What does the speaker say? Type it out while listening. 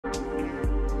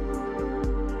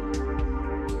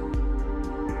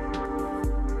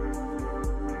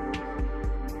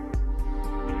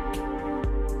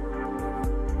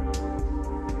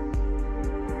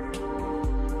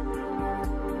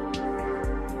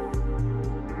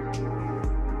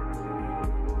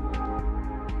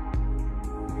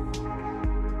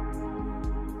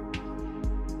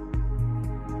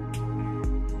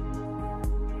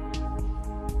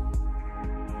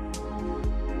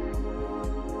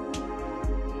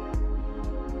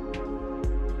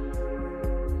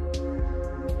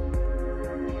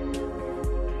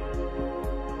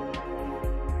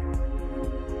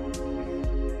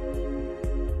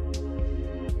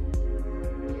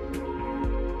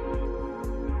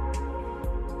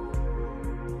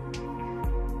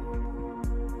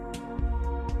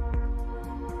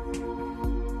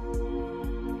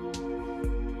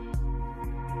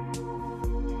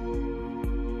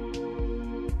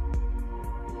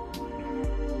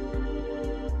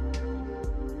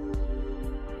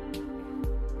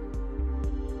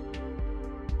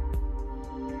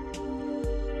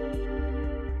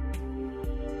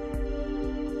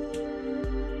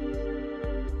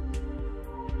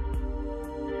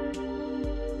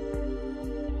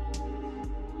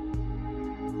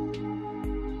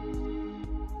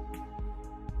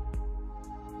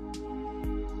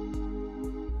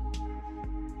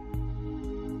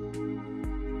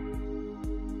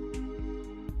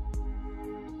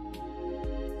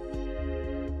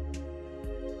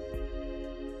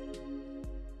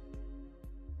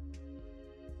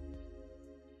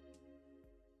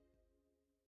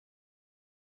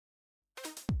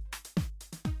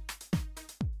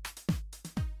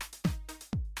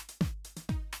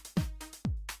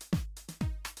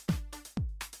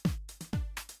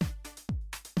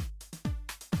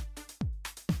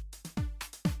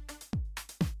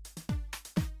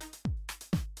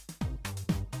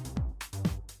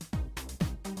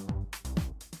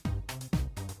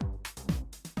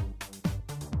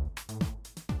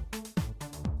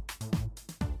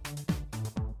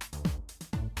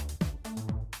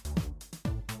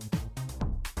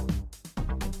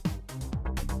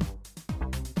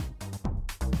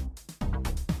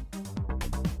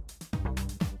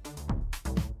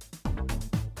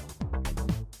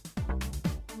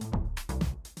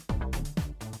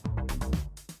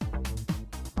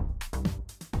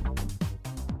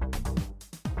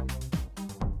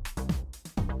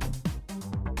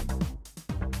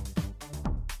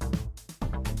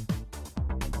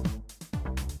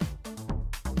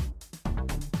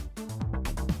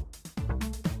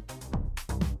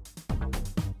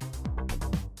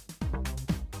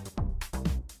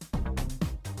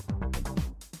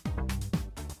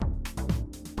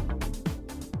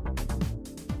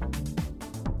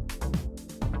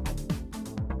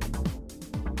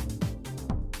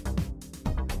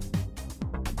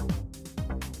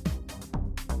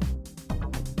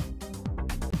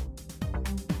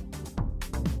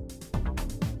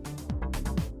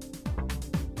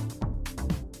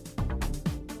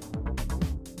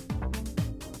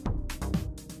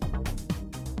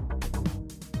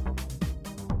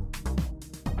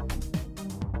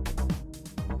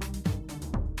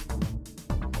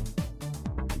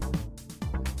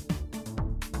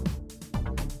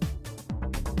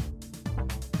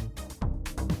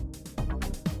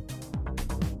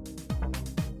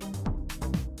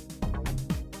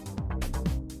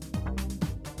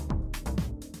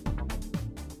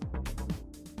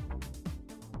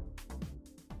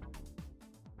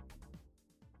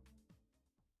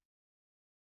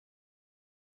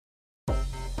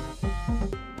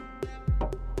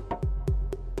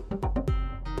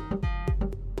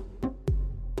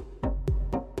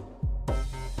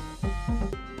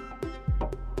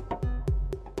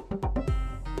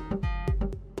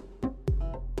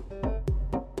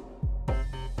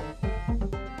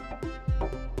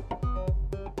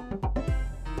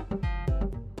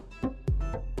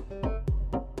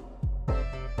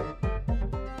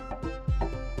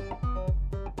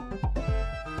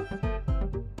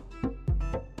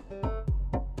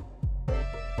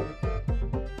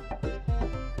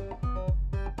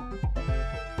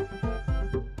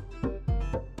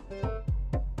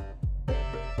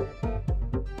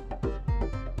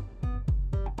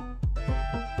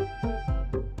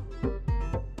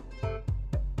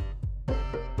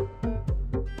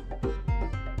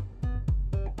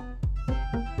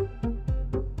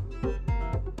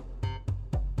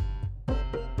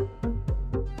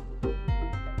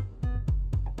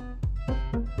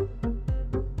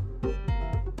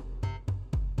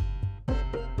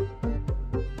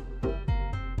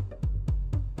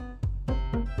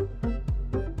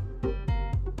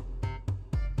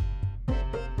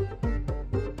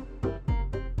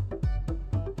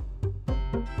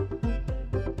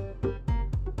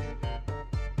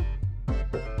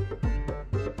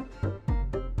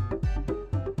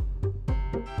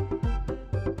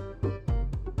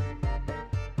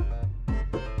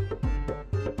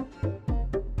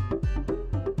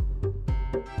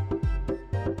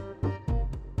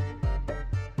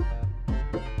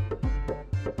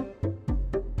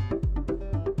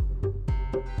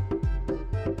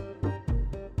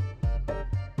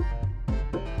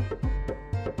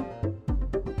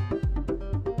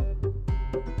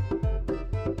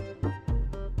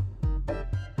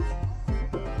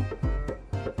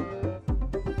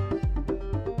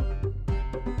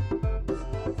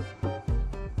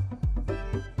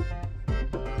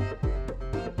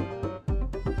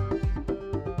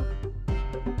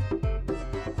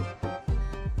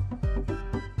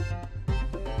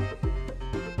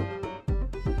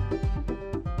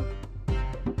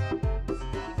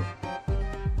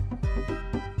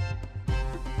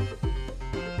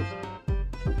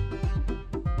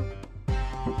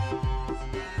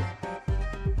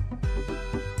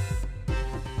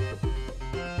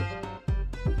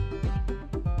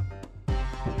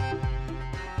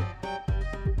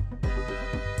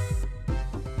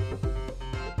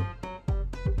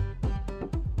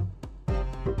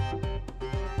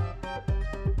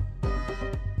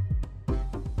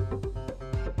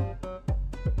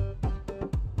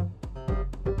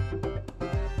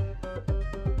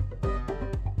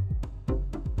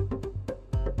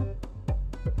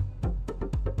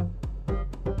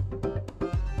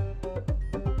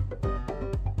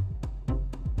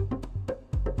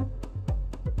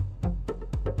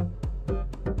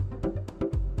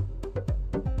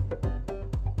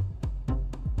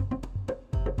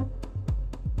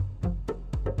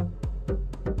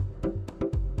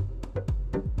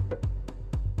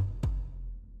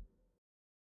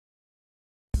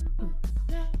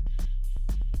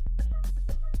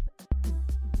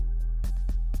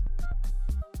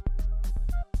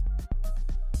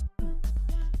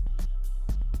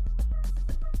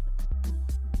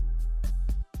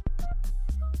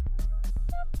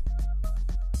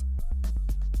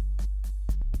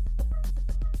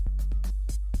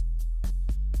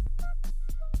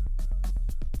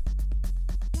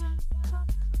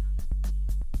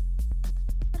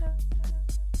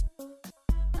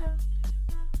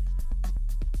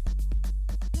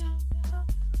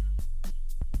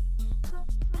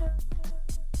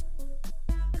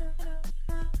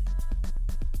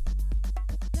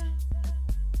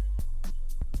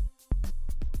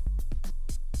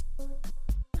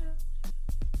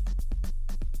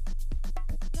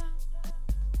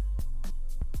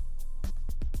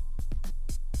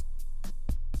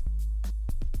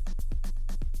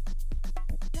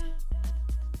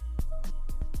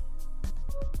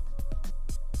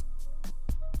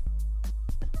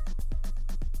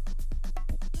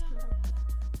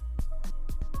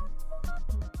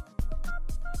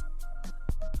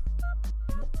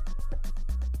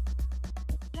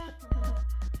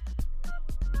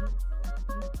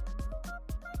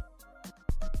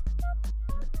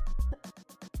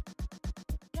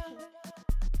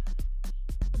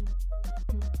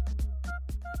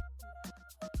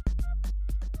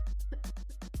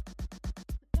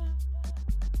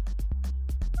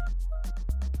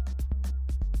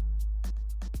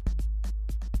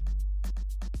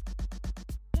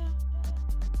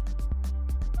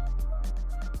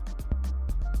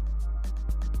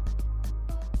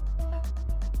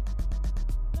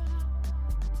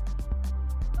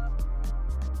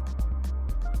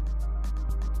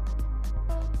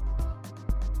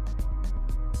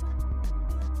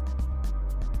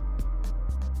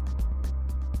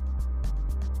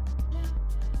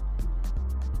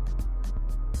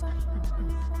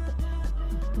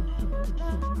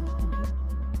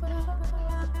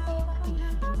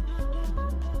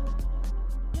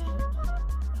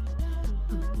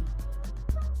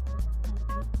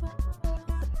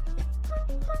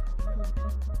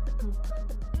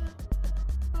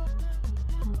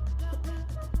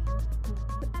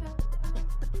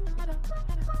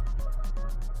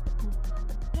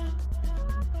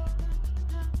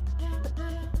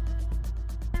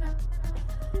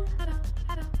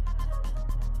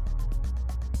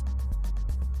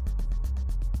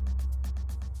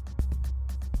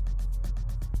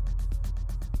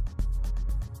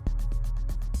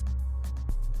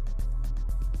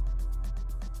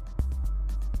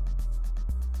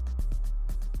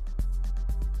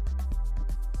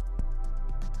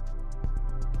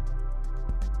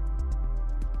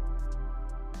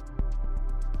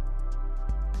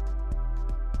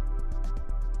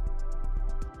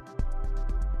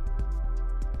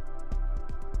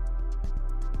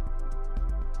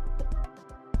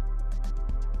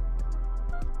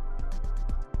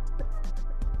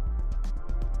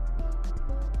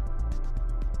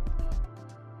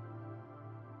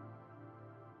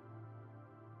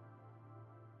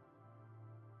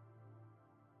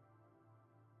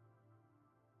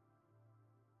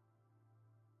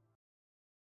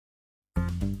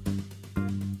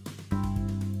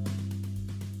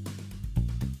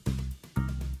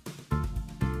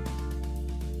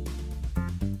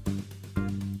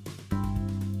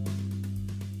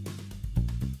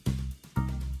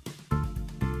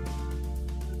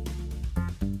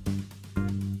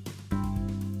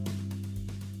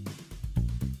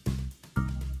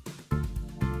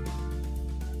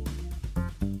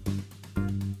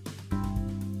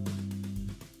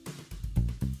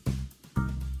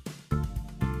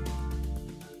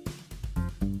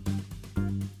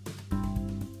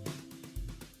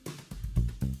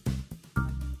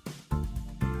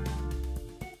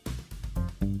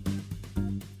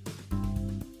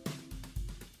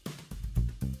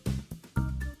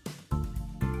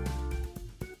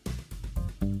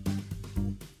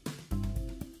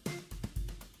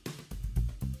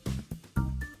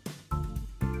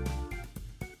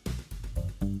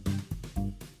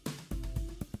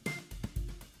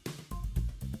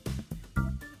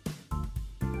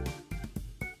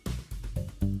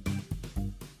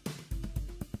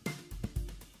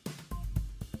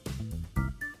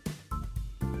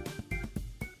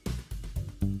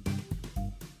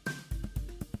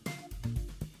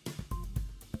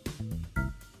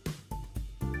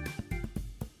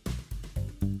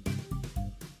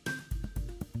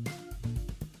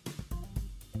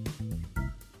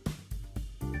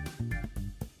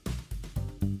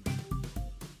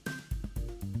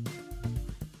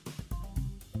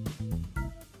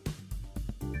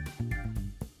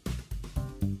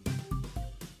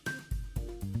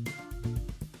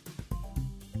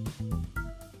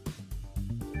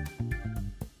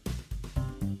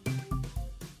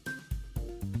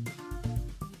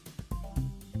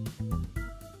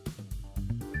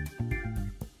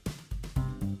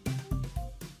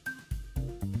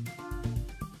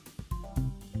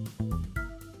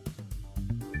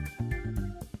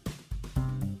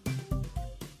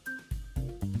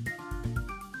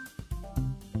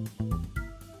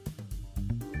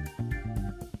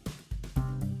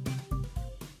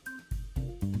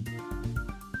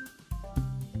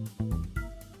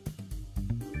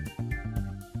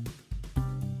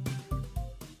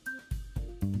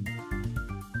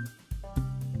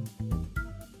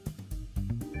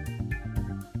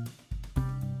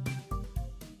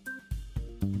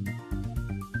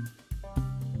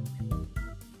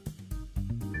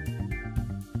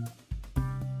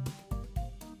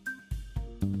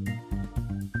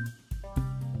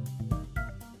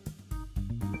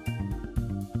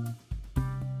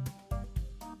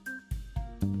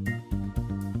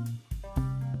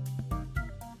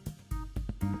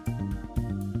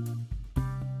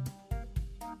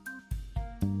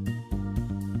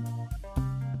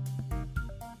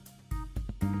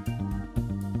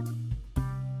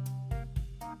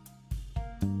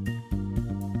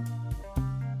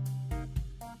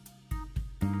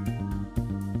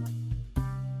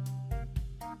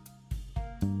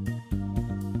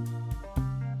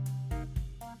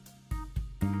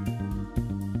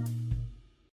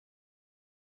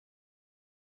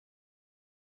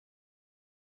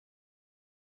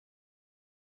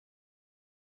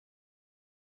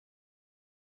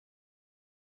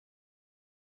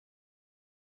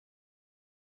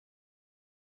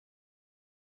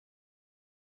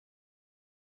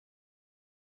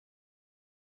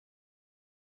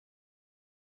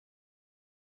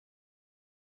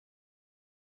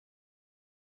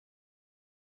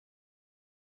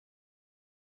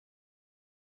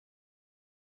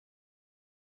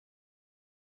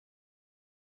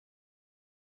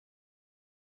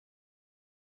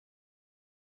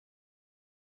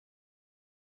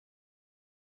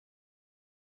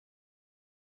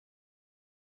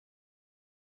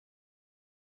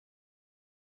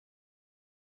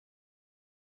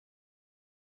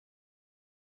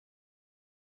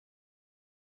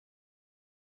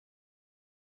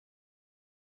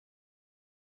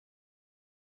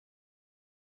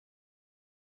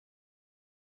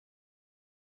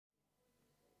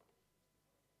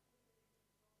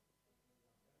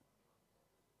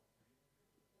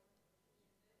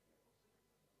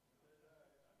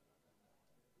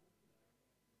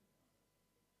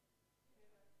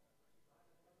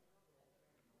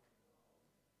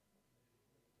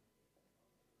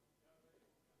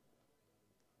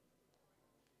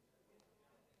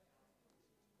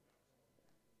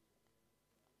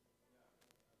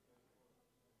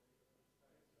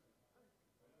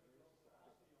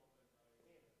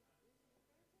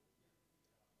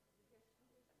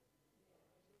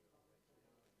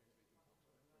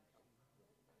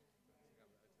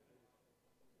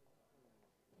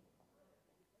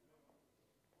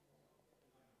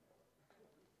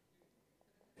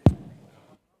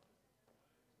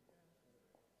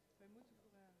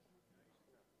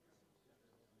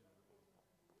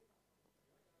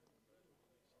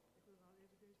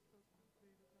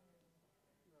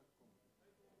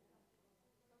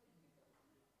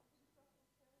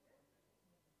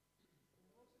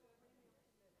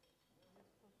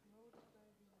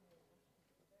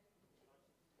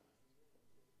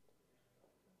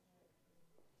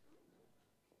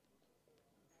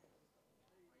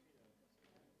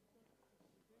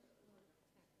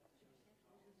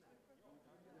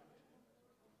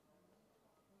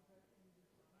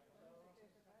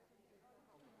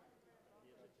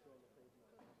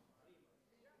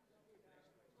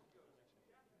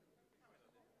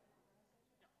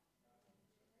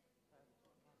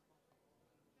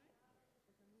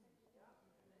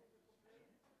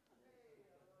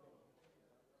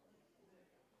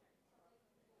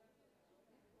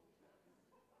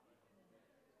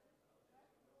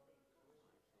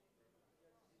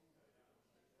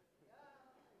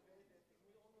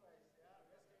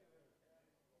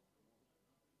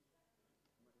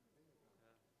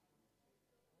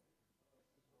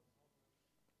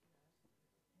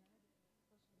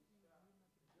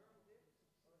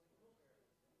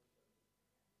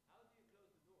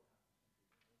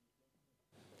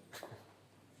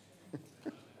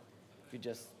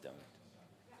just don't.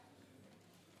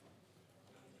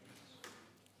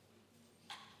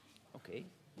 Okay.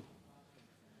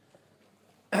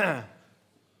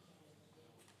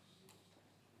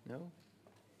 No?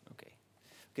 Okay.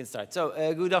 We can start. So,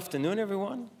 good afternoon,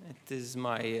 everyone. It is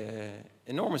my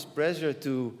enormous pleasure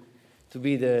to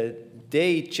be the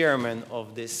day chairman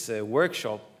of this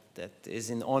workshop that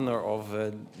is in honor of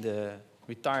the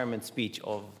retirement speech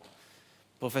of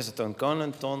Professor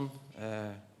Koonen,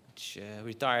 which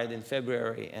retired in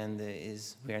February, and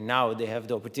they have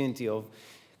the opportunity of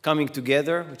coming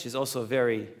together, which is also a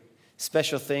very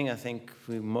special thing. I think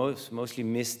we mostly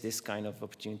missed this kind of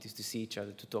opportunities to see each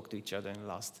other, to talk to each other in the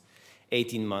last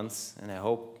 18 months, and I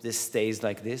hope this stays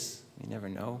like this. You never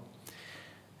know.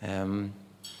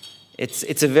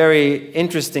 It's a very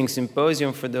interesting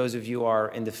symposium for those of you who are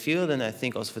in the field, and I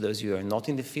think also for those of you who are not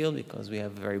in the field, because we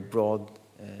have a very broad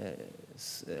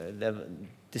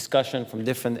discussion from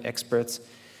different experts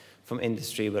from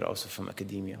industry, but also from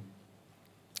academia.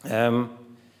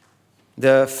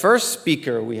 The first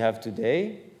speaker we have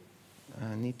today,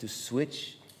 I need to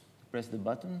switch, press the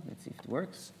button, let's see if it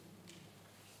works.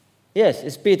 Yes,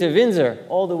 it's Peter Windsor,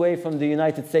 all the way from the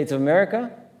United States of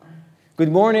America.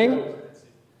 Good morning.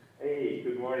 Hey,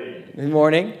 good morning. Good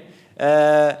morning.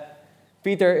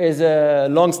 Peter is a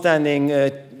long-standing,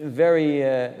 very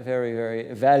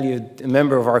valued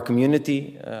member of our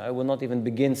community. I will not even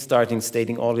begin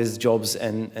stating all his jobs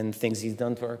and things he's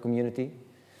done for our community.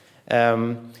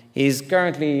 He's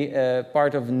currently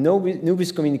part of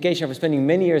Nubis Communication for spending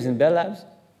many years in Bell Labs.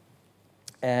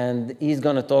 And he's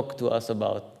going to talk to us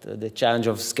about the challenge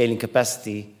of scaling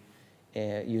capacity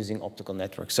using optical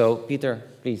networks. So, Peter,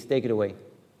 please take it away.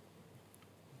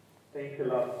 Thanks a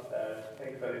lot.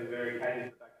 Thanks for this very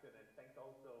kind introduction, and thanks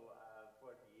also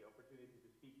for the opportunity to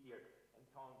speak here. And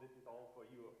Tom, this is all for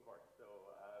you, of course. So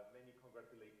many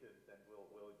congratulations, and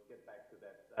we'll get back to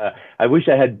that. I wish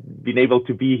I had been able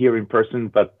to be here in person,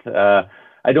 but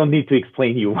I don't need to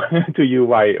explain to you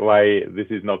why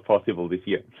this is not possible this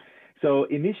year. So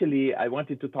initially, I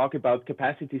wanted to talk about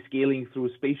capacity scaling through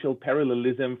spatial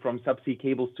parallelism from subsea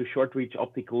cables to short-reach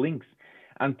optical links,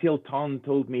 until Tom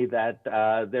told me that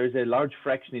there's a large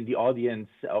fraction in the audience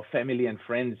of family and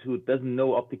friends who doesn't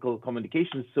know optical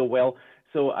communications so well.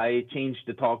 So I changed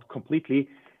the talk completely.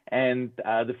 And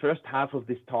the first half of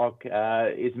this talk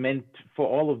is meant for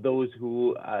all of those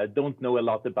who don't know a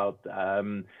lot about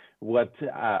what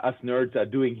us nerds are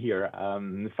doing here,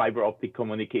 fiber optic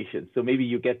communications. So maybe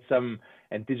you get some,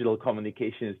 and digital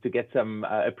communications, to get some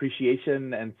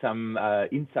appreciation and some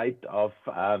insight of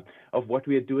what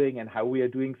we are doing and how we are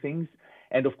doing things.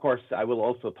 And of course, I will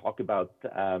also talk about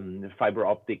fiber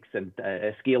optics and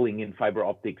scaling in fiber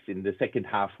optics in the second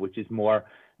half, which is more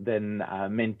than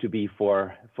meant to be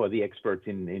for the experts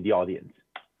in the audience.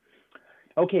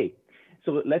 Okay.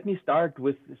 So let me start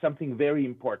with something very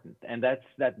important, and that's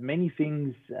that many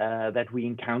things that we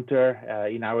encounter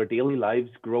in our daily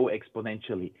lives grow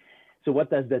exponentially. So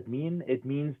what does that mean? It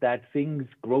means that things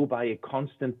grow by a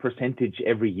constant percentage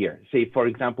every year. Say, for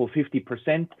example,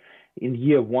 50%. In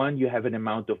year one, you have an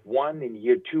amount of 1. In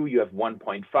year 2, you have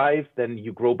 1.5. Then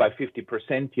you grow by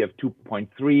 50%, you have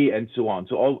 2.3, and so on.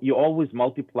 So you always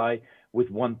multiply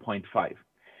with 1.5.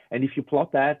 And if you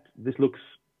plot that, this looks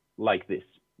like this.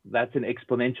 That's an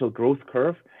exponential growth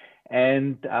curve.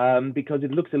 And because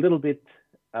it looks a little bit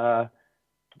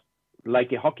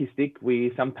like a hockey stick,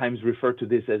 we sometimes refer to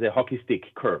this as a hockey stick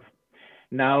curve.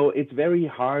 Now, it's very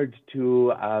hard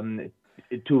to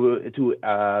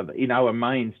in our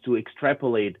minds to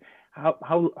extrapolate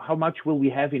how much will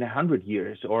we have in 100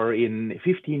 years or in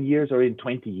 15 years or in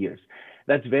 20 years.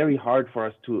 That's very hard for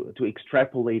us to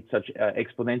extrapolate such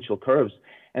exponential curves.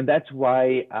 And that's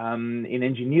why in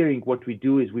engineering, what we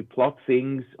do is we plot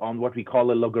things on what we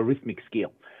call a logarithmic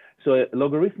scale. So a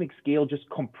logarithmic scale just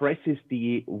compresses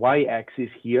the y-axis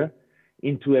here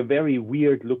into a very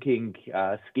weird looking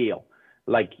scale.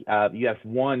 Like you have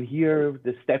 1 here,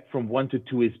 the step from 1 to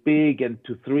 2 is big, and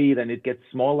to 3, then it gets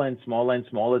smaller and smaller and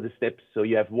smaller, the steps. So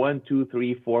you have 1, 2,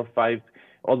 3, 4, 5,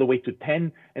 all the way to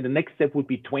 10, and the next step would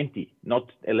be 20, not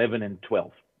 11 and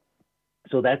 12.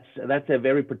 So that's a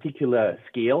very particular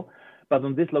scale. But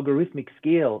on this logarithmic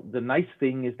scale, the nice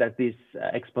thing is that this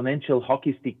exponential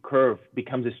hockey stick curve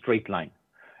becomes a straight line.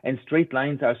 And straight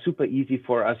lines are super easy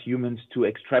for us humans to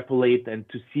extrapolate and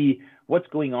to see what's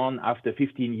going on after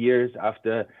 15 years,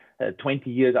 after 20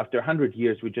 years, after 100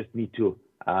 years. We just need to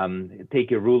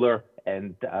take a ruler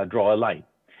and draw a line.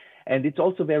 And it's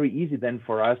also very easy then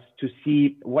for us to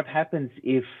see what happens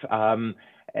if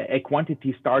a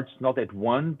quantity starts not at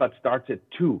 1, but starts at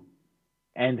 2.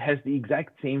 and has the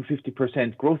exact same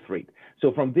 50% growth rate.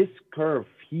 So from this curve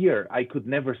here, I could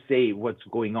never say what's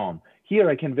going on. Here,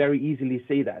 I can very easily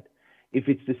say that. If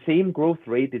it's the same growth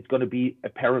rate, it's going to be a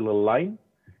parallel line.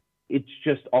 It's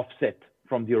just offset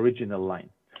from the original line.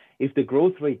 If the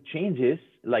growth rate changes,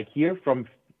 like here, from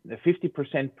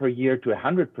 50% per year to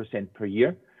 100% per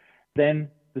year, then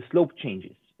the slope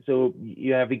changes. So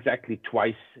you have exactly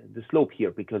twice the slope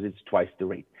here because it's twice the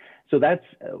rate. So that's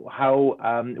how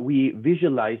we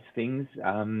visualize things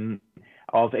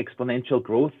of exponential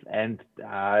growth, and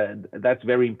that's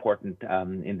very important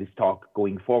in this talk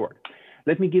going forward.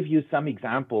 Let me give you some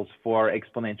examples for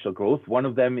exponential growth. One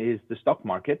of them is the stock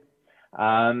market.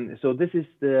 So this is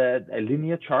a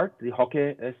linear chart, the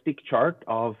hockey stick chart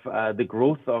of the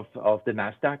growth of the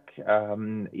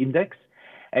NASDAQ index.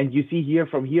 And you see here,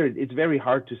 from here, it's very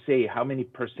hard to say how many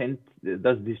percent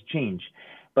does this change.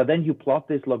 But then you plot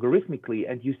this logarithmically,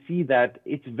 and you see that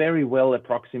it's very well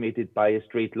approximated by a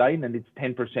straight line, and it's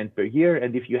 10% per year.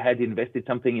 And if you had invested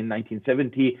something in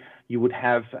 1970, you would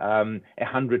have a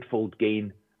 100-fold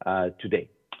gain today.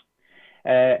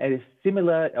 A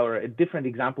similar or a different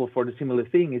example for the similar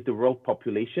thing is the world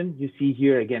population. You see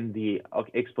here again the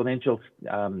exponential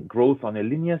growth on a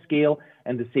linear scale,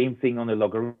 and the same thing on a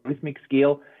logarithmic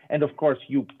scale. And of course,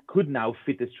 you could now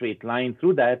fit a straight line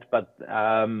through that, but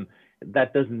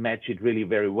that doesn't match it really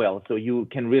very well. So you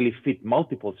can really fit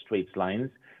multiple straight lines.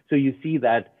 So you see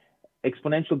that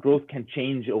exponential growth can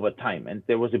change over time. And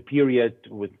there was a period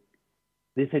with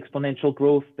this exponential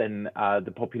growth, then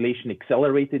the population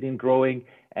accelerated in growing,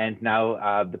 and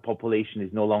now the population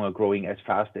is no longer growing as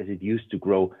fast as it used to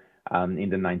grow in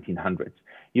the 1900s.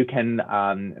 You can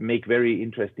make very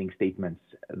interesting statements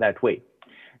that way.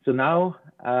 So now,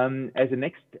 as a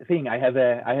next thing, I have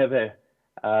a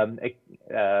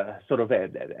sort of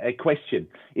a question.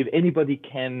 If anybody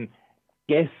can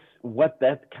guess what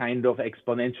that kind of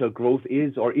exponential growth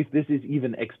is, or if this is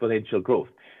even exponential growth.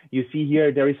 You see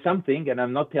here, there is something, and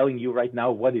I'm not telling you right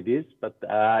now what it is, but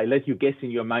I let you guess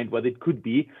in your mind what it could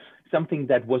be. Something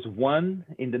that was 1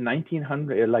 in the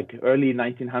 1900s, like early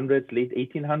 1900s, late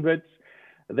 1800s.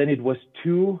 Then it was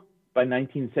 2 by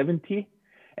 1970,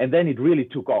 and then it really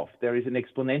took off. There is an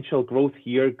exponential growth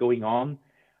here going on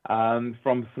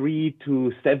from 3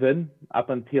 to 7 up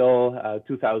until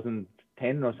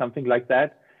 2010 or something like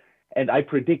that. And I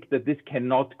predict that this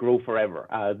cannot grow forever.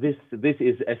 This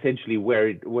is essentially where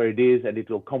it is, and it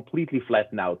will completely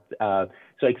flatten out.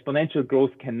 So exponential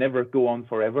growth can never go on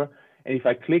forever. And if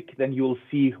I click, then you'll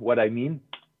see what I mean,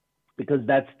 because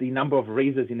that's the number of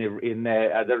razors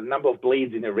the number of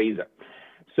blades in a razor.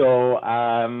 So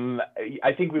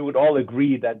I think we would all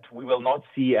agree that we will not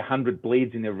see 100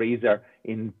 blades in a razor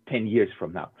in 10 years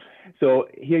from now. So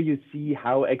here you see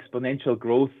how exponential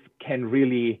growth can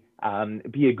really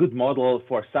be a good model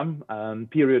for some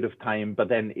period of time, but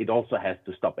then it also has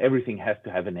to stop. Everything has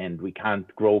to have an end. We can't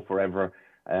grow forever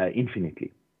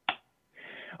infinitely.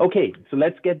 Okay, so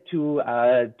let's get to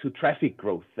traffic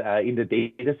growth in the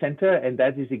data center, and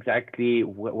that is exactly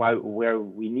where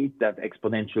we need that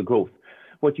exponential growth.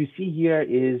 What you see here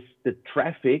is the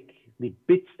traffic, the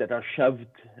bits that are shoved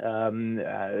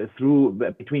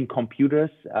between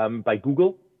computers by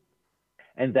Google.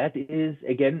 And that is,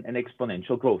 again, an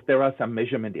exponential growth. There are some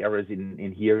measurement errors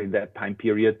in here in that time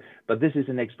period, but this is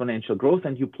an exponential growth,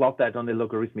 and you plot that on a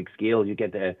logarithmic scale, you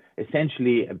get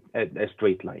essentially a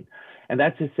straight line. And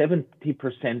that's a 70%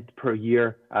 per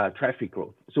year traffic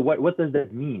growth. So what does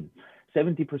that mean?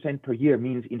 70% per year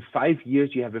means in 5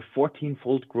 years, you have a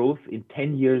 14-fold growth. In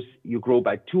 10 years, you grow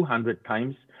by 200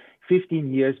 times,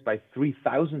 15 years by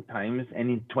 3,000 times, and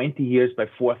in 20 years by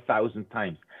 4,000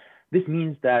 times. This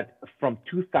means that from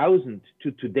 2000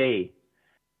 to today,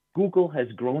 Google has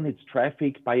grown its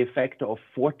traffic by a factor of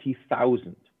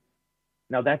 40,000.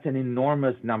 Now, that's an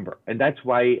enormous number. And that's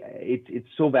why it's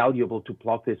so valuable to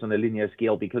plot this on a linear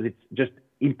scale, because it's just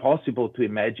impossible to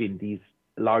imagine these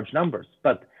large numbers.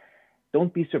 But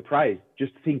don't be surprised.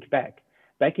 Just think back.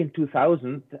 Back in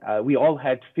 2000, we all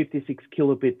had 56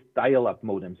 kilobit dial-up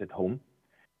modems at home.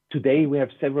 Today, we have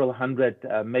several hundred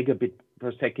megabit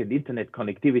per second internet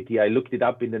connectivity. I looked it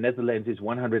up in the Netherlands, is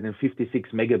 156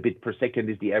 megabit per second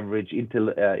is the average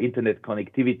internet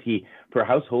connectivity per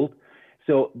household.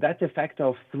 So that's a factor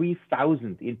of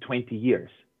 3,000 in 20 years,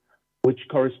 which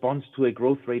corresponds to a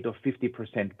growth rate of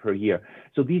 50% per year.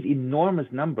 So these enormous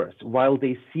numbers, while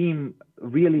they seem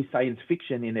really science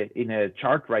fiction in a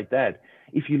chart like that,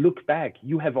 if you look back,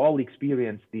 you have all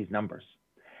experienced these numbers.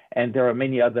 And there are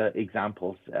many other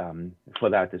examples for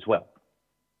that as well.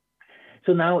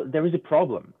 So now there is a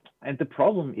problem. And the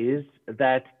problem is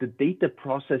that the data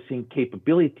processing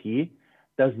capability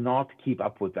does not keep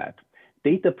up with that.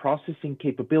 Data processing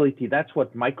capability, that's what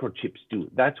microchips do.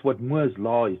 That's what Moore's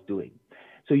law is doing.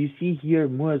 So you see here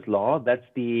Moore's law, that's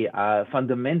the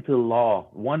fundamental law,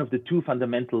 one of the two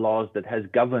fundamental laws that has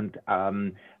governed our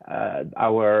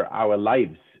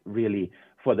lives really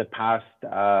for the past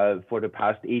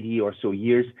 80 or so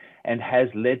years, and has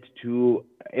led to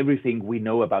everything we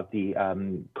know about the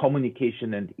communication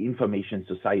and information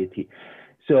society.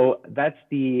 So that's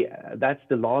the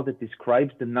law that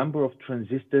describes the number of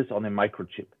transistors on a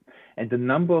microchip. And the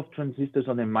number of transistors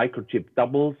on a microchip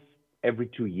doubles every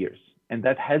 2 years. And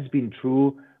that has been true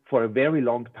for a very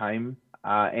long time,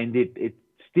 and it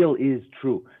still is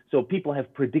true. So people have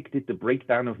predicted the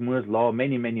breakdown of Moore's law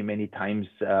many times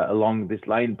along this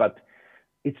line, but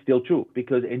it's still true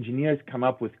because engineers come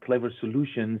up with clever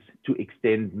solutions to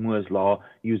extend Moore's law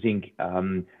using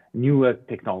newer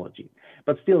technology.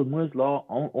 But still, Moore's law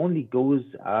only goes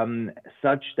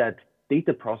such that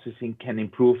data processing can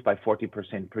improve by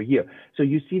 40% per year. So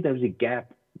you see there's a gap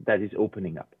that is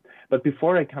opening up. But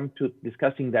before I come to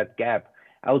discussing that gap,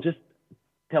 I'll just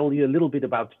tell you a little bit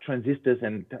about transistors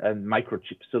and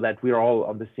microchips so that we're all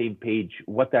on the same page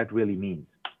what that really means.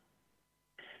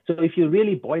 So if you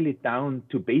really boil it down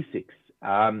to basics,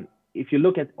 if you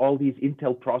look at all these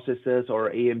Intel processors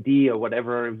or AMD or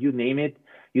whatever, you name it,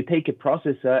 you take a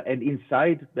processor and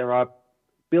inside there are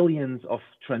billions of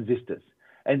transistors.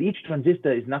 And each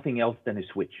transistor is nothing else than a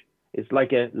switch. It's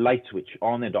like a light switch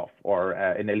on and off, or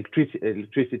an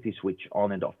electricity switch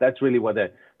on and off. That's really what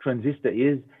a transistor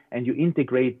is. And you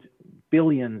integrate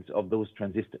billions of those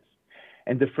transistors.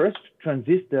 And the first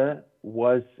transistor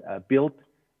was built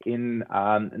in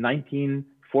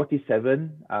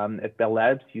 1947 at Bell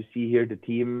Labs. You see here the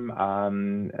team,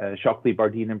 Shockley,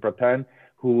 Bardeen, and Breton,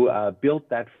 who built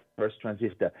that first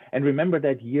transistor. And remember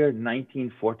that year,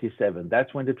 1947.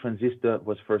 That's when the transistor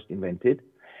was first invented.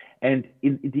 And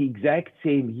in the exact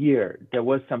same year, there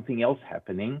was something else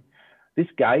happening. This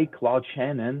guy, Claude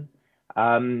Shannon,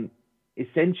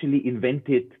 essentially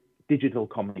invented digital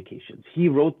communications. He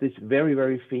wrote this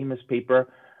very famous paper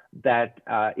that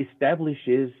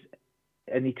establishes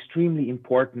an extremely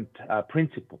important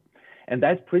principle. And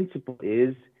that principle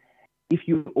is, if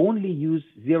you only use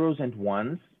zeros and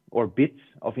ones, or bits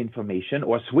of information,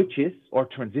 or switches, or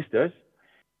transistors,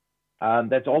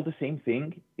 that's all the same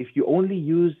thing. If you only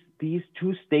use these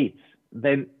two states,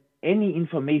 then any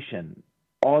information,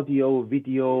 audio,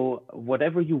 video,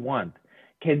 whatever you want,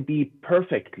 can be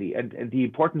perfectly, and the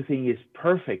important thing is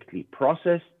perfectly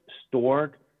processed,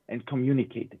 stored, and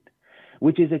communicated,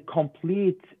 which is a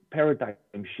complete paradigm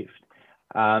shift.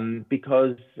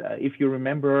 Because if you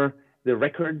remember the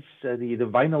records, the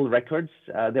vinyl records,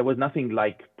 there was nothing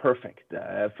like perfect.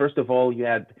 First of all, you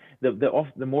had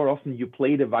the more often you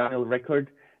played a vinyl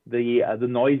record, the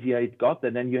noisier it got,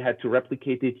 and then you had to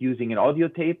replicate it using an audio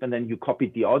tape, and then you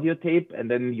copied the audio tape, and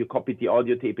then you copied the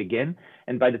audio tape again.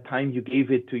 And by the time you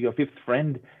gave it to your fifth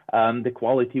friend, the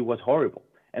quality was horrible.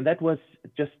 And that was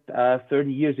just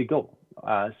 30 years ago.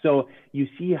 So you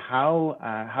see how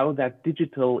that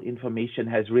digital information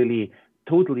has really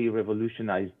totally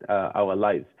revolutionized our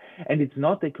lives. And it's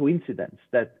not a coincidence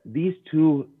that these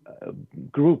two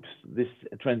groups, this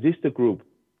transistor group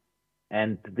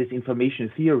and this information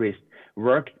theorist,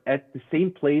 worked at the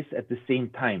same place at the same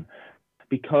time,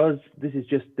 because this is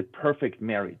just the perfect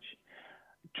marriage.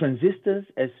 Transistors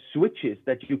as switches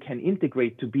that you can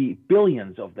integrate to be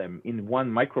billions of them in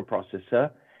one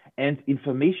microprocessor, and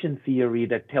information theory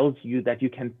that tells you that you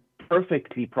can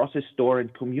perfectly process, store,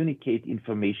 and communicate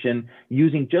information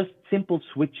using just simple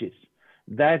switches.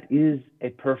 That is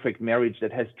a perfect marriage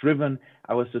that has driven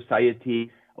our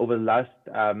society over the last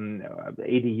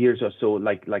 80 years or so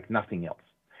like nothing else.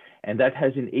 And that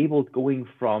has enabled going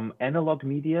from analog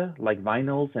media like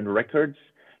vinyls and records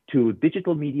to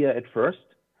digital media at first,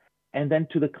 and then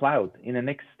to the cloud in the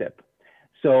next step.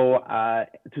 So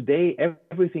today,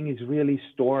 everything is really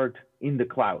stored in the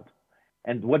cloud.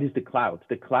 And what is the cloud?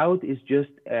 The cloud is just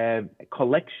a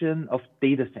collection of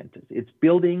data centers. It's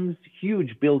buildings,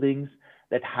 huge buildings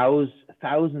that house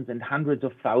thousands and hundreds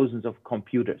of thousands of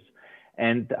computers.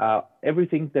 And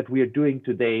everything that we are doing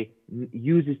today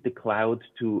uses the cloud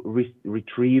to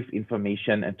retrieve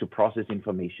information and to process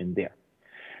information there.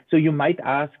 So you might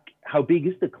ask, how big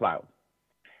is the cloud?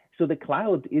 So the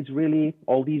cloud is really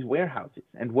all these warehouses.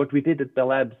 And what we did at Bell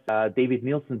Labs, David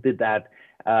Nielsen did that.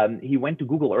 He went to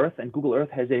Google Earth, and Google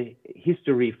Earth has a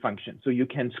history function. So you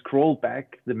can scroll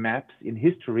back the maps in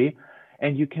history,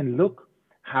 and you can look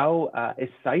how a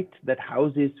site that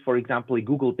houses, for example, a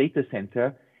Google data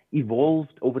center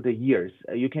evolved over the years.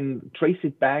 You can trace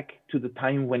it back to the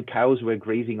time when cows were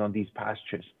grazing on these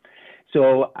pastures.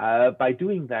 So by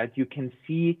doing that, you can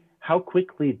see how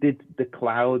quickly did the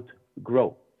cloud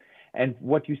grow. And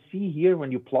what you see here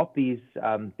when you plot these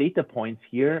data points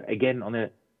here, again on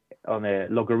a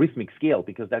logarithmic scale,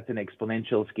 because that's an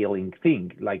exponential scaling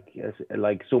thing,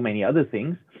 like so many other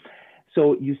things.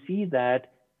 So you see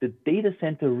that the data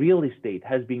center real estate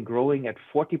has been growing at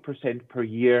 40% per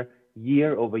year,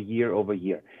 year over year over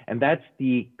year. And that's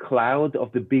the cloud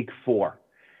of the big four.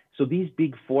 So these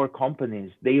big four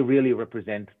companies, they really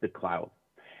represent the cloud.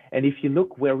 And if you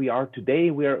look where we are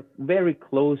today, we're very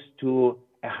close to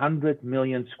 100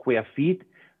 million square feet.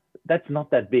 That's not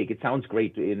that big. It sounds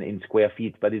great in square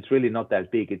feet, but it's really not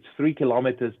that big. It's 3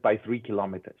 kilometers by 3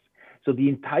 kilometers. So the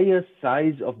entire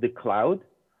size of the cloud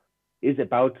is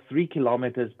about 3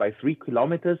 kilometers by 3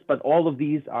 kilometers, but all of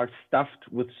these are stuffed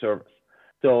with servers.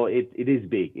 So it is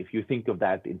big if you think of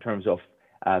that in terms of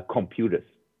computers.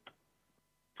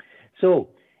 So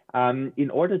in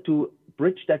order to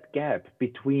bridge that gap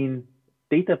between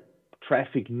data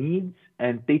traffic needs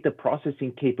and data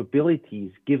processing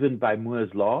capabilities given by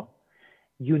Moore's law,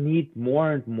 you need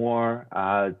more and more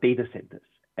data centers.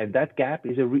 And that gap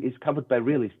is covered by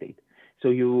real estate. So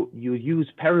you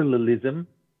use parallelism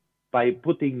by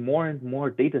putting more and more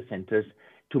data centers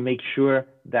to make sure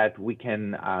that we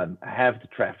can have the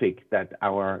traffic that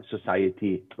our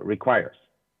society requires.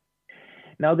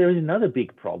 Now, there is another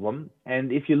big problem.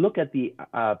 And if you look at the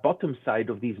bottom side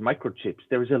of these microchips,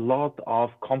 there is a lot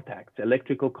of contacts,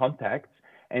 electrical contacts,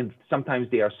 and sometimes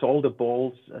they are solder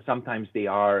balls, sometimes they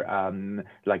are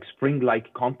like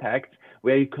spring-like contacts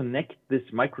where you connect this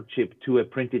microchip to a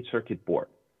printed circuit board.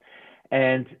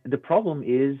 And the problem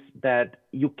is that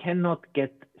you cannot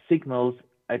get signals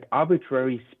at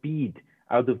arbitrary speed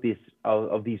out of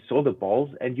these solder balls,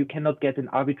 and you cannot get an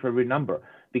arbitrary number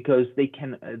because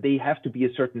they have to be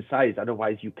a certain size,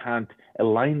 otherwise you can't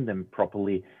align them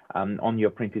properly on your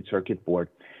printed circuit board.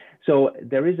 So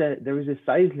there is a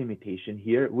size limitation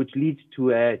here, which leads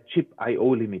to a chip I/O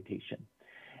limitation.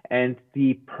 And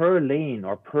the per lane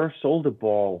or per solder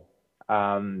ball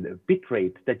bit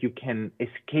rate that you can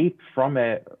escape from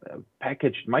a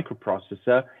packaged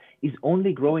microprocessor is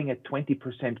only growing at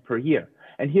 20% per year.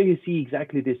 And here you see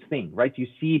exactly this thing, right? You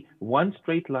see one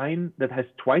straight line that has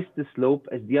twice the slope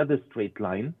as the other straight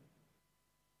line.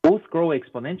 Both grow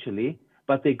exponentially,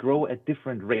 but they grow at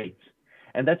different rates.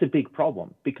 And that's a big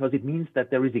problem because it means that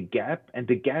there is a gap, and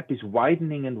the gap is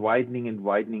widening and widening and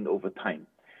widening over time.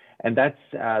 And that's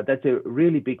a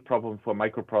really big problem for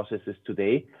microprocessors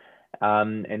today.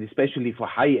 And especially for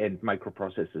high-end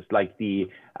microprocessors like the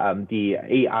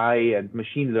AI and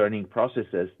machine learning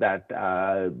processors that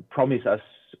promise us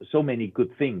so many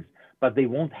good things, but they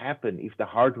won't happen if the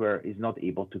hardware is not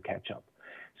able to catch up.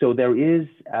 So there is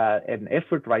an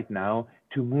effort right now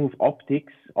to move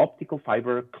optical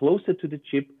fiber closer to the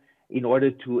chip in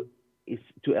order to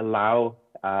allow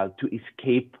to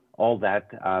escape all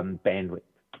that bandwidth.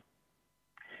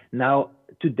 Now,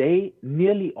 today,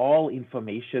 nearly all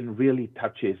information really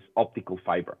touches optical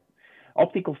fiber.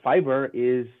 Optical fiber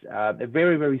is a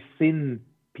very, very thin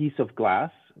piece of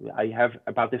glass. I have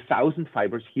about 1,000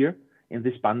 fibers here in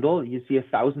this bundle. You see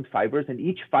 1,000 fibers, and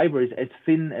each fiber is as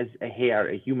thin as a hair,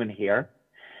 a human hair.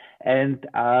 And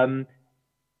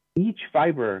each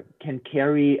fiber can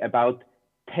carry about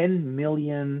 10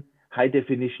 million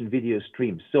high-definition video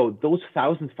streams. So those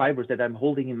 1,000 fibers that I'm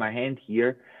holding in my hand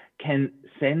here can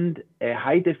send a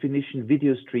high-definition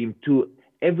video stream to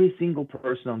every single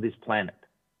person on this planet.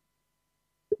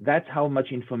 That's how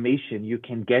much information you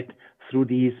can get through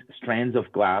these strands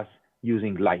of glass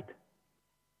using light.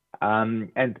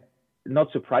 And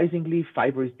not surprisingly,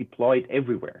 fiber is deployed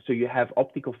everywhere. So you have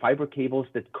optical fiber cables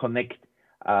that connect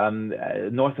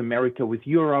North America with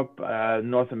Europe,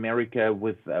 North America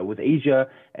with Asia,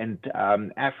 and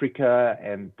Africa,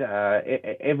 and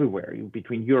everywhere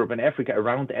between Europe and Africa.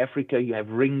 Around Africa, you have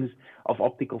rings of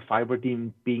optical fiber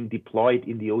being deployed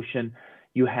in the ocean.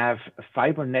 You have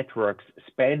fiber networks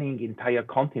spanning entire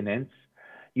continents.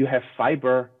 You have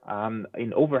fiber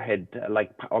in overhead,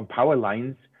 like on power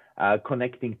lines,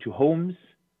 connecting to homes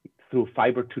through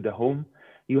fiber to the home.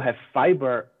 You have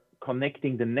fiber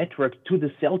connecting the network to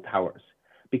the cell towers,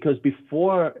 because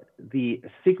before the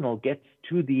signal gets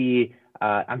to the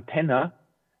antenna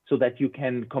so that you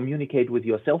can communicate with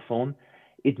your cell phone,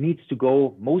 it needs to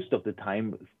go most of the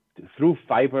time through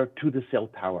fiber to the cell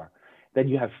tower. Then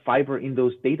you have fiber in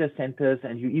those data centers,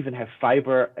 and you even have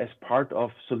fiber as part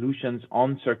of solutions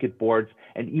on circuit boards,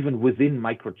 and even within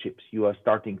microchips, you are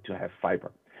starting to have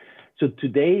fiber. So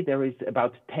today there is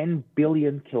about 10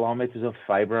 billion kilometers of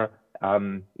fiber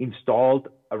installed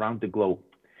around the globe.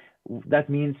 That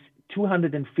means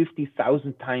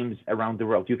 250,000 times around the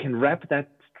world. You can wrap that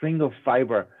string of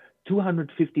fiber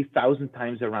 250,000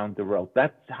 times around the world.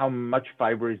 That's how much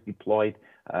fiber is deployed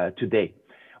today.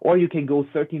 Or you can go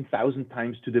 13,000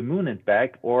 times to the moon and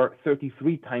back, or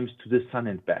 33 times to the sun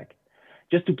and back.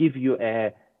 Just to give you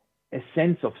a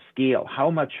sense of scale, how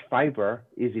much fiber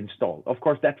is installed. Of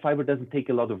course, that fiber doesn't take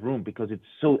a lot of room because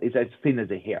it's as thin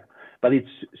as a hair, but it's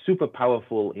super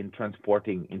powerful in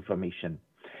transporting information.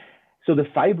 So the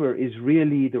fiber is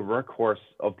really the workhorse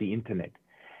of the internet.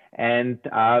 And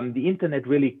the internet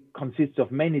really consists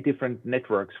of many different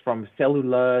networks, from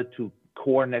cellular to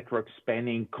core networks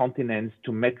spanning continents,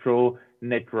 to metro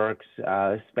networks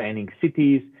spanning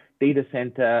cities, data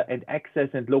center, and access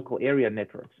and local area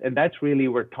networks. And that's really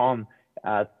where Ton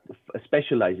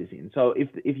specializes in. So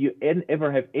if you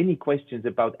ever have any questions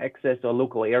about access or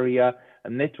local area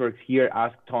networks here,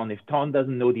 ask Ton. If Ton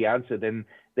doesn't know the answer, then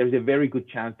there's a very good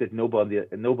chance that nobody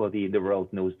in the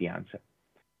world knows the answer.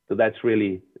 So that's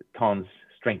really Ton's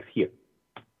strength here.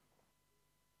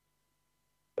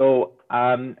 So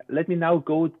let me now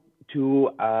go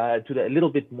to the little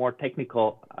bit more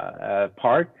technical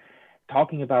part,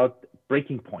 talking about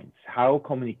breaking points, how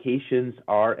communications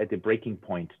are at the breaking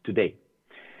point today.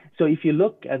 So if you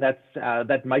look at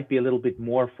that might be a little bit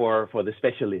more for the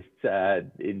specialists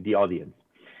in the audience.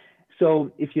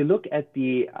 So if you look at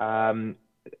the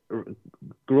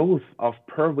growth of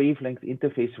per wavelength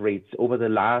interface rates over the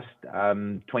last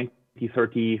 20,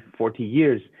 30, 40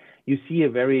 years, you see a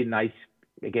very nice,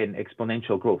 again,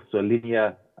 exponential growth. So a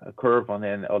linear curve on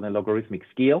a logarithmic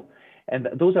scale. And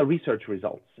those are research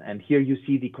results. And here you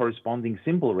see the corresponding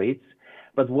symbol rates.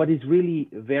 But what is really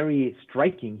very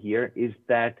striking here is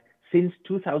that since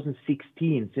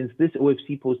 2016, since this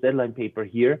OFC post-deadline paper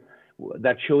here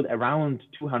that showed around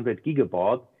 200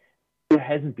 gigabaud, there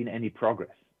hasn't been any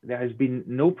progress. There has been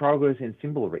no progress in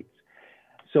symbol rates.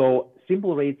 So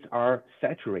symbol rates are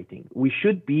saturating. We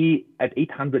should be at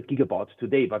 800 gigabaud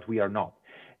today, but we are not.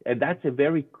 And that's a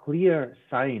very clear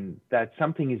sign that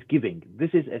something is giving. This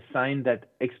is a sign that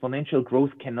exponential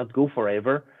growth cannot go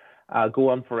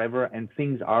on forever, and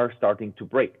things are starting to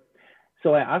break.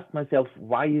 So I asked myself,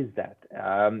 why is that?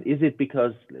 Is it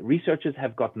because researchers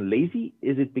have gotten lazy?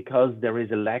 Is it because there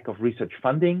is a lack of research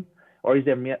funding? Or is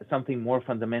there something more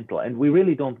fundamental? And we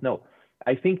really don't know.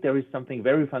 I think there is something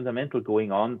very fundamental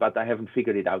going on, but I haven't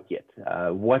figured it out yet.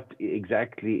 What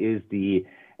exactly is the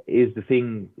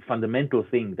fundamental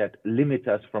thing that limits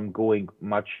us from going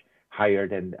much higher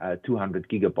than 200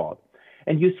 gigabaud?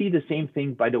 And you see the same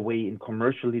thing, by the way, in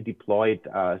commercially deployed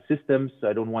systems. So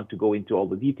I don't want to go into all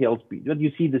the details, but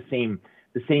you see the same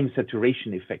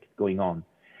saturation effect going on.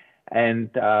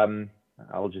 And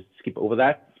I'll just skip over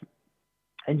that.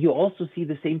 And you also see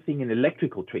the same thing in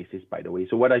electrical traces, by the way.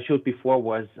 So what I showed before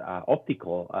was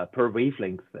optical per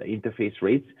wavelength interface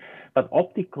rates, but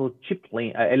electrical chip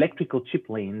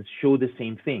lanes show the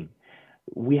same thing.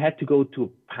 We had to go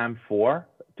to PAM4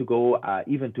 to go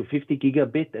even to 50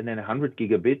 gigabit and then 100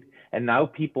 gigabit. And now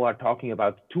people are talking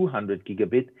about 200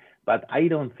 gigabit, but I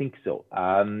don't think so.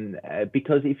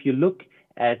 Because if you look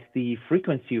at the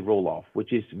frequency roll-off,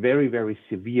 which is very, very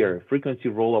severe, frequency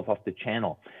roll-off of the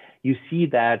channel, you see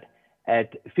that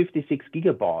at 56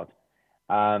 gigabaud,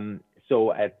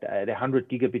 so at 100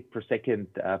 gigabit per second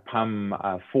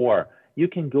PAM4, you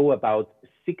can go about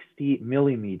 60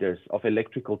 millimeters of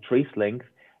electrical trace length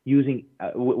using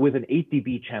with an 8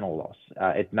 dB channel loss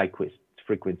at Nyquist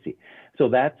frequency. So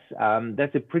that's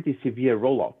a pretty severe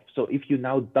roll-off. So if you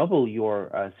now double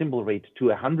your symbol rate to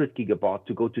 100 gigabaud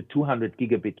to go to 200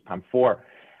 gigabit PAM4,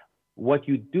 what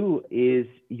you do is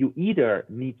you either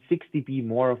need 6 dB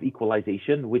more of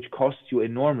equalization, which costs you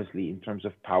enormously in terms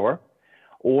of power,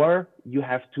 or you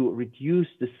have to reduce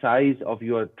the size of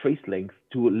your trace length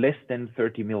to less than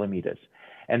 30 millimeters.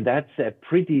 And that's a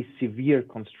pretty severe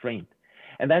constraint.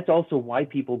 And that's also why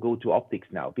people go to optics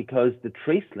now, because the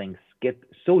trace lengths get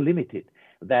so limited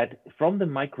that from the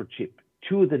microchip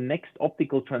to the next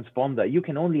optical transponder, you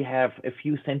can only have a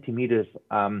few centimeters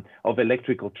of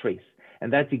electrical trace.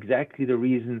 And that's exactly the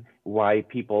reason why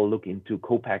people look into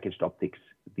co-packaged optics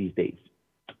these days.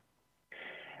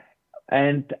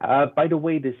 And by the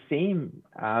way, the same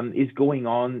is going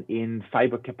on in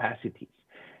fiber capacities.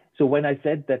 So when I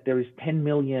said that there is 10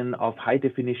 million of high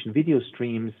definition video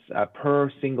streams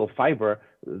per single fiber,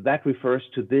 that refers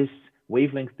to this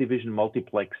wavelength division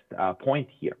multiplexed point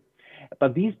here.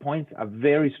 But these points are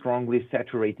very strongly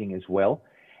saturating as well.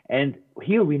 And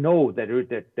here we know that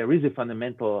there is a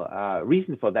fundamental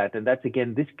reason for that. And that's,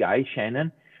 again, this guy,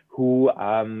 Shannon, who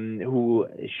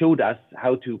showed us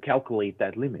how to calculate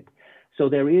that limit. So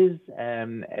there is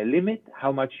a limit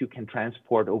how much you can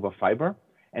transport over fiber,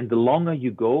 and the longer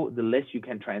you go, the less you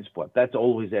can transport. That's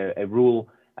always a rule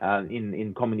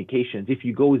in communications. If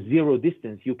you go zero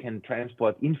distance, you can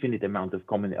transport infinite amount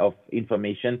of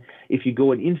information. If you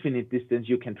go an infinite distance,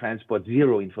 you can transport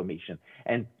zero information,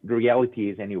 and the reality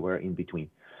is anywhere in between.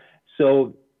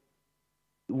 So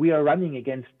we are running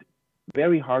against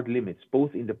very hard limits,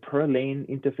 both in the per lane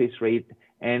interface rate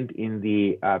and in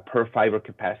the per fiber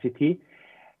capacity.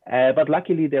 But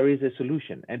luckily, there is a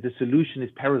solution, and the solution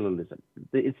is parallelism.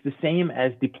 It's the same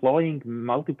as deploying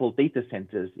multiple data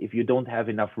centers. If you don't have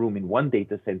enough room in one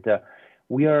data center,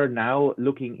 we are now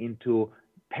looking into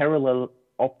parallel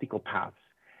optical paths.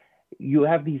 You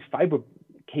have these fiber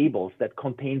cables that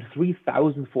contain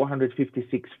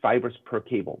 3,456 fibers per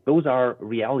cable. Those are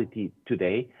reality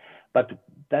today, but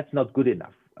that's not good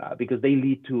enough because they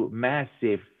lead to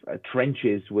massive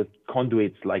trenches with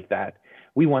conduits like that.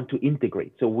 We want to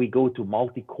integrate. So we go to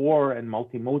multi-core and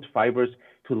multi-mode fibers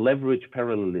to leverage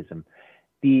parallelism.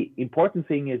 The important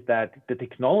thing is that the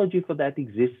technology for that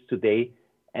exists today,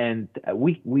 and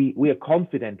we are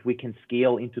confident we can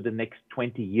scale into the next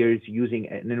 20 years using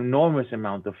an enormous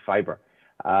amount of fiber,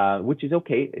 which is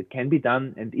okay. It can be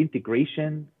done, and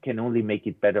integration can only make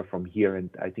it better from here. And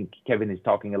I think Kevin is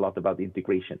talking a lot about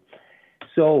integration.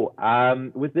 So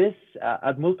with this,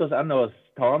 ad multos annos,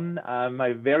 Ton,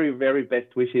 my very, very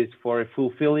best wishes for a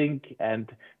fulfilling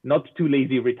and not too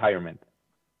lazy retirement.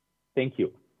 Thank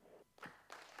you.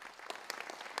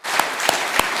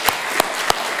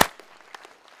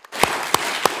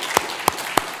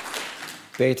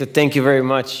 Peter, thank you very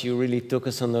much. You really took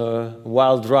us on a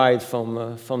wild ride from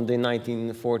the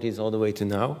 1940s all the way to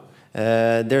now.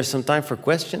 There's some time for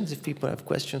questions, if people have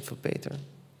questions for Peter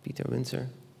Winzer.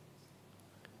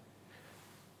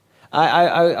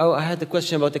 I had a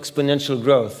question about exponential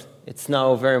growth. It's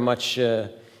now very much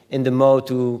in the mode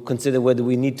to consider whether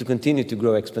we need to continue to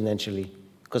grow exponentially,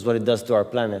 because what it does to our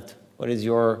planet. What is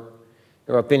your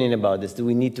opinion about this? Do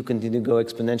we need to continue to go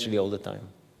exponentially all the time?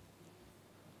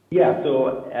 Yeah,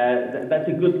 so that's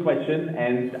a good question,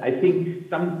 and I think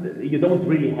you don't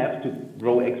really have to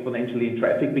grow exponentially in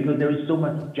traffic because there is so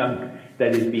much junk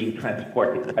that is being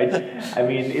transported, right? I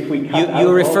mean, if we cut out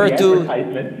all the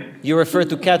advertisements... You refer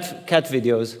to cat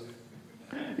videos?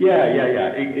 Yeah,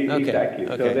 exactly.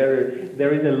 Okay. So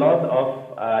there is a lot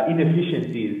of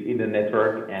inefficiencies in the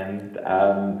network, and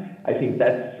I think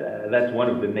that's one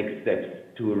of the next steps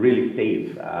to really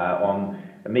save on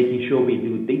making sure we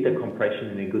do data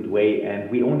compression in a good way, and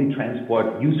we only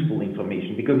transport useful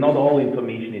information, because not all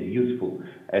information is useful,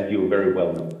 as you very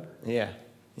well know. Yeah,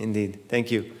 indeed.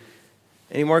 Thank you.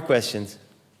 Any more questions?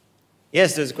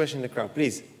 Yes, there's a question in the crowd,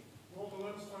 please. Good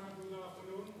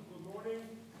afternoon, good morning.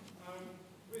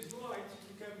 With light,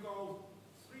 you can go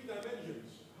 3 dimensions.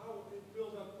 How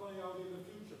will that play out in the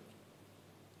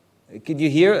future? Could you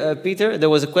hear, Peter? There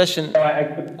was a question.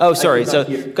 Oh, sorry. So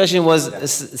the question was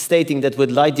stating that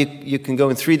with light you can go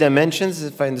in 3 dimensions,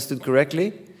 if I understood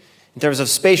correctly. In terms of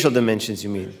spatial dimensions, you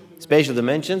mean? Spatial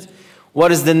dimensions.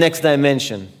 What is the next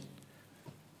dimension?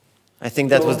 I think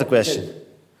that was the question.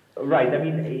 Right. I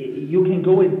mean, you can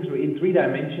go in 3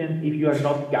 dimensions if you are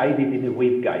not guided in a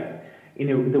waveguide.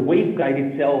 The waveguide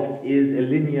itself is a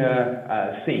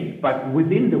linear thing, but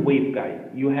within the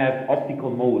waveguide, you have optical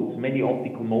modes, many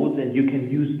optical modes, and you can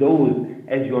use those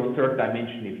as your 3rd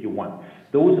dimension if you want.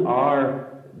 Those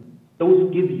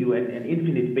give you an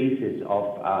infinite basis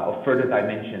of further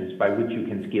dimensions by which you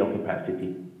can scale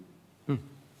capacity.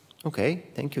 Okay,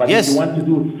 thank you. But yes. if you want to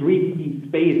do 3D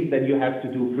space, then you have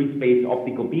to do free space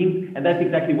optical beams, and that's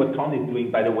exactly what Ton is doing,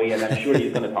 by the way, and I'm sure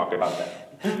he's going to talk about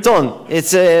that. Ton,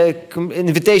 it's an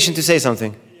invitation to say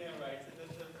something. Yeah, right.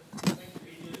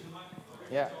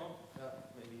 Yeah.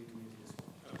 Maybe you can use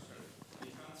this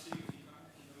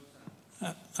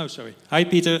one. Oh, sorry. Hi,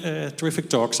 Peter. Terrific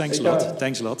talk. Thanks a lot.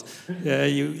 Thanks a lot.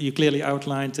 You clearly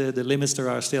outlined the limits there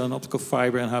are still in optical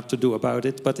fiber and how to do about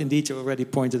it. But indeed, you already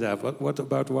pointed out. What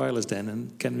about wireless then?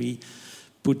 And can we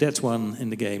put that one in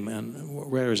the game? And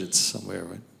where is it? Somewhere,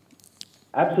 right?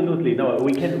 Absolutely. No,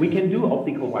 we can do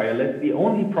optical wireless. The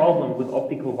only problem with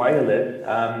optical wireless,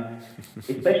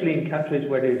 especially in countries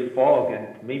where there is fog,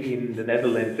 and maybe in the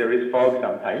Netherlands there is fog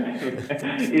sometimes,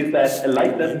 is that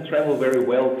light doesn't travel very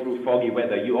well through foggy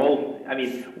weather. You all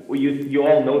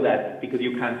know that because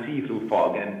you can't see through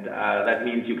fog, and that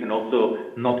means you can also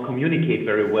not communicate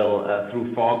very well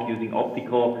through fog using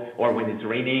optical, or when it's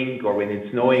raining or when it's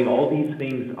snowing. All these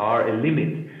things are a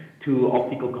limit to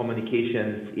optical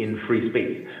communications in free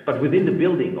space. But within the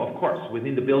building, of course,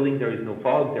 within the building there is no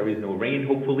fog, there is no rain,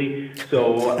 hopefully.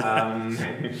 So,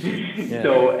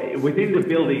 so within the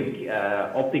building,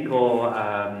 optical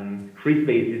free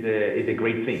space is a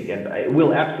great thing, and it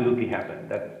will absolutely happen.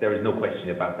 There is no question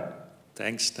about that.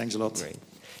 Thanks a lot. Great.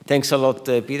 Thanks a lot,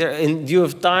 Peter. In view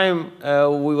of time,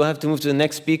 we will have to move to the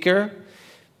next speaker.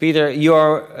 Peter, you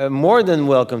are more than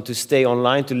welcome to stay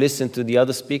online to listen to the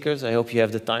other speakers. I hope you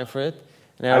have the time for it.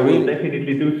 And I will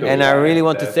definitely do so. And I really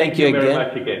want to thank you again. Very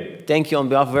much again. Thank you on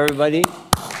behalf of everybody.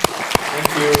 Thank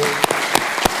you.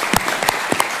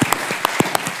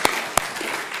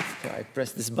 I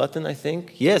pressed this button, I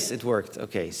think. Yes, it worked.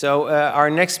 Okay, so our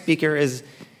next speaker is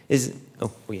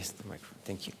oh yes, the microphone.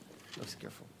 Thank you. Oh,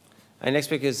 careful. Our next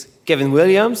speaker is Kevin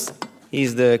Williams.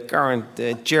 He's the current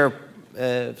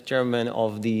chairman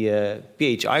of the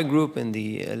PHI group in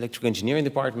the electrical engineering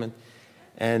department.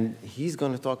 And he's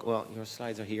going to talk, well, your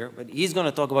slides are here, but he's going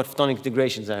to talk about photonic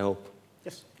integrations, I hope.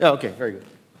 Yes. Oh, okay, very good.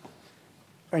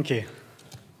 Thank you.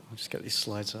 I'll just get these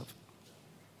slides up.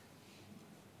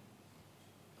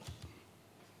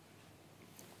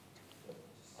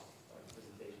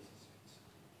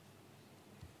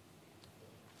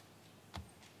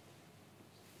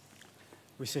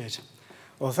 We see it.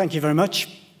 Well, thank you very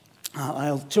much.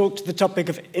 I'll talk to the topic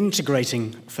of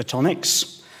integrating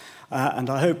photonics, and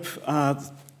I hope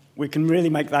we can really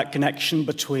make that connection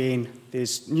between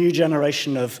this new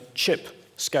generation of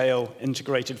chip-scale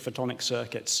integrated photonic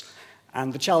circuits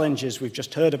and the challenges we've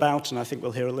just heard about, and I think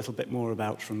we'll hear a little bit more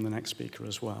about from the next speaker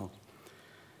as well.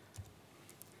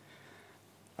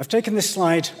 I've taken this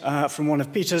slide from one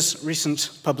of Peter's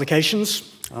recent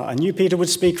publications. I knew Peter would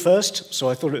speak first, so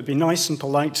I thought it would be nice and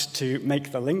polite to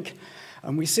make the link.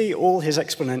 And we see all his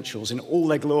exponentials in all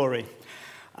their glory,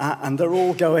 and they're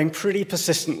all going pretty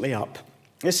persistently up.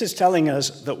 This is telling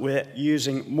us that we're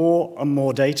using more and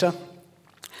more data,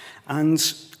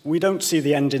 and we don't see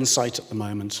the end in sight at the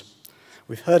moment.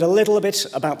 We've heard a little bit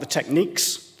about the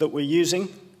techniques that we're using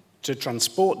to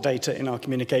transport data in our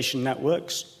communication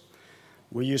networks.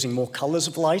 We're using more colors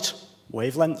of light,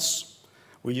 wavelengths.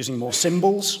 We're using more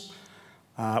symbols.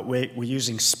 We're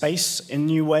using space in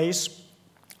new ways.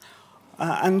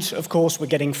 And, of course, we're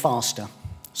getting faster.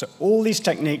 So all these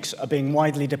techniques are being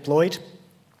widely deployed,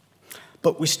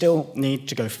 but we still need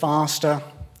to go faster.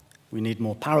 We need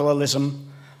more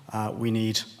parallelism. We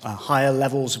need higher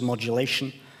levels of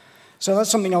modulation. So that's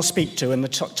something I'll speak to and the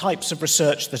types of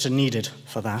research that are needed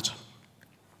for that.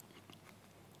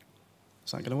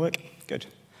 Is that going to work? Good.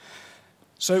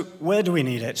 So where do we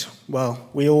need it? Well,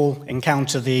 we all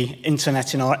encounter the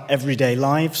internet in our everyday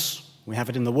lives. We have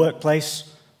it in the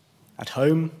workplace, at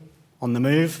home, on the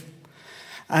move.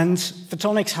 And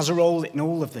photonics has a role in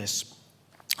all of this.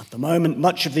 At the moment,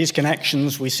 much of these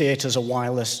connections, we see it as a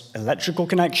wireless electrical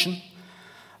connection.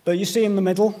 But you see in the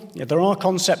middle, there are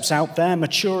concepts out there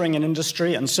maturing in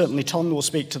industry, and certainly Ton will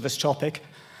speak to this topic,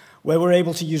 where we're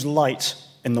able to use light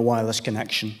in the wireless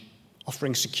connection,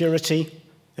 offering security,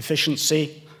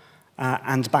 efficiency,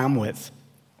 and bandwidth.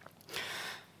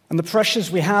 And the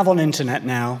pressures we have on internet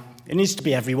now, it needs to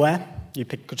be everywhere,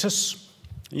 ubiquitous,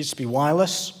 it needs to be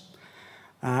wireless,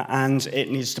 and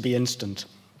it needs to be instant.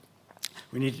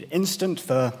 We need it instant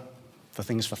for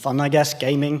things for fun, I guess,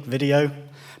 gaming, video,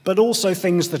 but also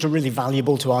things that are really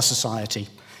valuable to our society,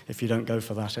 if you don't go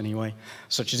for that anyway,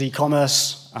 such as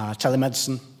e-commerce,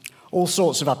 telemedicine, all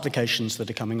sorts of applications that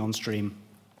are coming on stream,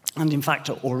 and in fact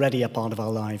are already a part of our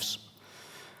lives.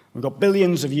 We've got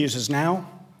billions of users now.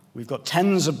 We've got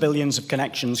tens of billions of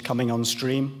connections coming on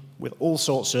stream with all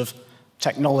sorts of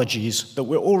technologies that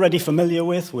we're already familiar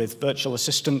with virtual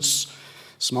assistants,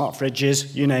 smart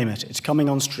fridges, you name it. It's coming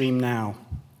on stream now.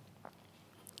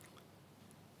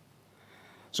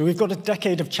 So we've got a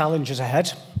decade of challenges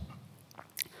ahead.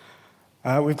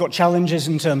 We've got challenges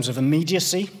in terms of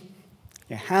immediacy.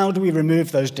 How do we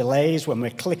remove those delays when we're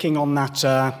clicking on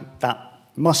that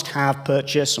must-have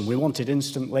purchase and we want it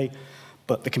instantly,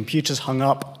 but the computer's hung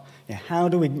up? How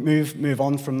do we move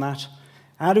on from that?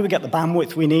 How do we get the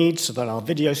bandwidth we need so that our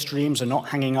video streams are not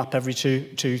hanging up every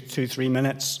 3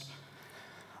 minutes?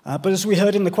 But as we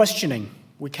heard in the questioning,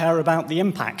 we care about the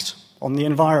impact on the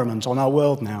environment, on our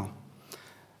world now.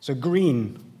 So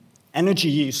green, energy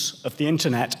use of the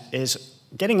internet is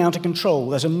getting out of control.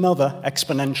 There's another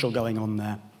exponential going on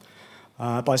there.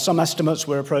 By some estimates,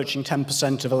 we're approaching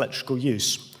 10% of electrical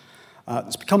use.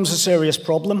 This becomes a serious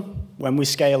problem when we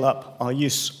scale up our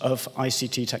use of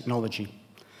ICT technology.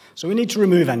 So we need to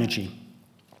remove energy,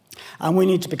 and we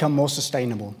need to become more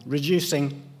sustainable,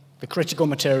 reducing the critical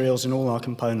materials in all our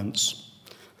components.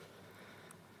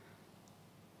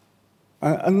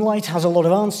 And light has a lot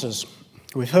of answers.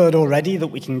 We've heard already that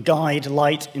we can guide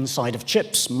light inside of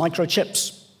chips,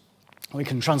 microchips. We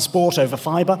can transport over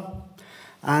fiber.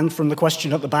 And from the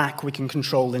question at the back, we can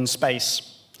control in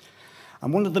space.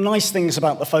 And one of the nice things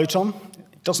about the photon,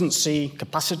 it doesn't see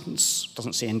capacitance,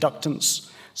 doesn't see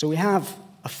inductance. So we have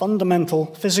a fundamental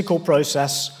physical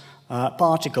process,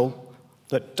 particle,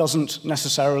 that doesn't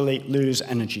necessarily lose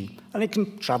energy. And it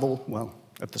can travel, well,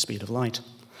 at the speed of light.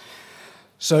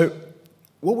 So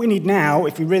what we need now,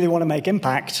 if we really want to make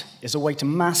impact, is a way to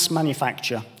mass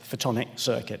manufacture photonic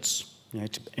circuits, to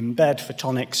embed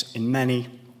photonics in many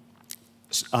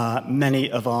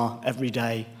of our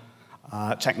everyday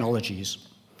technologies.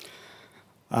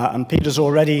 And Peter's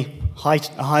already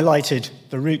highlighted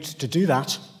the route to do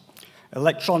that.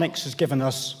 Electronics has given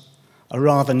us a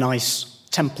rather nice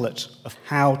template of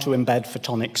how to embed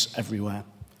photonics everywhere.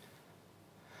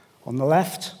 On the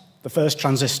left, the first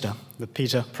transistor that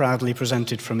Peter proudly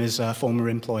presented from his former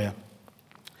employer.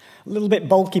 A little bit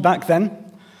bulky back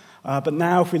then, but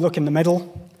now if we look in the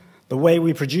middle, the way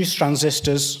we produce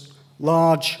transistors,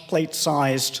 large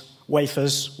plate-sized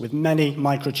wafers with many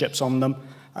microchips on them,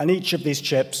 and each of these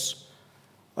chips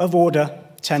of order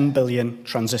 10 billion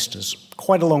transistors.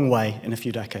 Quite a long way in a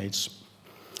few decades.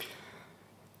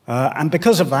 And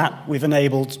because of that, we've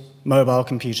enabled mobile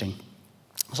computing.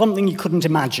 Something you couldn't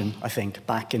imagine, I think,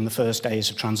 back in the first days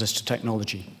of transistor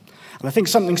technology. And I think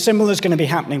something similar is going to be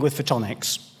happening with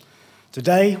photonics.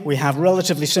 Today, we have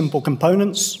relatively simple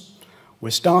components.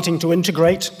 We're starting to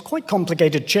integrate quite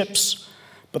complicated chips,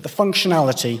 but the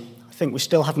functionality, I think we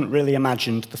still haven't really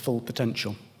imagined the full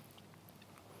potential.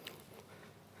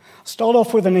 I'll start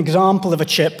off with an example of a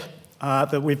chip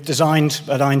that we've designed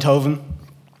at Eindhoven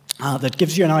that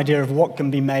gives you an idea of what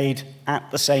can be made at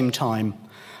the same time.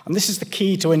 And this is the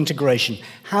key to integration.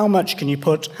 How much can you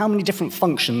put, how many different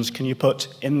functions can you put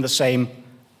in the same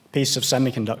piece of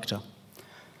semiconductor?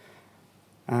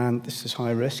 And this is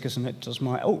high risk, isn't it?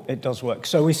 It does work.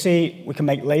 So we see we can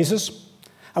make lasers,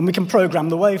 and we can program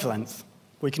the wavelength.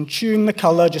 We can tune the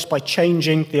color just by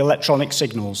changing the electronic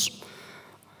signals.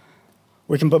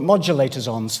 We can put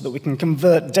modulators on so that we can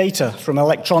convert data from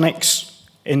electronics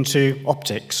into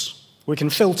optics. We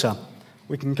can filter.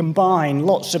 We can combine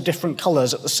lots of different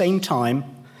colors at the same time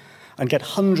and get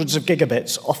hundreds of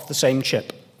gigabits off the same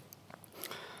chip.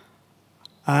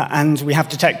 And we have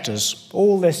detectors,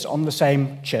 all this on the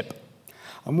same chip.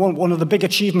 And one of the big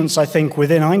achievements, I think,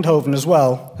 within Eindhoven as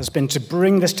well has been to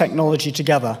bring this technology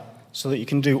together so that you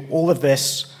can do all of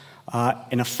this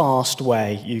in a fast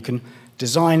way. You can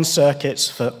design circuits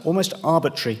for almost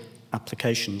arbitrary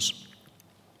applications.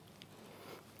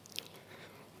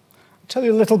 I'll tell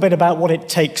you a little bit about what it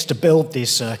takes to build these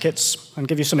circuits and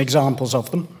give you some examples of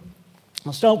them.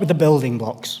 I'll start with the building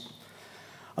blocks.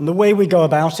 And the way we go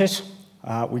about it,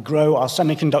 we grow our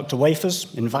semiconductor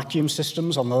wafers in vacuum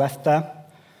systems on the left there.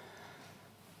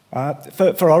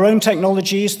 For our own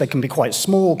technologies, they can be quite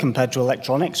small compared to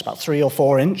electronics, about 3 or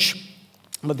 4 inch.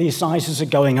 But these sizes are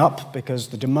going up because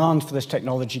the demand for this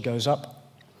technology goes up.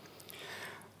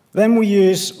 Then we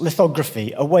use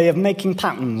lithography, a way of making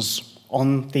patterns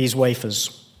on these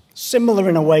wafers, similar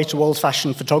in a way to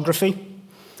old-fashioned photography,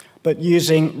 but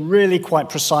using really quite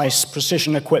precise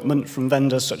precision equipment from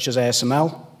vendors such as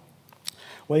ASML,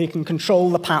 where you can control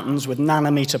the patterns with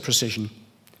nanometer precision.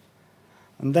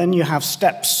 And then you have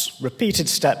steps, repeated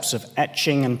steps of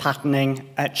etching and patterning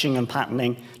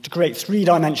to create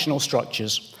 3-dimensional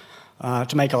structures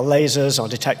to make our lasers, our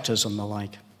detectors, and the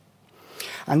like.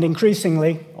 And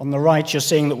increasingly, on the right, you're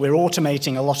seeing that we're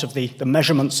automating a lot of the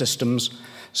measurement systems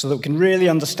so that we can really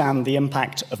understand the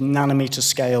impact of nanometer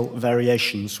scale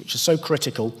variations, which are so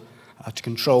critical to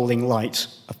controlling light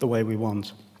of the way we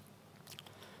want.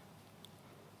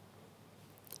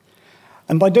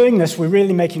 And by doing this, we're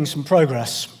really making some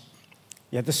progress.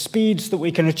 The speeds that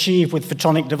we can achieve with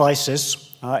photonic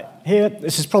devices. Here,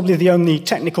 this is probably the only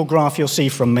technical graph you'll see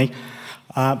from me.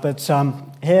 But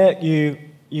here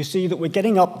you see that we're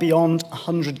getting up beyond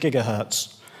 100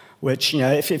 gigahertz, which,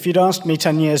 if you'd asked me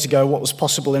 10 years ago what was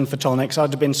possible in photonics,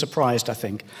 I'd have been surprised, I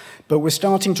think. But we're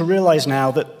starting to realize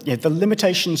now that the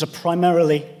limitations are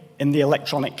primarily in the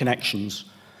electronic connections.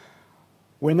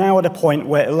 We're now at a point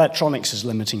where electronics is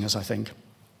limiting us, I think.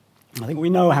 I think we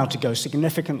know how to go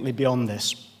significantly beyond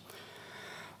this.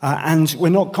 And we're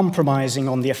not compromising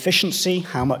on the efficiency,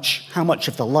 how much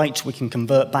of the light we can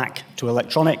convert back to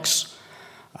electronics.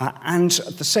 And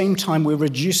at the same time, we're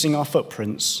reducing our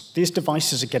footprints. These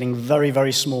devices are getting very,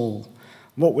 very small.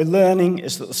 What we're learning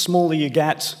is that the smaller you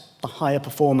get, the higher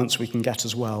performance we can get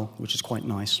as well, which is quite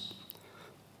nice.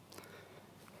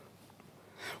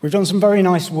 We've done some very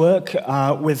nice work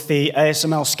with the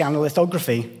ASML scanner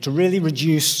lithography to really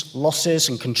reduce losses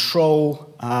and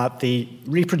control the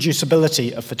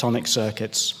reproducibility of photonic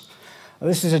circuits.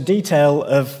 This is a detail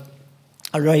of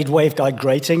a RAID waveguide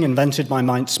grating invented by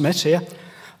Mike Smith here,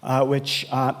 which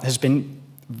has been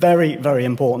very, very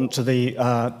important to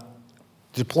the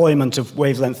deployment of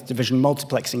wavelength division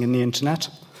multiplexing in the internet.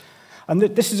 And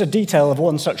this is a detail of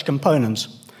one such component,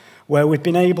 where we've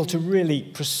been able to really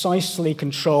precisely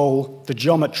control the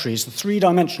geometries, the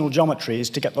three-dimensional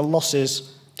geometries, to get the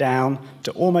losses down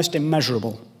to almost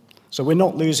immeasurable. So we're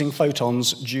not losing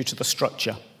photons due to the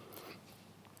structure.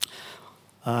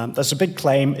 There's a big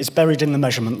claim, it's buried in the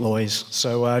measurement laws,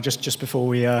 so just before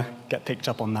we get picked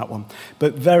up on that one.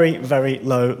 But very, very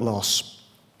low loss.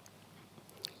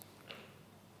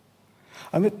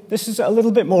 And this is a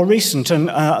little bit more recent,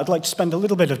 and I'd like to spend a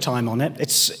little bit of time on it.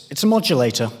 It's a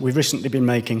modulator we've recently been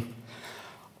making.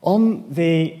 On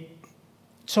the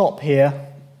top here,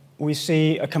 we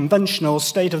see a conventional,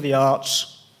 state-of-the-art,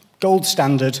 gold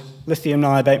standard lithium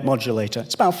niobate modulator.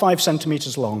 It's about 5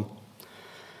 centimeters long.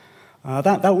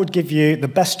 That would give you the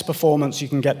best performance you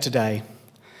can get today.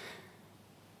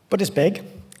 But it's big,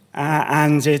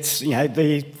 and it's,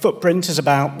 the footprint is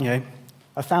about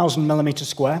 1,000 millimeters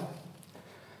square.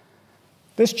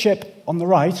 This chip on the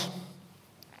right,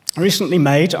 recently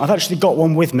made. I've actually got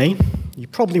one with me. You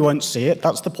probably won't see it.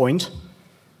 That's the point.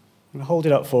 I'm going to hold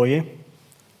it up for you.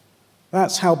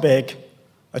 That's how big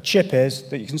a chip is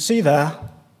that you can see there.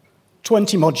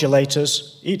 20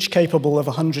 modulators, each capable of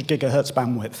 100 gigahertz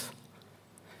bandwidth.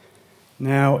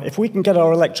 Now, if we can get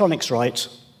our electronics right,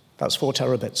 that's 4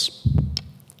 terabits.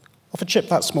 Off a chip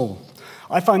that small.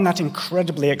 I find that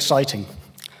incredibly exciting.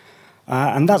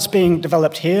 And that's being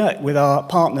developed here with our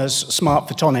partners, Smart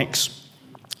Photonics.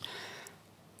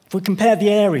 If we compare the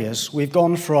areas, we've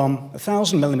gone from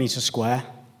 1,000 millimeters square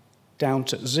down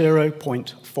to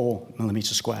 0.4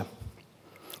 millimeters square.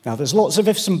 Now, there's lots of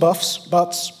ifs and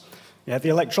buts. Yeah, the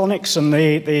electronics and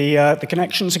the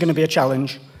connections are going to be a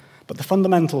challenge, but the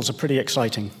fundamentals are pretty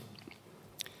exciting.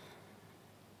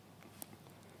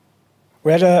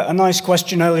 We had a nice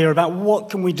question earlier about what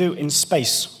can we do in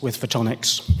space with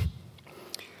photonics.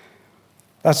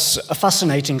 That's a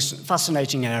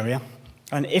fascinating area.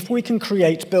 And if we can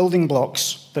create building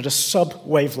blocks that are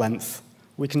sub-wavelength,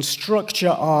 we can structure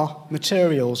our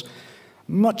materials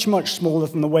much, much smaller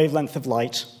than the wavelength of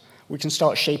light. We can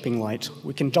start shaping light.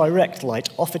 We can direct light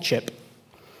off a chip.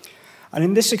 And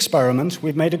in this experiment,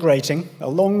 we've made a grating, a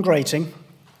long grating,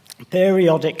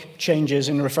 periodic changes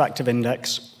in refractive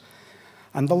index,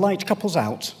 and the light couples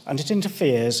out, and it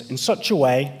interferes in such a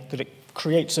way that it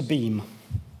creates a beam.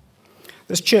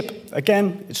 This chip,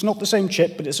 again, it's not the same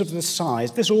chip, but it's of this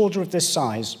size, this order of this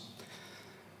size.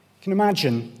 You can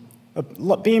imagine a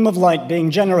beam of light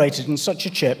being generated in such a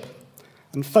chip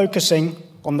and focusing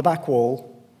on the back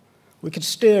wall. We could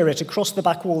steer it across the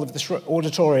back wall of this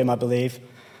auditorium, I believe.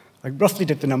 I roughly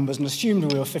did the numbers and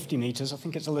assumed we were 50 meters. I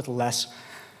think it's a little less.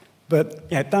 But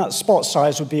yeah, that spot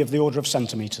size would be of the order of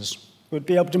centimeters. We'd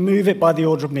be able to move it by the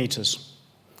order of meters.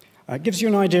 It gives you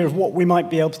an idea of what we might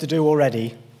be able to do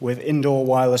already with indoor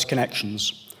wireless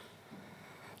connections.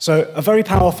 So a very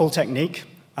powerful technique,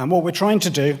 and what we're trying to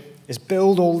do is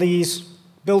build all these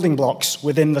building blocks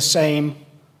within the same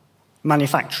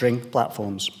manufacturing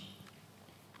platforms.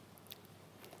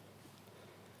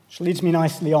 Which leads me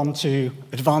nicely on to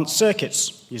advanced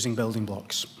circuits using building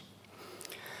blocks.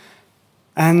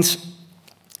 And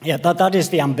yeah, that is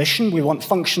the ambition. We want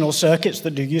functional circuits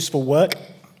that do useful work.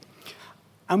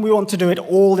 And we want to do it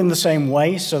all in the same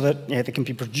way so that they can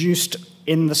be produced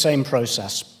in the same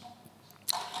process.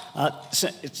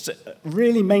 It's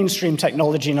really mainstream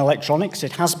technology in electronics.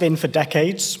 It has been for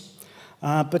decades.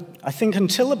 But I think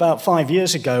until about 5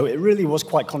 years ago, it really was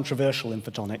quite controversial in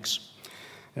photonics.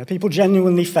 People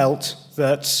genuinely felt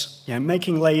that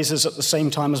making lasers at the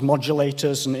same time as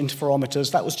modulators and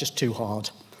interferometers, that was just too hard.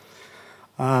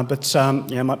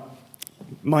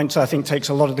 Mike, I think, takes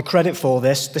a lot of the credit for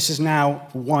this. This is now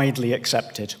widely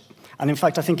accepted. And in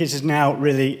fact, I think it is now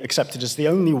really accepted as the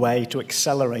only way to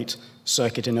accelerate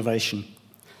circuit innovation.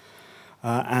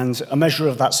 And a measure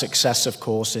of that success, of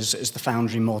course, is the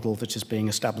foundry model that is being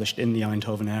established in the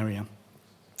Eindhoven area.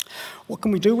 What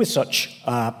can we do with such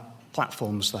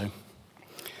platforms, though?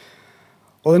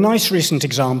 Well, a nice recent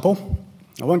example,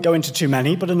 I won't go into too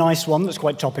many, but a nice one that's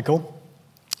quite topical,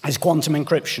 is quantum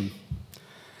encryption.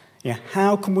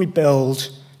 How can we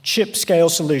build chip-scale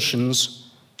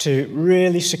solutions to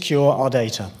really secure our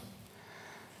data?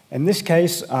 In this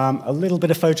case, a little bit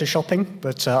of photoshopping,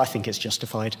 but I think it's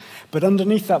justified. But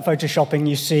underneath that photoshopping,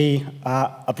 you see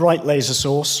a bright laser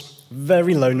source.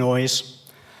 very low noise,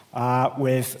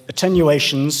 with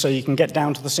attenuations so you can get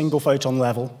down to the single photon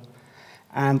level,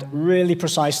 and really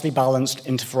precisely balanced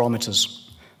interferometers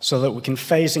so that we can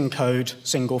phase encode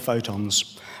single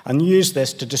photons and use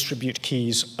this to distribute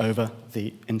keys over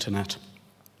the internet.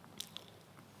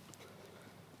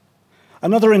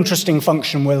 Another interesting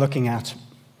function we're looking at: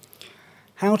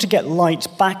 how to get light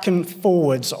back and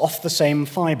forwards off the same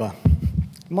fiber.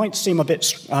 Might seem a bit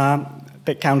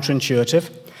counterintuitive,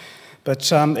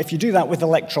 but if you do that with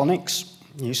electronics,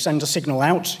 you send a signal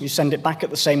out, you send it back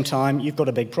at the same time, you've got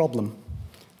a big problem.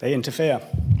 They interfere.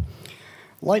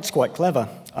 Light's quite clever.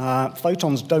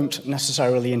 Photons don't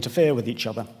necessarily interfere with each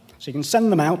other. So you can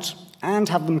send them out and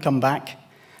have them come back,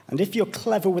 and if you're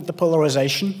clever with the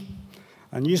polarization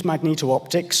and use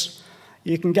magneto-optics,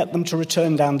 you can get them to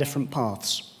return down different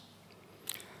paths.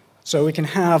 So we can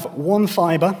have one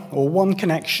fiber or one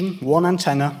connection, one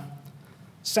antenna,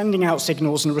 sending out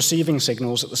signals and receiving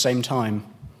signals at the same time.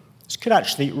 This could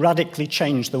actually radically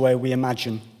change the way we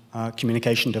imagine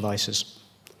communication devices.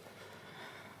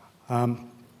 So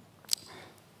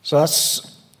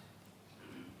that's...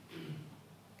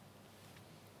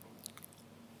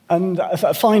 And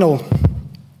a final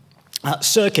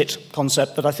circuit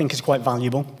concept that I think is quite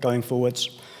valuable going forwards,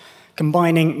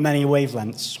 combining many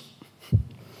wavelengths.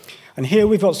 And here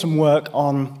we've got some work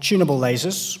on tunable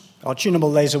lasers. Our tunable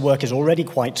laser work is already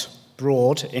quite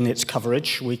broad in its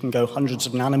coverage. We can go hundreds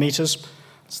of nanometers,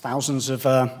 thousands of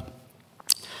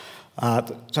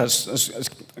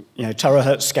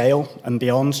terahertz scale and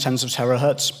beyond, tens of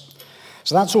terahertz.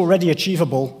 So that's already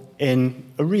achievable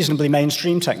in a reasonably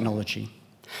mainstream technology.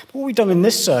 But what we've done in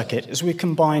this circuit is we've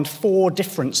combined 4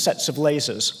 different sets of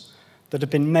lasers that have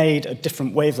been made at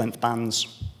different wavelength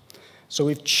bands. So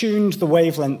we've tuned the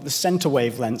wavelength, the center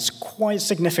wavelengths, quite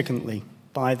significantly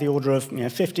by the order of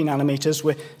 50 nanometers.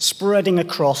 We're spreading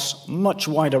across much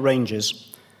wider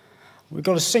ranges. We've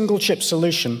got a single chip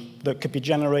solution that could be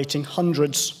generating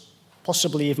hundreds,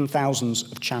 possibly even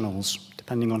thousands of channels,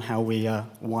 depending on how we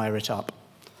wire it up.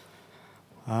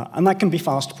 And that can be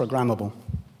fast programmable.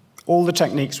 All the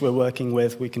techniques we're working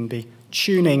with, we can be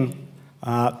tuning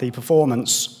the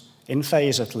performance in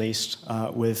phase at least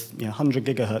with 100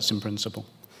 gigahertz in principle.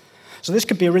 So this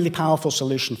could be a really powerful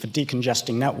solution for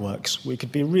decongesting networks. We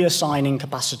could be reassigning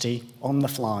capacity on the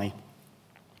fly.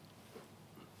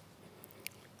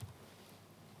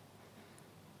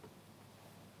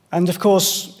 And of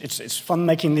course, it's fun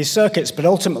making these circuits, but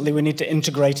ultimately we need to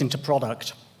integrate into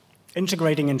product,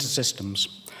 integrating into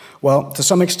systems. Well, to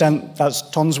some extent, that's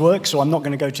Ton's work, so I'm not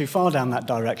going to go too far down that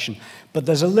direction. But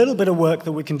there's a little bit of work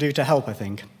that we can do to help, I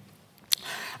think.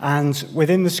 And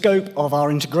within the scope of our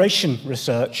integration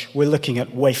research, we're looking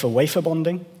at wafer-wafer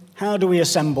bonding. How do we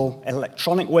assemble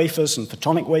electronic wafers and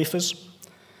photonic wafers?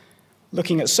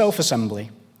 Looking at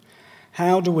self-assembly.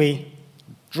 How do we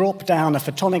drop down a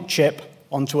photonic chip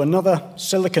onto another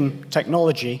silicon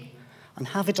technology and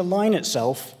have it align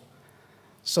itself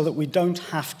so that we don't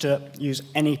have to use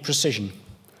any precision?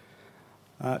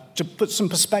 To put some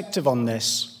perspective on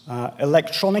this,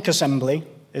 electronic assembly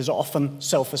is often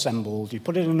self-assembled. You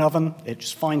put it in an oven, it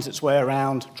just finds its way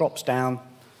around, drops down.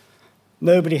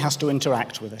 Nobody has to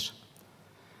interact with it.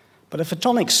 But a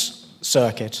photonics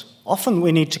circuit, often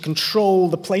we need to control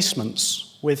the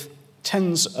placements with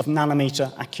tens of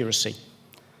nanometer accuracy.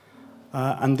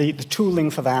 And the tooling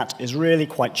for that is really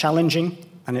quite challenging,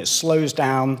 and it slows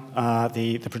down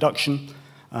the production.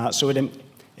 So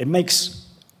it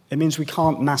means we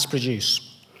can't mass produce.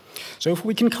 So if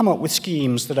we can come up with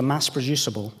schemes that are mass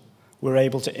producible, we're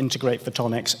able to integrate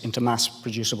photonics into mass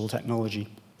producible technology.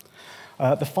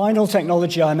 The final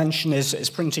technology I mentioned is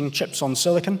printing chips on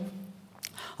silicon.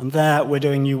 And there we're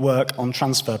doing new work on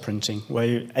transfer printing, where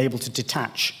you're able to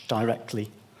detach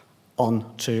directly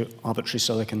onto arbitrary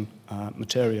silicon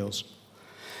materials.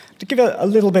 To give a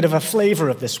little bit of a flavor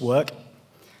of this work,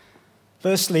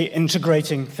 firstly,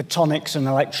 integrating photonics and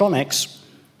electronics,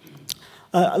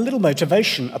 a little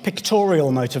motivation, a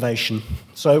pictorial motivation.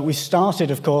 So we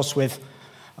started, of course, with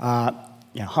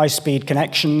high-speed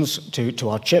connections to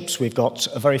our chips. We've got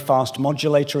a very fast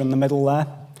modulator in the middle there.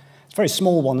 It's a very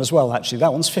small one as well, actually.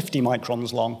 That one's 50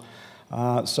 microns long,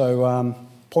 so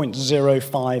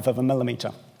 0.05 of a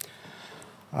millimeter.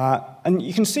 And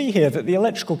you can see here that the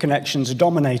electrical connections are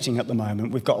dominating at the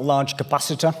moment. We've got a large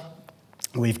capacitor.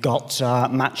 We've got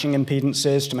matching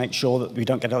impedances to make sure that we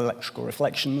don't get electrical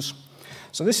reflections.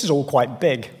 So this is all quite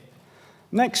big.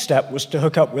 Next step was to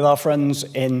hook up with our friends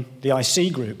in the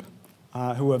IC group,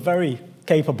 who are very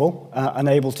capable and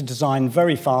able to design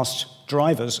very fast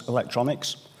drivers,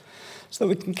 electronics. so that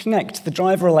we can connect the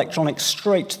driver electronics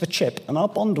straight to the chip. And our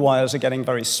bond wires are getting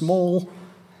very small.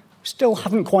 We still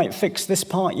haven't quite fixed this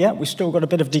part yet. We've still got a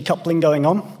bit of decoupling going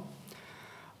on.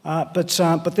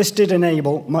 But this did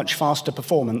enable much faster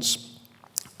performance.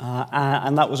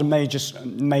 And that was a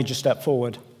major step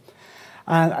forward.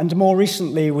 And more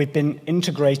recently, we've been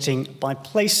integrating by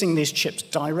placing these chips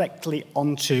directly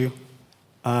onto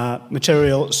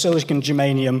material silicon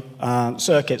germanium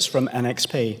circuits from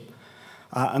NXP.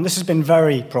 And this has been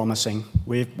very promising.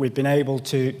 We've been able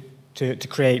to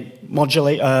create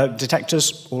modular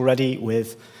detectors already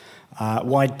with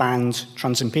wideband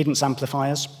transimpedance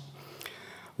amplifiers.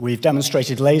 We've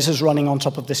demonstrated lasers running on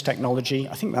top of this technology.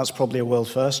 I think that's probably a world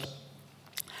first.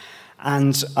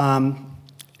 And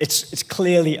it's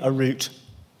clearly a route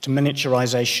to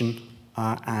miniaturization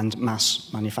and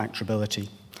mass manufacturability.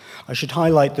 I should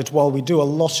highlight that while we do a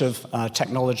lot of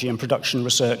technology and production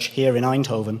research here in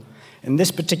Eindhoven, in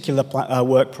this particular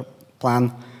work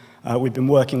plan, we've been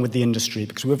working with the industry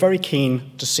because we're very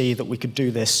keen to see that we could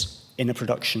do this in a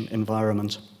production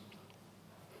environment.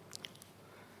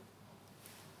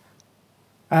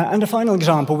 And a final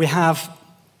example, we have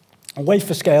a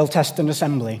wafer scale test and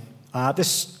assembly.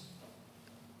 This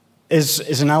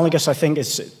is analogous, I think.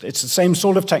 It's the same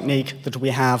sort of technique that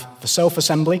we have for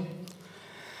self-assembly.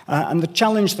 And the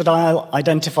challenge that I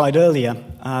identified earlier,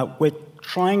 we're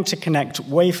trying to connect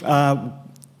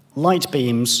light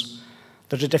beams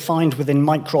that are defined within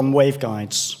micron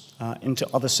waveguides into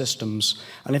other systems.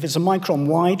 And if it's a micron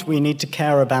wide, we need to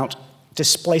care about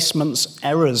displacements,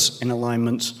 errors in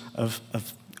alignment of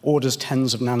orders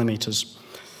tens of nanometers.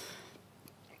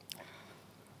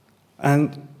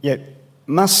 And yet,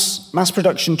 mass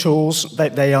production tools,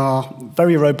 they are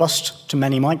very robust to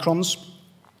many microns.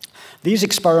 These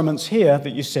experiments here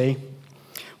that you see,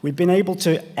 we've been able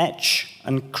to etch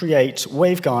and create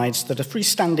waveguides that are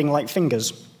freestanding like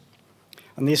fingers.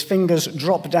 And these fingers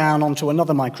drop down onto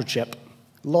another microchip,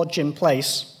 lodge in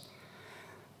place.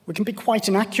 We can be quite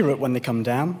inaccurate when they come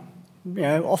down,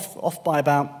 off by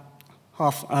about 4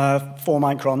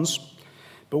 microns.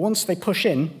 But once they push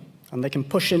in, and they can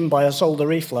push in by a solder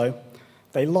reflow,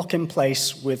 they lock in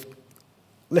place with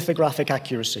lithographic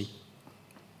accuracy.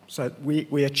 So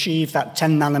we achieve that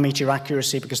 10 nanometer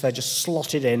accuracy because they're just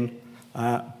slotted in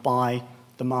by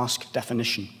the mask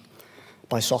definition,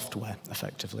 by software,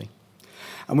 effectively.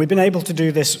 And we've been able to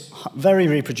do this very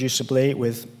reproducibly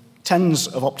with tens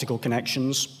of optical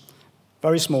connections,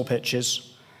 very small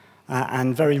pitches,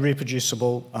 and very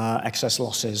reproducible excess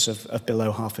losses of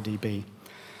below half a dB.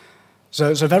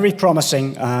 So very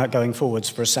promising going forwards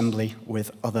for assembly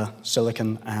with other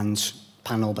silicon and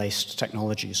panel-based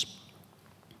technologies.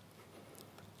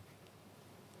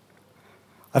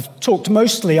 I've talked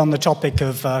mostly on the topic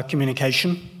of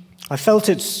communication. I felt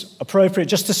it's appropriate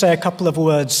just to say a couple of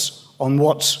words on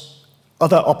what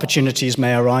other opportunities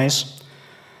may arise.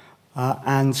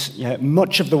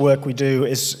 Much of the work we do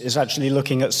is actually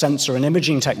looking at sensor and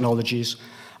imaging technologies.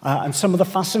 And some of the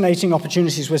fascinating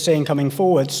opportunities we're seeing coming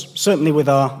forwards, certainly with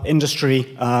our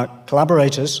industry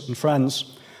collaborators and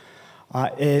friends,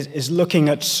 is looking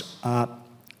at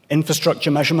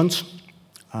infrastructure measurement,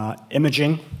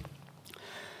 imaging.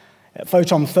 At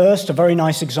Photon First, a very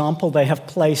nice example, they have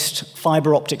placed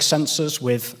fiber optic sensors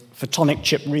with photonic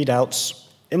chip readouts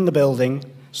in the building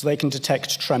so they can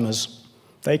detect tremors.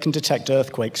 They can detect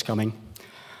earthquakes coming.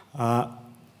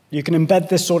 You can embed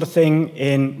this sort of thing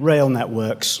in rail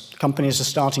networks. Companies are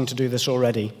starting to do this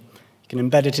already. You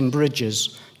can embed it in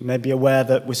bridges. You may be aware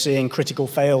that we're seeing critical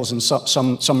fails in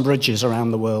some bridges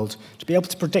around the world. To be able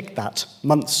to predict that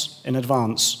months in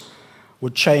advance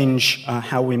would change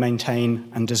how we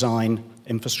maintain and design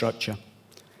infrastructure.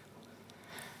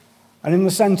 And in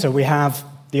the center, we have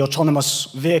the autonomous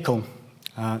vehicle,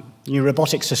 new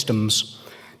robotic systems,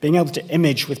 being able to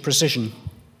image with precision.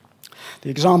 The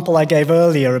example I gave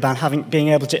earlier about being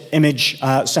able to image,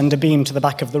 send a beam to the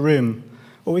back of the room,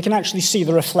 well, we can actually see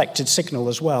the reflected signal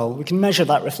as well. We can measure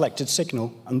that reflected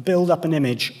signal and build up an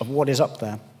image of what is up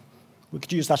there. We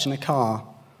could use that in a car.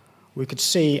 We could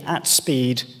see at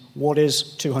speed what is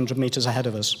 200 meters ahead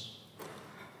of us.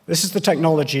 This is the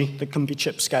technology that can be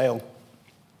chip scale.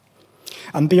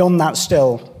 And beyond that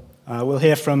still, we'll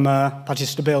hear from Patti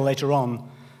Stabil later on,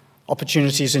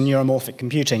 opportunities in neuromorphic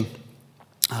computing,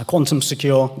 quantum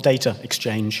secure data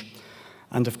exchange,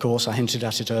 and of course, I hinted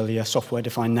at it earlier,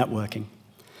 software-defined networking.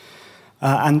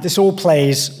 And this all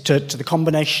plays to the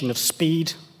combination of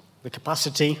speed, the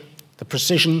capacity, the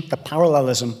precision, the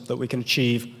parallelism that we can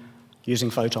achieve using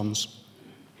photons.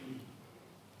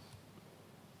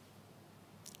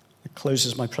 That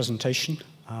closes my presentation.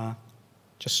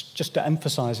 Just to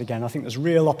emphasize again, I think there's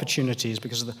real opportunities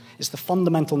because it's the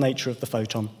fundamental nature of the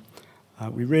photon.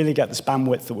 We really get this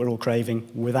bandwidth that we're all craving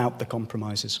without the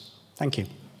compromises. Thank you.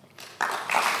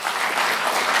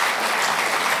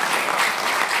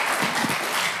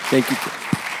 Thank you.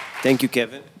 Thank you,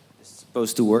 Kevin. It's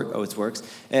supposed to work. Oh, it works.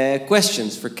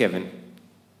 Questions for Kevin?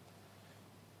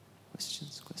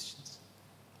 Questions?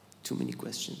 Too many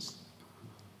questions.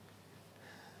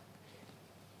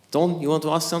 Ton, you want to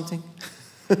ask something?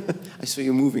 I saw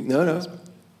you moving. No.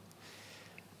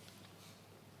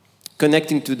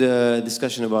 Connecting to the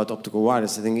discussion about optical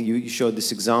wireless, I think you showed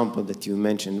this example that you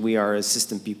mentioned. We are, as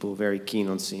system people, very keen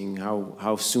on seeing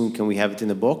how soon can we have it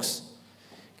in a box.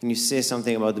 Can you say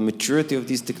something about the maturity of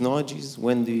these technologies?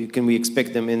 When can we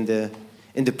expect them in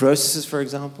the processes, for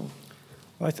example?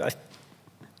 Well,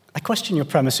 I question your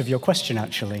premise of your question,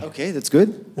 actually. Okay, that's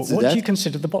good. What do you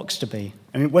consider the box to be?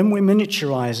 I mean, when we're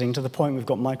miniaturizing to the point we've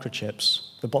got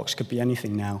microchips, the box could be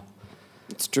anything now.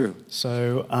 It's true.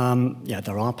 So, yeah,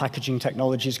 there are packaging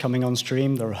technologies coming on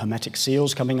stream. There are hermetic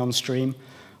seals coming on stream.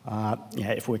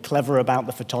 Yeah, if we're clever about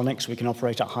the photonics, we can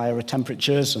operate at higher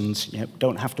temperatures and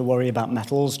don't have to worry about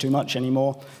metals too much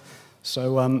anymore.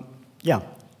 So, yeah,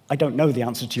 I don't know the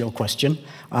answer to your question,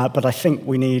 but I think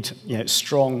we need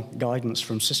strong guidance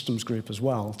from systems group as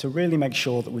well to really make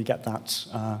sure that we get that,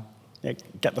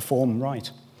 get the form right.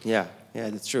 Yeah,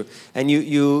 that's true. And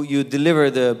you deliver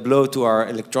the blow to our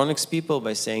electronics people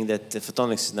by saying that the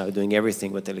photonics is now doing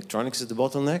everything, but the electronics is the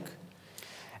bottleneck.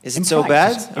 Is it so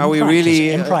bad? Are we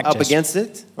really up against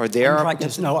it? Or they are up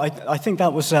against it? No, I think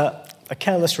that was a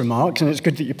careless remark, and it's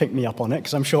good that you picked me up on it,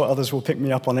 because I'm sure others will pick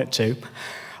me up on it too.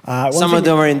 Some of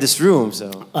them are in this room,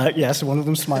 so. Yes, one of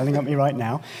them smiling at me right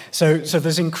now. So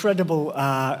there's incredible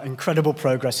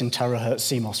progress in terahertz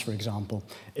CMOS, for example.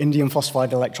 Indium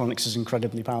phosphide electronics is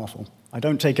incredibly powerful. I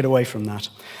don't take it away from that.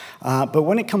 But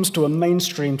when it comes to a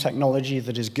mainstream technology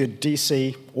that is good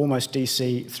DC, almost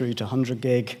DC, through to 100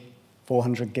 gig,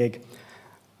 400 gig,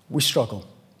 we struggle.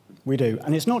 We do.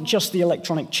 And it's not just the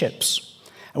electronic chips.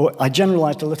 I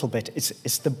generalized a little bit.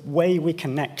 It's the way we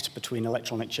connect between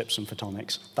electronic chips and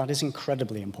photonics. That is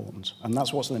incredibly important, and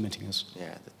that's what's limiting us.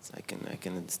 Yeah, I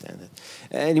can understand that.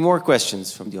 Any more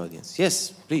questions from the audience?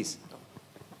 Yes, please.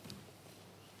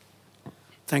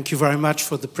 Thank you very much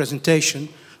for the presentation.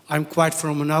 I'm quite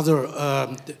from another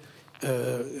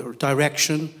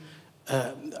direction.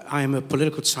 I am a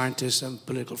political scientist and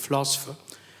political philosopher.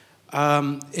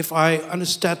 If I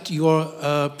understand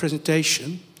your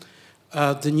presentation,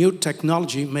 the new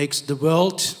technology makes the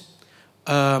world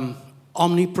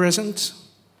omnipresent,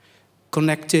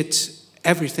 connected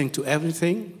everything to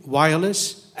everything,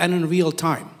 wireless, and in real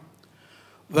time.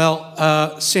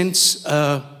 Well, since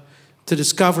the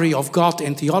discovery of God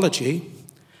in theology,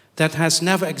 that has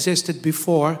never existed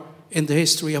before in the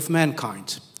history of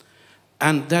mankind.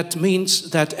 And that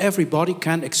means that everybody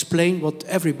can explain what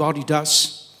everybody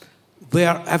does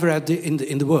wherever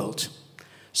in the world.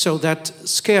 So that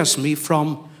scares me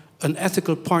from an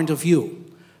ethical point of view.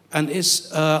 And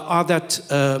are that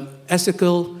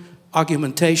ethical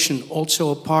argumentation also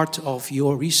a part of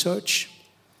your research?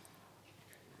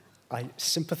 I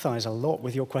sympathize a lot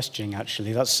with your questioning,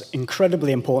 actually. That's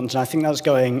incredibly important, and I think that's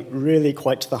going really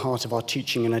quite to the heart of our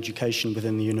teaching and education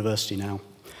within the university now.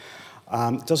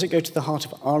 Does it go to the heart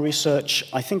of our research?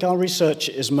 I think our research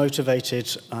is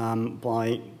motivated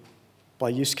by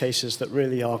use cases that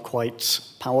really are quite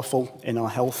powerful in our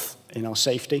health, in our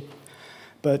safety.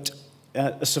 But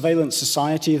a surveillance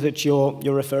society that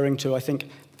you're referring to, I think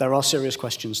there are serious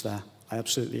questions there. I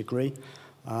absolutely agree.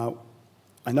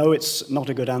 I know it's not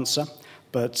a good answer,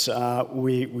 but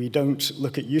we don't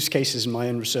look at use cases in my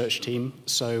own research team,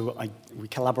 so we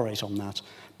collaborate on that.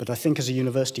 But I think as a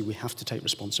university, we have to take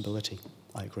responsibility.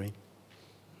 I agree.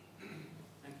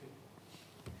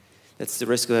 That's the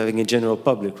risk of having a general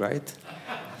public, right?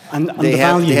 And they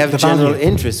have general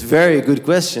interest. Very good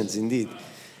questions, indeed.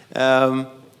 All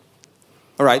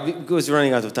right, because we're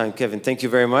running out of time. Kevin, thank you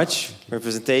very much for your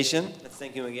presentation. Let's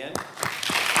thank him again.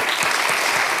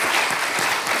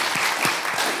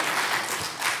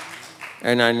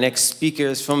 And our next speaker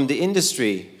is from the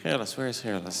industry. Gerlas, where is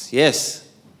Gerlas? Yes.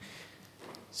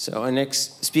 So our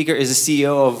next speaker is the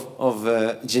CEO of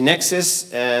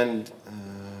Genexus, and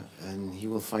he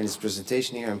will find his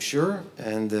presentation here, I'm sure.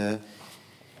 And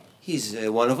he's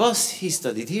one of us. He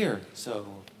studied here, so,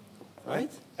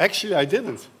 right? Actually, I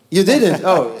didn't. You didn't?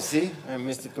 Oh, see? I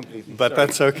missed it completely. But sorry.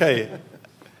 That's okay.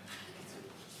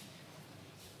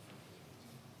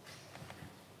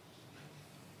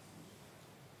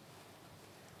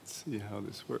 Let's see how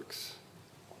this works.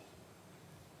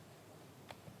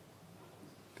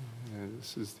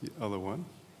 This is the other one.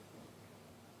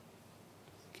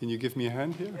 Can you give me a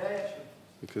hand here? Yeah, sure.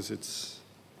 Because it's...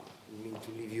 You mean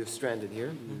to leave you stranded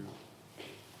here?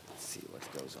 Let's see what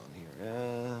goes on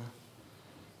here.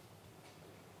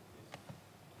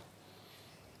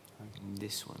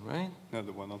 This one, right? No,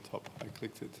 the one on top. I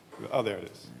clicked it. Oh, there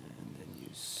it is. And then you...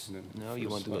 And then No, you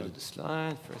want to go to slide. the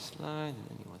slide, first slide, and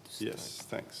then you want to start. Yes,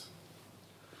 thanks.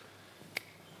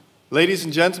 Ladies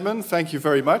and gentlemen, thank you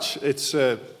very much. It's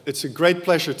a great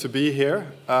pleasure to be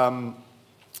here.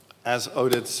 As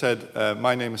Oded said,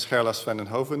 my name is Gerlas van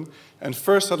Eindhoven. And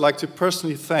first, I'd like to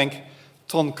personally thank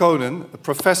Ton Koonen,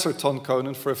 Professor Ton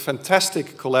Koonen, for a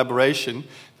fantastic collaboration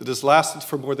that has lasted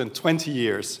for more than 20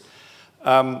 years.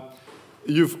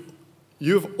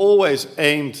 You've always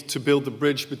aimed to build the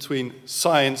bridge between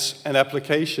science and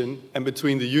application and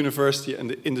between the university and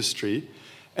the industry.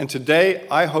 And today,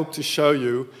 I hope to show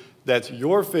you that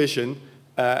your vision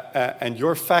and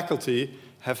your faculty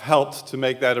have helped to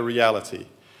make that a reality.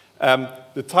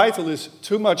 The title is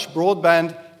Too Much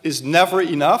Broadband is Never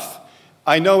Enough.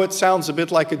 I know it sounds a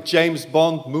bit like a James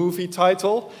Bond movie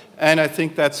title, and I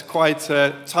think that's quite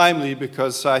timely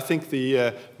because I think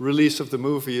the release of the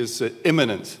movie is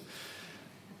imminent.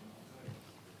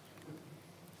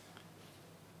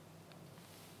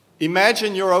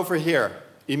 Imagine you're over here.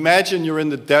 Imagine you're in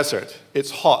the desert. It's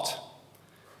hot.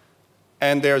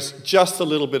 And there's just a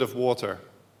little bit of water.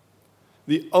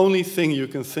 The only thing you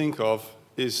can think of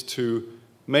is to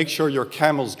make sure your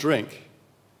camels drink,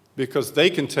 because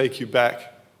they can take you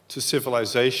back to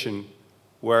civilization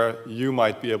where you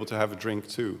might be able to have a drink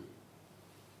too.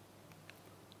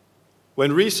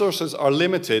 When resources are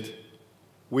limited,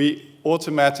 we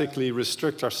automatically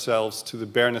restrict ourselves to the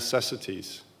bare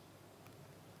necessities.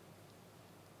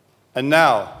 And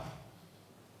now,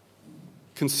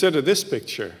 consider this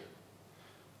picture.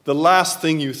 The last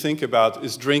thing you think about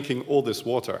is drinking all this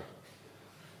water.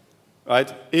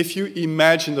 Right? If you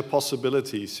imagine the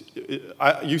possibilities,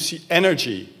 you see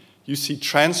energy, you see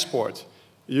transport,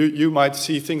 you might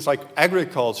see things like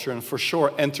agriculture and for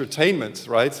sure entertainment,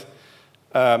 right?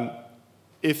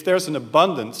 If there's an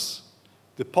abundance,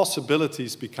 the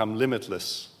possibilities become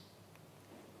limitless.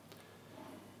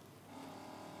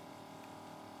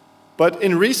 But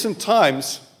in recent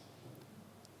times,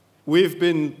 we've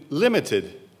been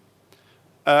limited.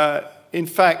 In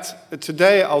fact,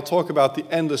 today I'll talk about the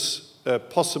endless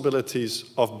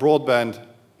possibilities of broadband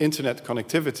internet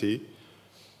connectivity,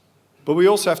 but we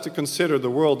also have to consider the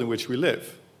world in which we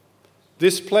live.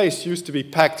 This place used to be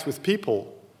packed with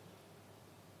people,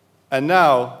 and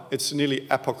now it's nearly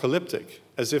apocalyptic,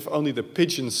 as if only the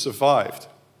pigeons survived.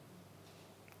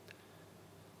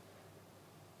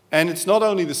 And it's not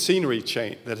only the scenery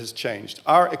that has changed.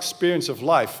 Our experience of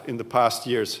life in the past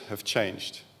years have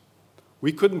changed.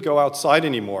 We couldn't go outside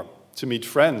anymore to meet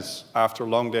friends after a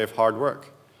long day of hard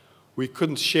work. We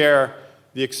couldn't share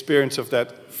the experience of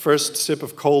that first sip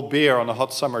of cold beer on a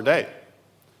hot summer day.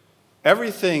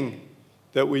 Everything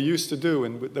that we used to do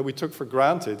and that we took for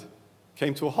granted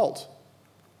came to a halt.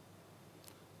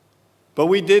 But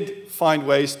we did find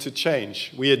ways to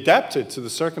change. We adapted to the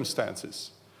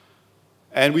circumstances.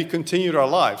 And we continued our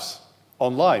lives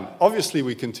online. Obviously,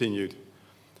 we continued.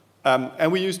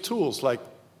 And we used tools like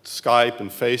Skype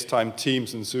and FaceTime,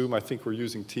 Teams and Zoom. I think we're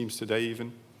using Teams today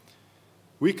even.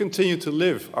 We continue to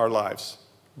live our lives,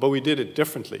 but we did it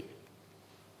differently.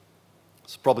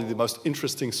 It's probably the most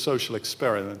interesting social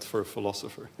experiment for a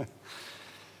philosopher.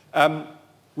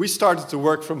 We started to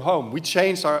work from home. We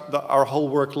changed our whole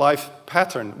work-life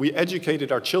pattern. We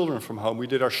educated our children from home. We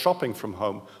did our shopping from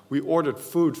home. We ordered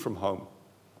food from home.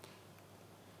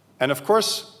 And of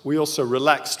course, we also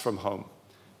relaxed from home.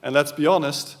 And let's be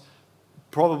honest,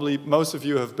 probably most of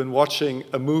you have been watching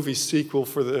a movie sequel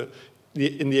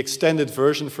in the extended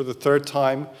version for the third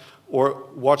time, or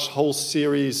watched whole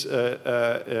series in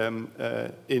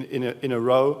a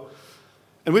row.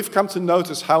 And we've come to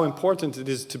notice how important it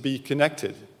is to be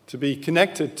connected to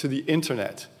the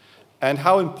internet, and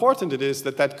how important it is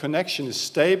that that connection is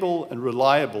stable and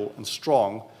reliable and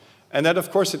strong, and that,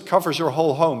 of course, it covers your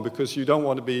whole home, because you don't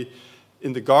want to be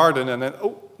in the garden and then,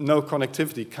 oh, no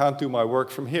connectivity, can't do my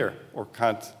work from here, or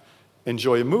can't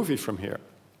enjoy a movie from here.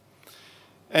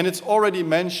 And it's already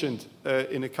mentioned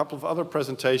in a couple of other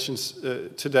presentations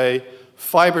today,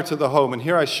 fiber to the home. And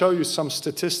here I show you some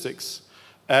statistics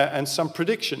and some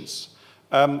predictions.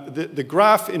 The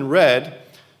graph in red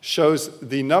shows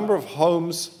the number of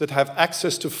homes that have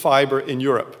access to fiber in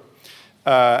Europe.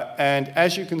 And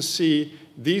as you can see,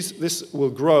 this will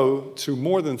grow to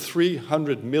more than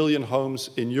 300 million homes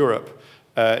in Europe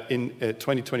in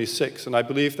 2026. And I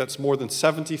believe that's more than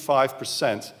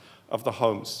 75% of the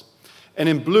homes. And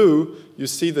in blue, you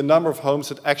see the number of homes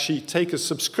that actually take a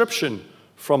subscription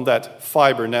from that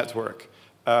fiber network.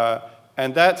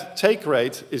 And that take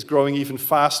rate is growing even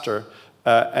faster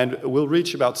and will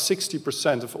reach about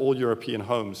 60% of all European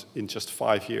homes in just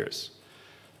 5 years.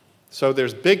 So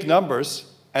there's big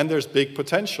numbers and there's big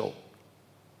potential.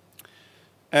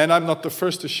 And I'm not the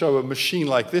first to show a machine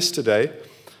like this today,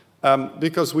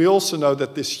 because we also know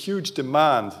that this huge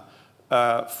demand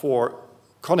for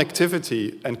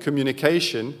connectivity and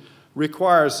communication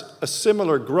requires a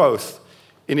similar growth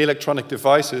in electronic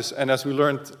devices, and as we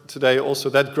learned today, also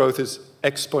that growth is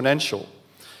exponential.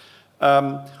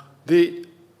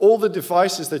 All the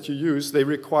devices that you use, they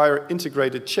require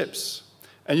integrated chips.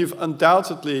 And you've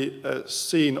undoubtedly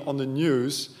seen on the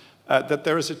news that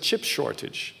there is a chip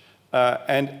shortage.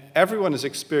 And everyone is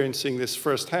experiencing this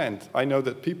firsthand. I know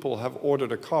that people have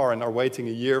ordered a car and are waiting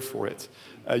a year for it.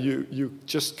 You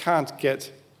just can't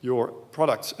get your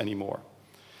products anymore.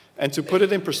 And to put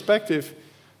it in perspective,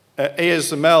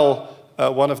 ASML,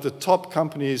 one of the top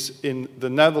companies in the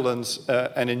Netherlands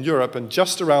and in Europe, and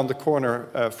just around the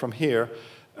corner from here,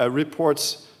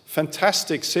 reports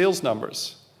fantastic sales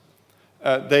numbers.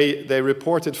 They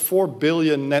reported 4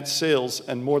 billion net sales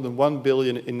and more than 1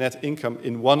 billion in net income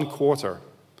in 1 quarter.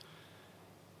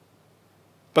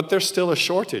 But there's still a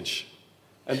shortage.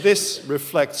 And this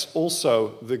reflects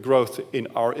also the growth in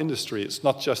our industry. It's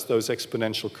not just those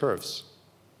exponential curves.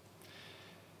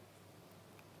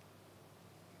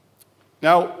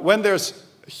 Now, when there's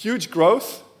huge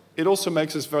growth, it also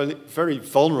makes us very, very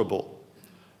vulnerable.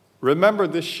 Remember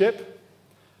this ship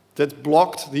that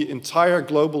blocked the entire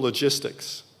global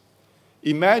logistics.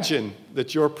 Imagine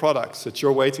that your products that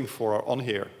you're waiting for are on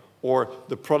here, or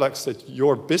the products that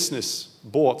your business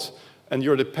bought and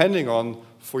you're depending on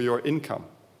for your income.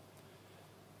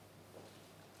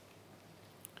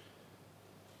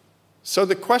 So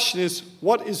the question is,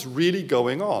 what is really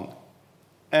going on?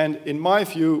 And in my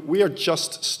view, we are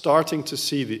just starting to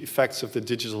see the effects of the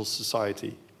digital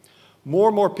society. More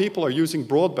and more people are using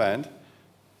broadband.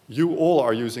 You all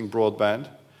are using broadband.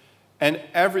 And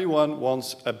everyone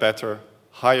wants a better,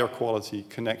 higher quality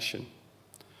connection.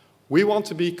 We want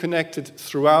to be connected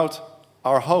throughout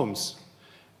our homes.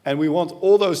 And we want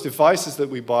all those devices that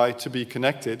we buy to be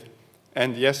connected.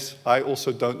 And yes, I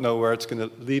also don't know where it's going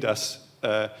to lead us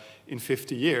in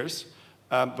 50 years.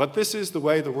 But this is the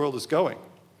way the world is going.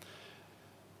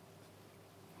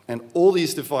 And all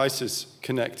these devices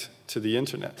connect to the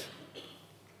internet.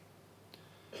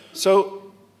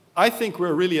 So I think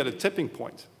we're really at a tipping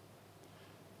point.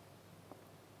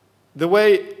 The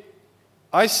way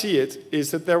I see it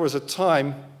is that there was a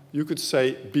time, you could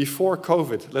say, before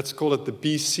COVID. Let's call it the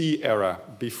BC era,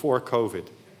 before COVID.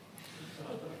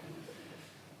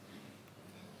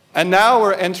 And now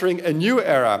we're entering a new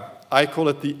era. I call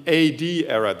it the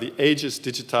AD era, the Aegis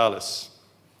Digitalis.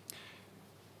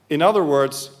 In other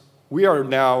words, we are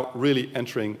now really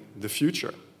entering the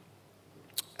future.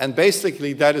 And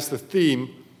basically, that is the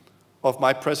theme of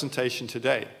my presentation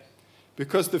today.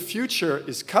 Because the future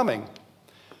is coming.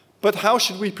 But how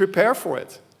should we prepare for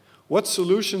it? What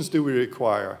solutions do we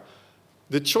require?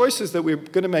 The choices that we're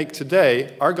going to make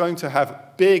today are going to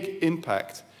have big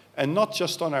impact, and not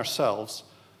just on ourselves,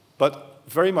 but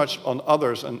very much on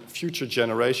others and future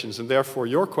generations. And therefore,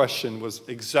 your question was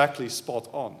exactly spot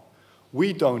on.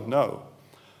 We don't know.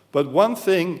 But one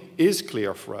thing is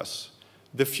clear for us.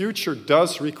 The future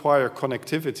does require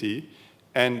connectivity,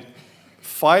 and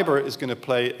fiber is going to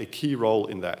play a key role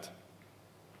in that.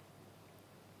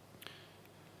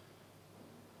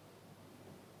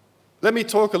 Let me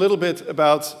talk a little bit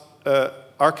about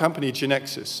our company,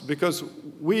 Genexus, because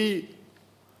we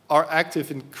are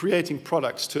active in creating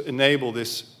products to enable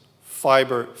this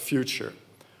fiber future.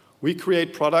 We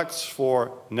create products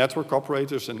for network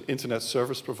operators and internet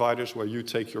service providers where you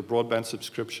take your broadband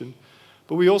subscription.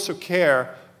 But we also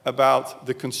care about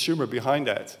the consumer behind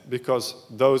that, because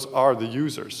those are the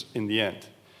users in the end.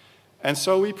 And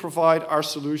so we provide our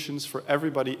solutions for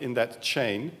everybody in that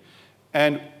chain.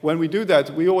 And when we do that,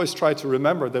 we always try to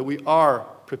remember that we are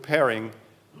preparing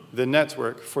the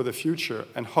network for the future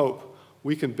and hope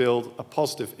we can build a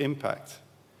positive impact.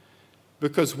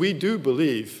 Because we do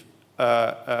believe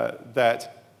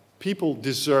that people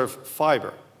deserve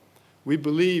fiber. We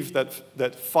believe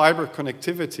that fiber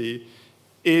connectivity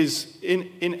is,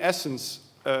 in essence,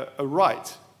 a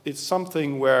right. It's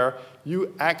something where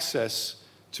you access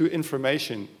to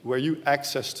information, where you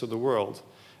access to the world.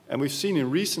 And we've seen in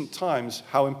recent times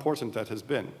how important that has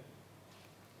been.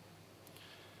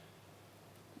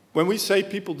 When we say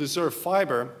people deserve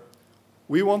fiber,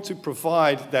 we want to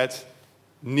provide that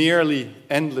nearly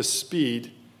endless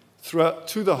speed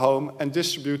to the home and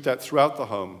distribute that throughout the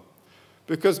home.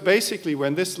 Because basically,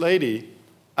 when this lady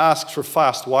asks for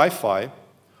fast Wi-Fi,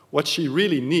 what she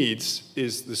really needs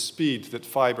is the speed that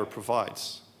fiber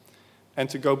provides. And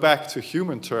to go back to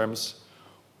human terms,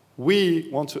 we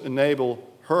want to enable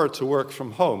her to work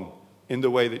from home in the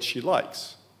way that she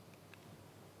likes.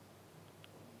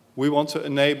 We want to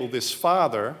enable this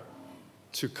father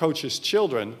to coach his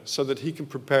children so that he can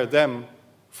prepare them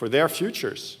for their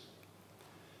futures.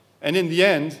 And in the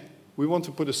end, we want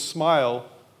to put a smile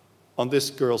on this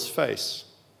girl's face.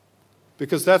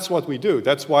 Because that's what we do.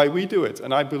 That's why we do it.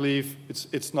 And I believe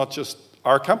it's not just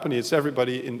our company, it's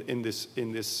everybody in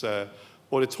this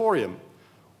auditorium.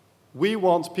 We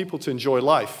want people to enjoy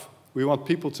life. We want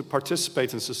people to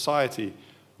participate in society.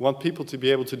 We want people to be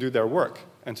able to do their work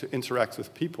and to interact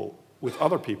with people, with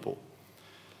other people.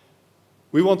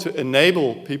 We want to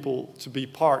enable people to be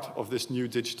part of this new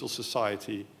digital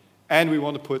society. And we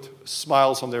want to put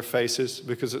smiles on their faces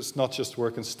because it's not just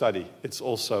work and study. It's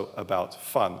also about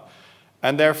fun.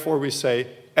 And therefore we say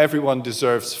everyone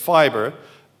deserves fiber.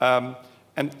 And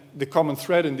the common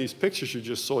thread in these pictures you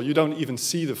just saw, you don't even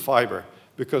see the fiber.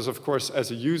 Because of course,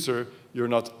 as a user, you're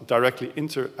not directly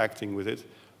interacting with it.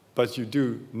 But you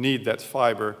do need that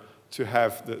fiber to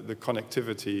have the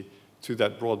connectivity to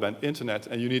that broadband internet.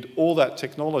 And you need all that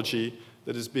technology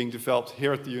that is being developed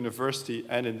here at the university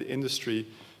and in the industry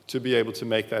to be able to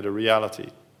make that a reality.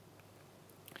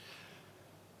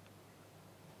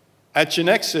 At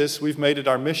Genexus, we've made it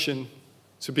our mission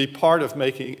to be part of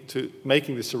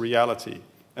making this a reality.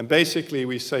 And basically,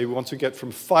 we say we want to get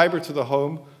from fiber to the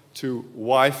home to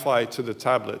Wi-Fi to the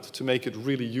tablet to make it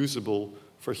really usable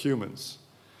for humans.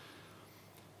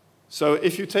 So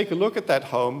if you take a look at that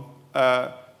home,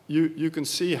 you can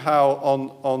see how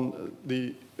on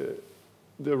the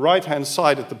right-hand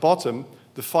side at the bottom,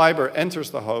 the fiber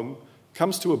enters the home,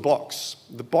 comes to a box.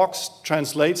 The box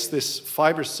translates this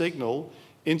fiber signal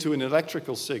into an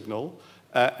electrical signal,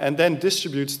 and then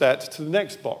distributes that to the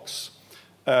next box,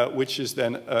 which is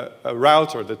then a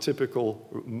router, the typical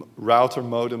router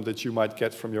modem that you might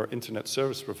get from your internet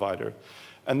service provider.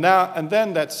 And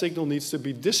then that signal needs to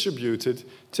be distributed,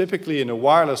 typically in a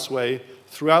wireless way,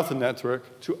 throughout the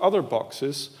network to other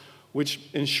boxes, which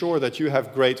ensure that you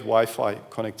have great Wi-Fi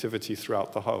connectivity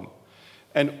throughout the home.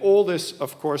 And all this,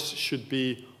 of course, should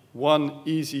be one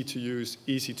easy-to-use,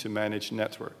 easy-to-manage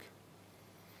network.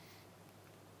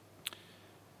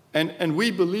 And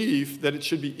we believe that it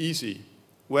should be easy.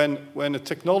 When a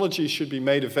technology should be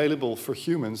made available for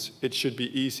humans, it should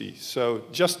be easy. So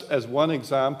just as one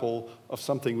example of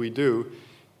something we do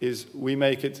is we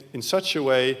make it in such a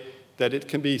way that it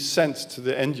can be sent to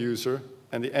the end user,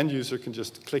 and the end user can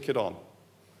just click it on.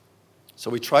 So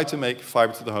we try to make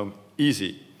fiber to the home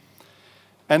easy.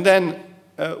 And then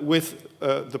with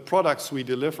the products we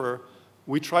deliver,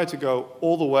 we try to go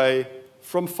all the way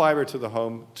from fiber to the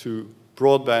home to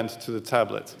broadband to the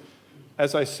tablet.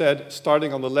 As I said,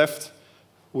 starting on the left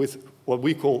with what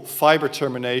we call fiber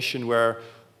termination, where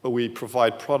we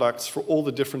provide products for all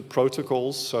the different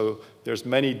protocols. So there's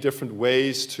many different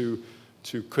ways to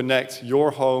connect your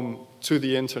home to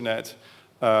the internet,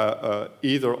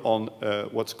 either on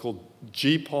what's called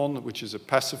GPON, which is a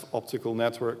passive optical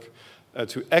network,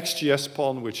 to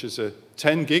XGS-PON, which is a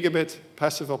 10 gigabit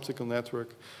passive optical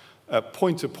network,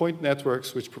 point-to-point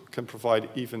networks, which can provide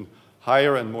even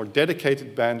higher and more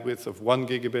dedicated bandwidth of 1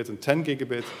 gigabit and 10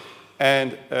 gigabit.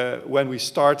 And when we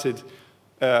started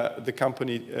the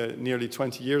company nearly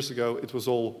 20 years ago, it was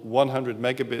all 100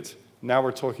 megabit. Now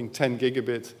we're talking 10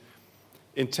 gigabit.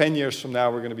 In 10 years from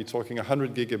now, we're going to be talking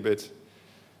 100 gigabit.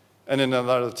 And in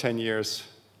another 10 years,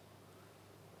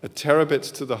 a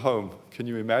terabit to the home. Can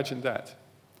you imagine that?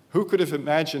 Who could have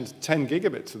imagined 10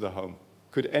 gigabit to the home?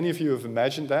 Could any of you have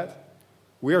imagined that?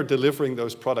 We are delivering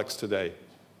those products today.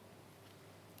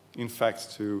 In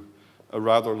fact, to a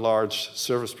rather large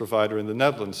service provider in the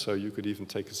Netherlands, so you could even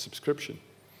take a subscription.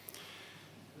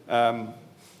 And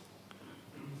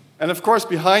of course,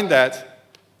 behind that,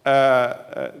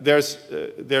 there's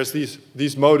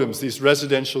these modems, these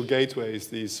residential gateways,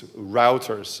 these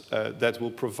routers that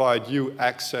will provide you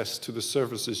access to the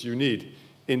services you need.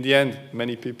 In the end,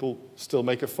 many people still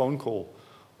make a phone call,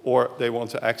 or they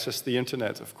want to access the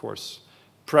internet, of course,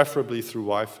 preferably through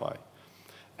Wi-Fi.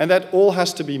 And that all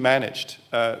has to be managed.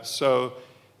 So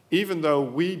even though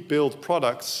we build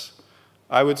products,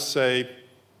 I would say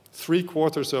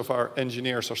 3/4 of our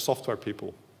engineers are software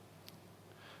people.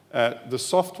 The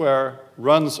software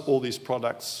runs all these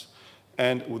products,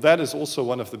 and that is also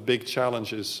one of the big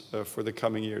challenges for the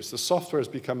coming years. The software is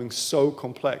becoming so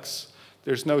complex.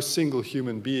 There's no single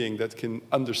human being that can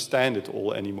understand it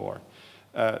all anymore.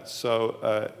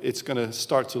 So it's going to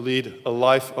start to lead a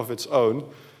life of its own.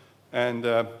 And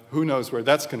who knows where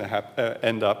that's going to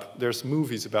end up. There's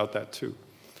movies about that too.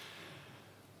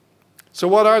 So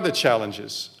what are the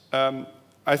challenges?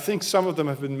 I think some of them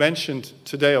have been mentioned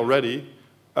today already.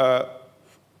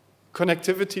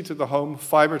 Connectivity to the home,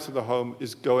 fiber to the home,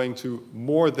 is going to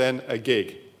more than a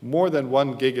gig, more than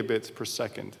 1 gigabit per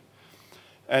second.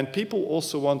 And people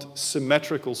also want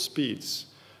symmetrical speeds.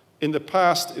 In the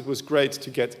past, it was great to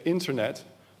get internet,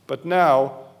 but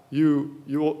now you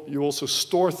also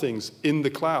store things in the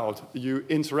cloud. You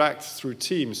interact through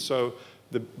Teams, so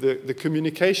the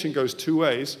communication goes 2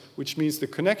 ways, which means the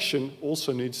connection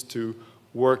also needs to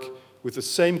work with the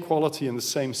same quality and the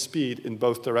same speed in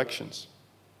both directions.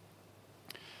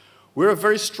 We're a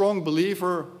very strong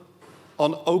believer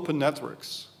on open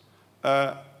networks.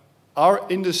 Our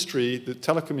industry, the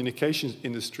telecommunications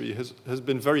industry, has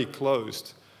been very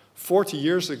closed. 40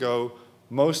 years ago,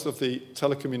 most of the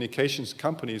telecommunications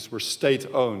companies were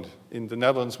state-owned. In the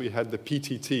Netherlands, we had the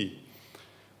PTT.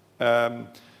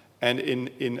 And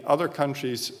in other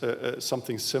countries,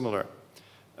 something similar.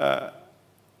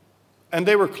 And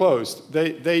they were closed.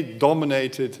 They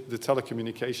dominated the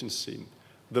telecommunications scene.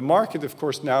 The market, of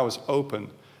course, now is open.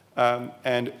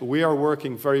 And we are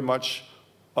working very much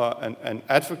and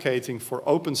advocating for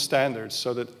open standards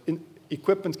so that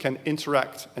equipment can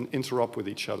interact and interop with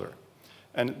each other.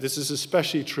 And this is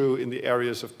especially true in the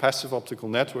areas of passive optical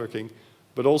networking,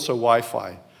 but also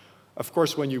Wi-Fi. Of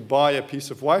course, when you buy a piece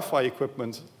of Wi-Fi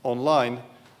equipment online,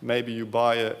 maybe you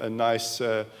buy a nice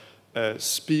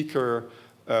speaker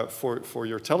for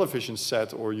your television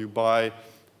set, or you buy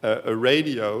a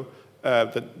radio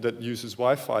that uses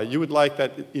Wi-Fi, you would like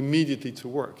that immediately to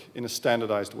work in a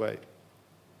standardized way.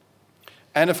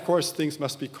 And of course, things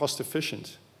must be cost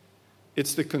efficient.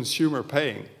 It's the consumer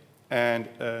paying. And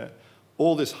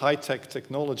all this high-tech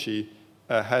technology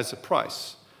has a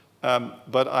price.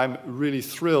 But I'm really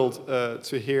thrilled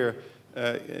to hear,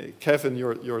 Kevin,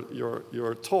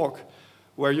 your talk,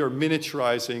 where you're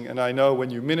miniaturizing. And I know when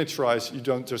you miniaturize, you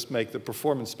don't just make the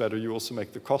performance better, you also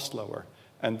make the cost lower.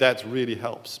 And that really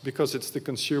helps, because it's the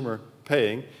consumer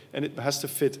paying, and it has to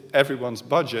fit everyone's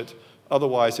budget.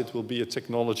 Otherwise, it will be a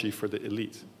technology for the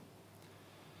elite.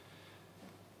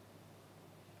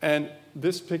 And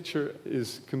this picture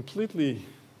is completely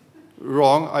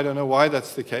wrong. I don't know why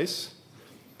that's the case.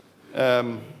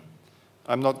 I'm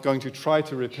not going to try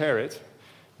to repair it,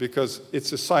 because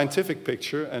it's a scientific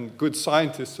picture, and good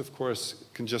scientists, of course,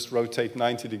 can just rotate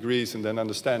 90 degrees and then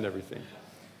understand everything.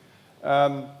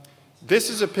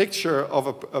 This is a picture of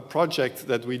a project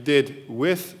that we did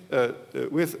with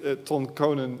Ton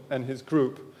Koonen and his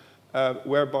group,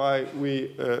 whereby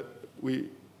we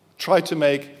tried to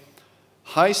make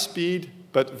high-speed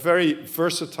but very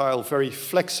versatile, very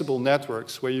flexible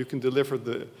networks where you can deliver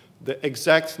the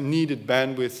exact needed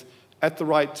bandwidth at the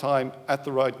right time, at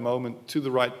the right moment, to the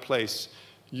right place,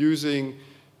 using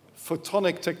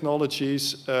photonic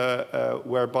technologies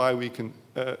whereby we can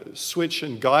switch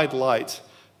and guide light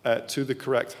to the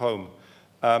correct home.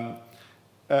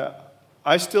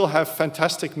 I still have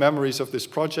fantastic memories of this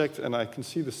project, and I can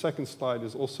see the second slide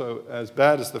is also as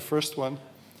bad as the first one.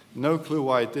 No clue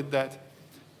why I did that.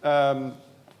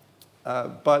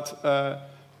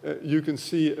 You can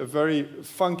see a very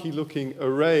funky-looking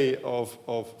array of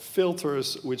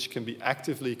filters which can be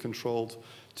actively controlled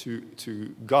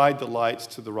to guide the light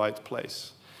to the right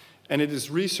place. And it is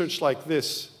research like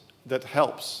this that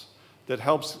helps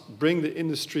bring the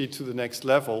industry to the next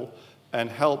level and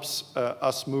helps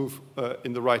us move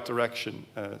in the right direction.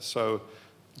 So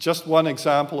just one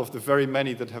example of the very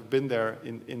many that have been there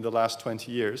in the last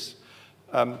 20 years.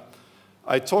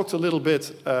 I talked a little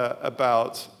bit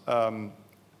about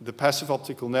the passive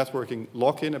optical networking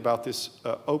lock-in, about this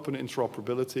open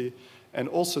interoperability. And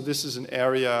also this is an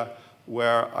area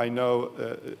where I know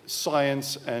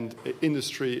science and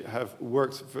industry have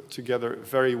worked together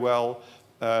very well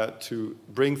to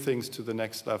bring things to the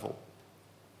next level.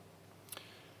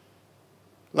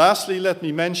 Lastly, let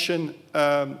me mention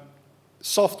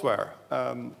software.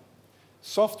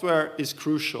 Software is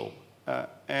crucial,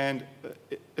 and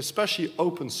especially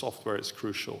open software is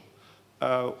crucial.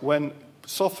 When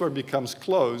software becomes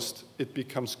closed, it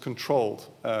becomes controlled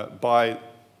by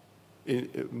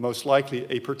most likely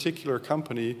a particular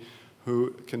company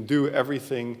who can do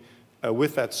everything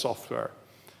with that software.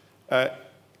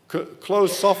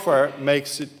 Closed software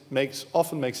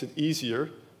often makes it easier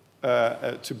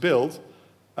to build,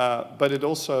 but it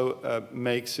also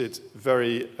makes it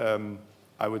very,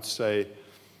 I would say,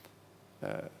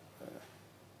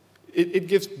 it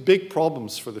gives big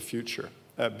problems for the future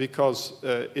because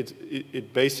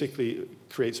it basically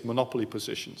creates monopoly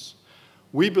positions.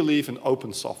 We believe in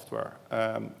open software.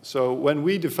 So when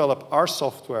we develop our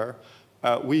software,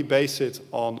 we base it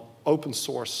on open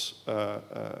source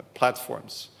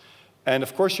platforms. And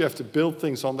of course, you have to build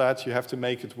things on that. You have to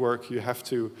make it work. You have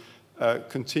to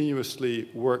continuously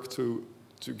work to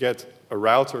get a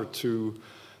router to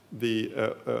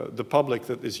the public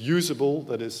that is usable,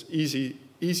 that is easy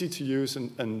to use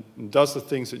and does the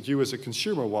things that you as a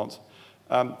consumer want.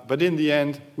 But in the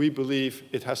end, we believe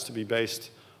it has to be based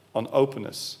on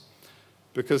openness.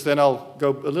 Because then I'll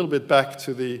go a little bit back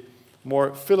to the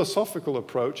more philosophical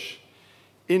approach.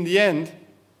 In the end,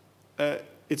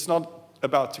 it's not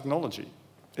about technology.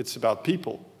 It's about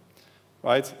people,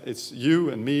 right? It's you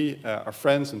and me, our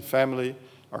friends and family,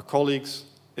 our colleagues.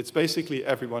 It's basically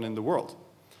everyone in the world.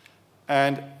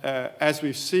 And as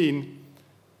we've seen,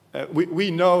 we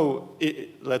know,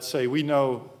 let's say, we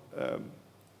know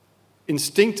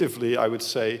instinctively, I would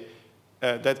say,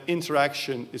 that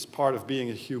interaction is part of being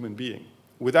a human being.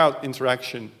 Without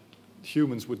interaction,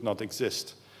 humans would not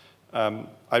exist.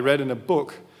 I read in a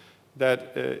book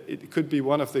that it could be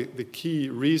one of the key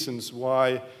reasons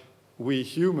why we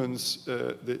humans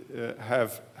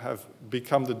have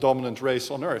become the dominant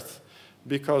race on Earth.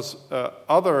 Because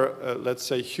other, let's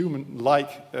say,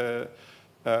 human-like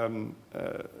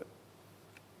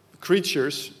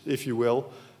creatures, if you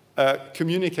will,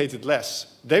 communicated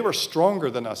less. They were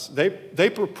stronger than us. They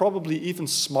were probably even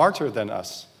smarter than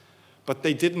us, but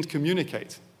they didn't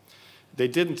communicate. They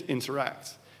didn't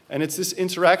interact. And it's this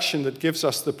interaction that gives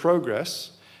us the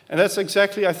progress. And that's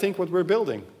exactly, I think, what we're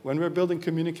building. When we're building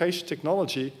communication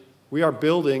technology, we are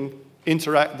building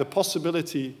the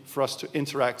possibility for us to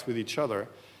interact with each other.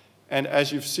 And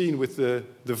as you've seen with the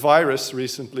virus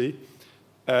recently,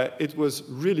 it was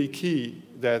really key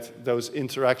that those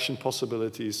interaction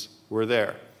possibilities were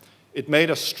there. It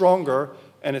made us stronger,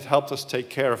 and it helped us take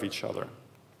care of each other.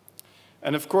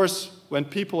 And of course, when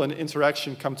people and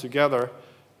interaction come together,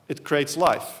 it creates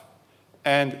life.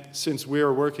 And since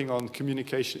we're working on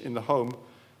communication in the home,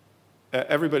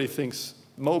 everybody thinks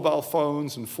mobile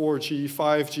phones and 4G,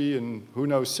 5G, and who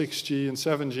knows, 6G and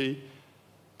 7G.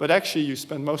 But actually, you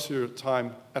spend most of your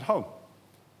time at home.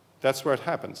 That's where it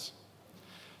happens.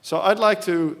 So I'd like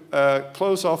to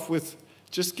close off with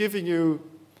just giving you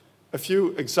a few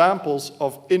examples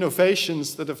of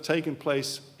innovations that have taken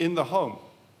place in the home,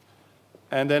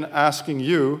 and then asking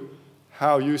you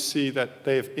how you see that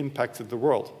they have impacted the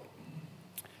world.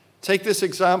 Take this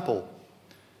example.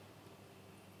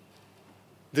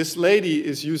 This lady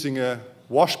is using a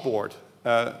washboard.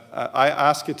 I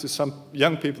ask it to some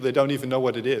young people, they don't even know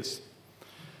what it is.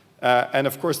 And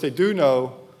of course, they do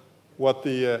know what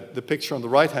the picture on the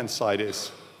right-hand side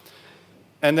is.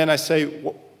 And then I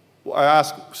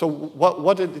ask, so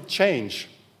what did it change?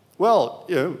 Well,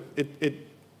 you know, it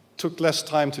took less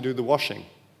time to do the washing.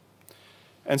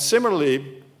 And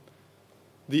similarly,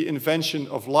 the invention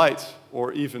of light,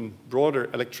 or even broader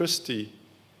electricity,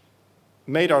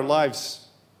 made our lives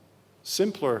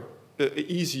simpler,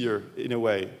 easier in a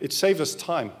way. It saved us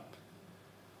time.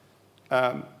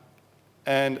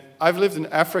 And I've lived in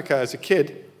Africa as a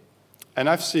kid, and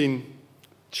I've seen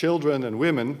children and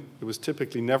women, it was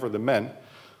typically never the men,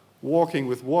 walking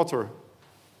with water,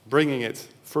 bringing it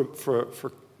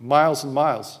for miles and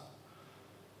miles.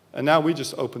 And now we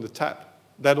just opened the tap.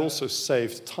 That also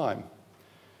saved time.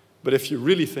 But if you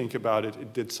really think about it,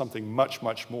 it did something much,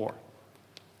 much more.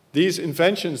 These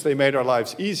inventions, they made our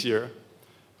lives easier,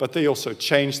 but they also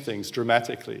changed things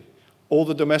dramatically. All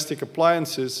the domestic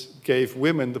appliances gave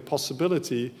women the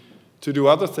possibility to do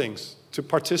other things, to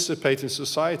participate in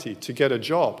society, to get a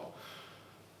job.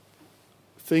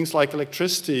 Things like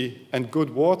electricity and good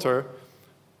water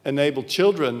enabled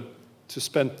children to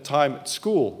spend time at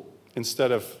school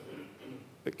instead of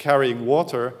carrying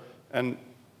water, and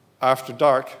after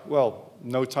dark, well,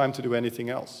 no time to do anything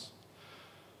else.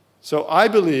 So I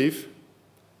believe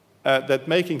that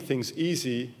making things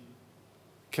easy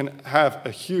can have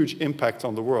a huge impact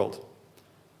on the world.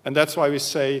 And that's why we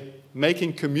say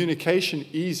making communication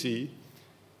easy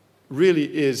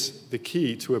really is the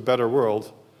key to a better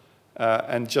world.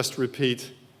 And just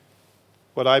repeat,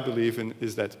 what I believe in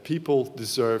is that people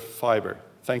deserve fiber.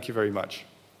 Thank you very much.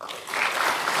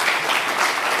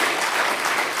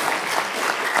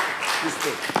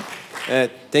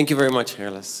 Thank you very much,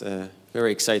 Gerlas.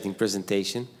 Very exciting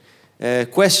presentation.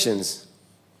 Questions?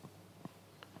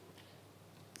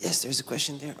 Yes, there's a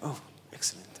question there. Oh,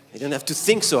 excellent. They don't have to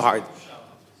think so hard.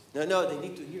 No, they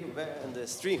need to hear on the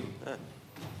stream.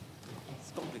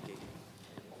 It's complicated.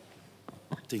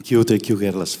 Thank you,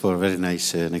 Gerlas, for a very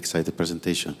nice and exciting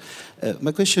presentation.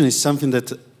 My question is something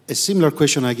that a similar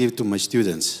question I give to my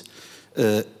students.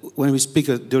 When we speak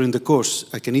during the course,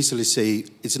 I can easily say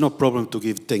it's no problem to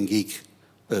give 10 gig,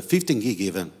 15 gig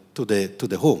even, to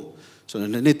the home. So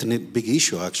not a big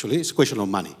issue, actually. It's a question of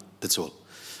money, that's all.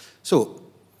 So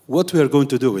what we are going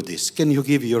to do with this? Can you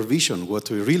give your vision what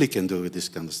we really can do with this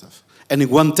kind of stuff? And in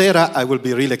 1 tera, I will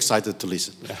be really excited to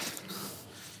listen. Yeah.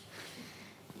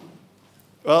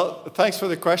 Well, thanks for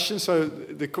the question. So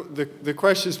the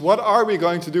question is, what are we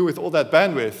going to do with all that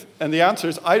bandwidth? And the answer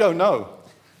is, I don't know.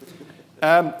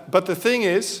 But the thing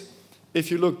is,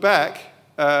 if you look back,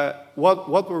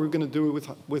 what were we going to do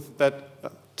with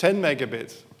that 10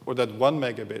 megabit or that 1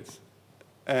 megabit?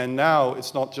 And now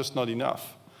it's just not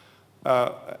enough.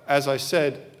 As I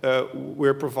said,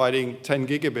 we're providing 10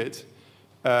 gigabit.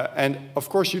 And of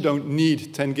course, you don't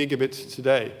need 10 gigabits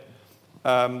today.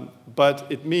 But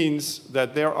it means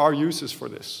that there are uses for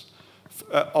this.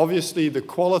 Obviously, the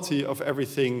quality of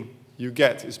everything you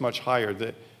get is much higher.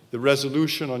 The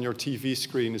resolution on your TV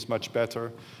screen is much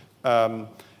better. A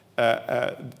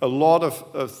lot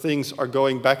of things are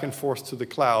going back and forth to the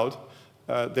cloud.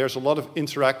 There's a lot of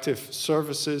interactive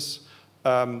services.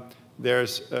 I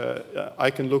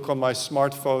can look on my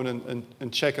smartphone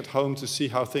and check at home to see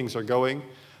how things are going.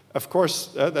 Of course,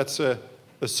 that's a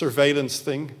surveillance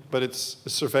thing, but it's a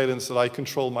surveillance that I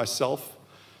control myself.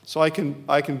 So I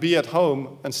can be at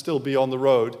home and still be on the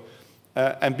road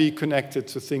and be connected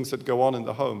to things that go on in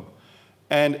the home.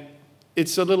 And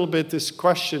it's a little bit this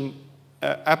question,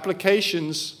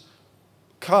 applications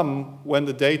come when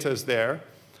the data is there.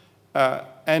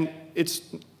 And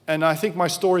I think my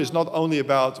story is not only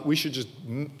about we should just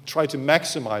try to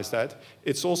maximize that,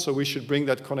 it's also we should bring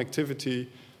that connectivity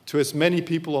to as many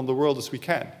people on the world as we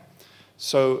can.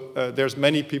 So there's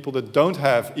many people that don't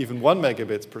have even 1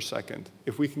 megabit per second.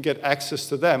 If we can get access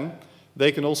to them,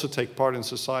 they can also take part in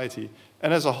society.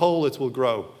 And as a whole, it will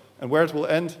grow. And where it will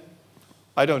end,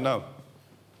 I don't know.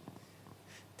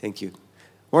 Thank you.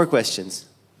 More questions?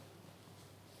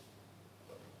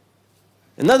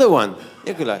 Another one.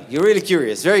 Nicola, you're really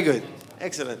curious. Very good.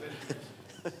 Excellent.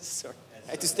 Sorry,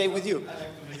 I had to stay with you.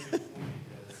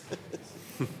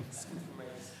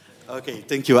 Okay,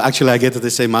 thank you. Actually, I get the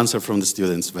same answer from the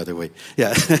students, by the way.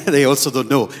 Yeah, they also don't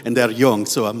know, and they're young,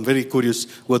 so I'm very curious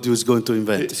what he was going to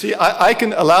invent. See, I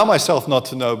can allow myself not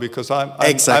to know because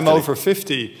I'm over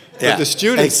 50. But yeah, the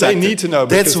students, they need to know.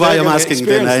 That's why I'm asking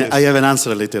them. I have an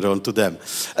answer later on to them.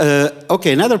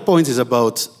 Okay, another point is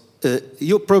about,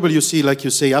 you see, like you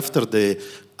say, after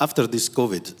this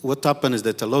COVID, what happened is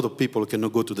that a lot of people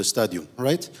cannot go to the stadium,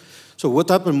 right? So what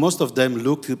happened, most of them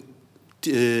look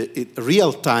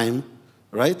real-time,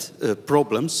 right,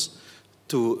 problems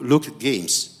to look at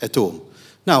games at home.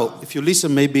 Now, if you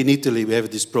listen, maybe in Italy we have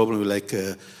this problem like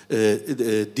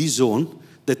D-zone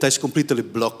that is completely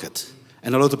blocked,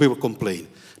 and a lot of people complain.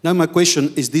 Now my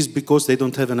question, is this because they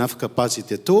don't have enough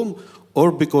capacity at home,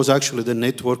 or because actually the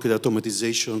network, the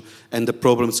automatization, and the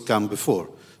problems come before?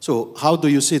 So how do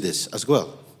you see this as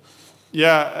well?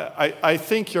 Yeah, I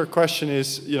think your question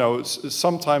is,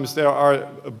 sometimes there are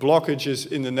blockages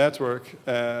in the network,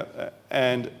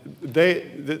 and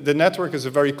the network is a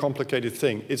very complicated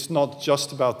thing. It's not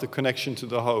just about the connection to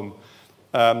the home.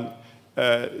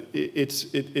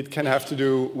 It can have to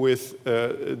do with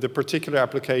the particular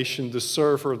application, the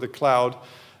server, the cloud.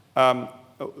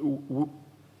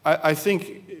 I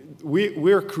think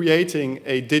we're creating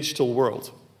a digital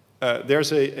world.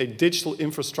 There's a digital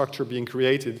infrastructure being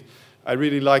created. I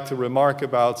really like to remark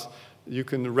about you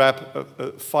can wrap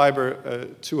fiber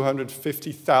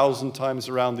 250,000 times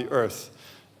around the Earth.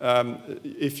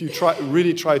 If you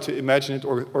really try to imagine it,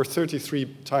 or 33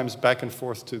 times back and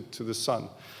forth to the sun.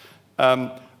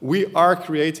 We are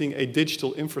creating a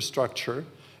digital infrastructure,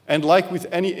 and like with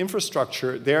any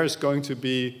infrastructure, there's going to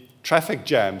be traffic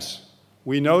jams.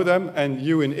 We know them, and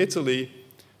you in Italy,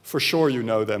 for sure you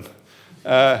know them.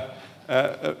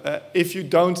 If you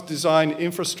don't design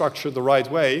infrastructure the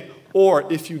right way, or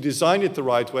if you design it the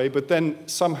right way, but then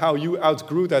somehow you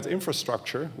outgrew that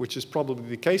infrastructure, which is probably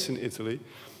the case in Italy,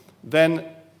 then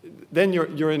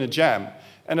you're in a jam.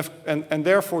 And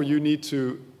therefore you need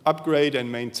to upgrade and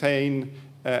maintain,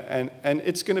 and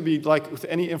it's going to be like with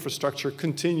any infrastructure,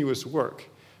 continuous work.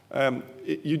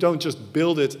 You don't just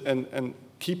build it and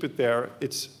keep it there. I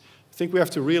think we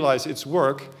have to realize it's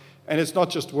work. And it's not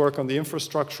just work on the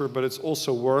infrastructure, but it's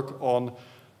also work on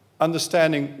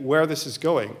understanding where this is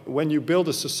going. When you build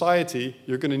a society,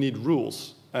 you're going to need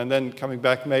rules. And then coming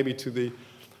back maybe to the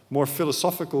more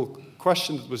philosophical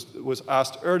question that was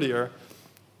asked earlier,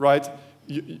 right?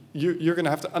 You're going to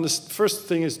have to first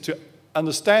thing is to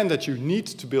understand that you need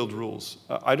to build rules.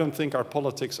 I don't think our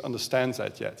politics understands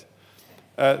that yet.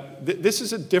 This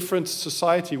is a different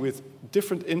society with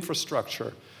different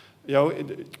infrastructure. You know,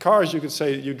 cars, you could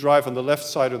say you drive on the left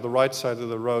side or the right side of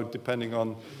the road, depending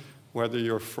on whether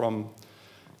you're from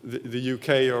the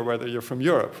UK or whether you're from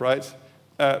Europe, right?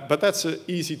 But that's an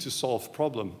easy to solve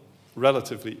problem,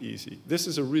 relatively easy. This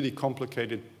is a really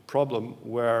complicated problem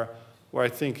where I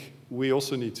think we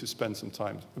also need to spend some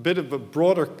time. A bit of a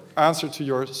broader answer to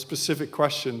your specific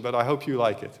question, but I hope you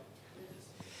like it.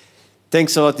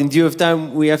 Thanks a lot. In view of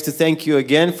time, we have to thank you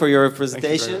again for your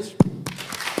presentation. Thank you very much.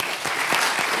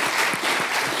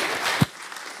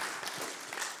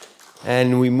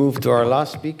 And we move to our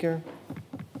last speaker,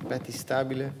 Patty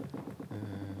Stabile.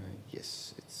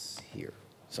 Yes, it's here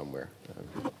somewhere.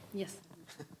 Yes.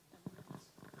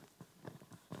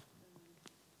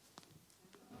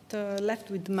 Left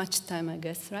with much time, I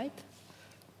guess, right?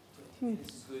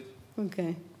 It's good.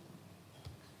 Okay.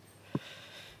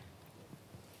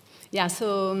 Yeah,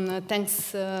 so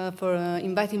thanks for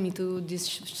inviting me to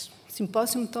this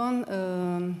symposium, Ton.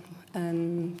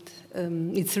 And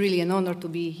it's really an honor to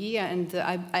be here, and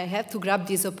I have to grab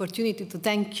this opportunity to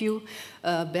thank you,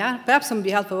 perhaps on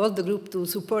behalf of all the group, to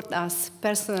support us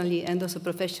personally and also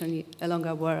professionally along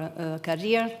our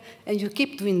career, and you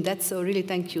keep doing that, so really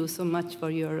thank you so much for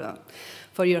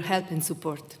your help and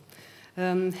support.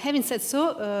 Having said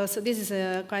so, so this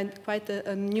is quite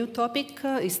a new topic.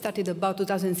 It started about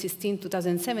 2016,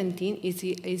 2017.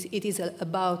 It is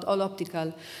about all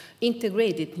optical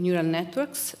integrated neural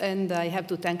networks, and I have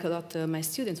to thank a lot my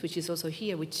students, which is also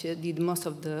here, which did most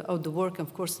of the work,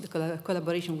 of course, the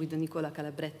collaboration with Nicola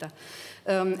Calabretta.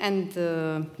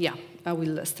 Yeah, I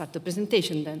will start the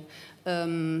presentation then,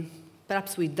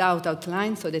 perhaps without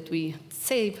outline, so that we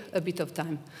save a bit of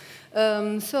time.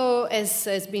 So, as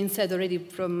has been said already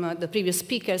from the previous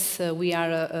speakers, we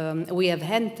have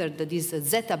entered this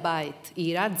zettabyte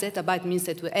era. Zettabyte means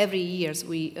that every year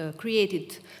we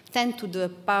created 10 to the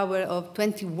power of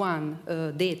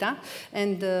 21 data,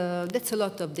 and that's a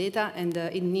lot of data, and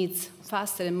it needs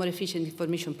faster and more efficient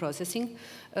information processing.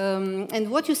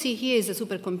 And what you see here is a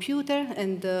supercomputer,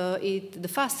 and the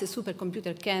fastest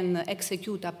supercomputer can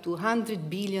execute up to 100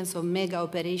 billions of mega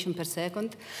operations per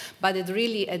second, but it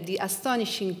really at the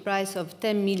astonishing price of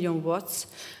 10 million watts,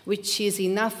 which is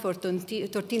enough for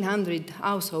 1,300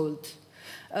 households.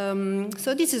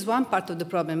 So this is one part of the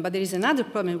problem, but there is another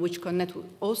problem which connects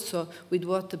also with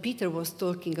what Peter was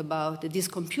talking about, this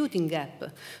computing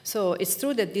gap. So it's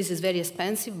true that this is very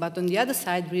expensive, but on the other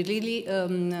side, we really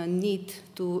need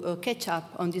to catch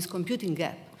up on this computing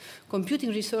gap.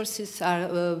 Computing resources are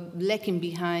lacking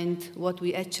behind what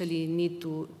we actually need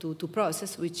to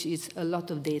process, which is a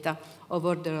lot of data, of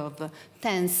order of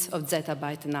tens of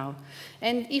zettabytes now.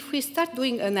 And if we start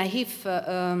doing a naive,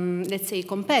 let's say,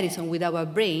 comparison with our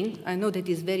brain, I know that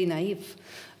is very naive,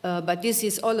 but this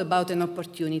is all about an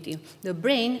opportunity. The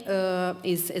brain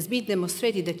has been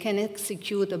demonstrated that can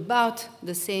execute about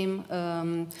the same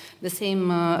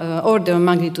order of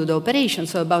magnitude operation,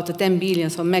 so about 10 billion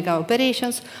of mega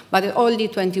operations, but at only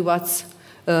 20 watts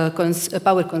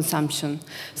power consumption.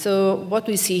 So what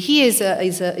we see here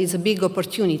is a big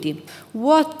opportunity.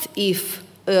 What if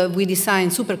we design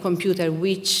supercomputer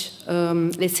which,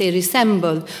 let's say,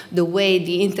 resemble the way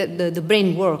the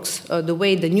brain works, the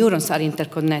way the neurons are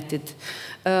interconnected?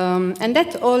 And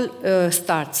that all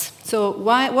starts. So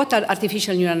what are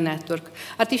artificial neural networks?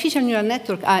 Artificial neural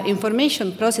networks are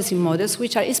information processing models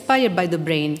which are inspired by the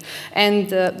brain. And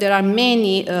there are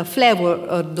many flavors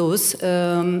of those.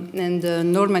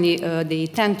 Normally, they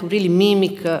tend to really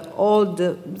mimic all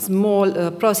the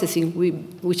small processing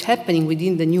which happening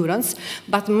within the neurons.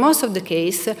 But most of the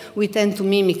case, we tend to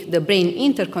mimic the brain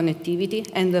interconnectivity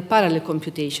and the parallel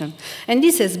computation. And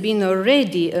this has been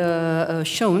already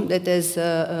shown that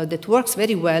that works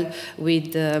very well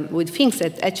with things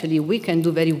that actually we can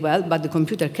do very well, but the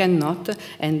computer cannot.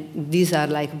 And these are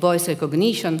like voice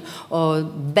recognition or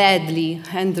badly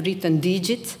handwritten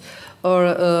digits or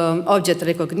object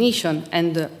recognition.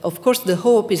 And of course, the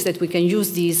hope is that we can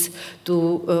use these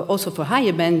to also for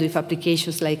higher bandwidth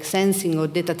applications like sensing or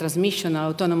data transmission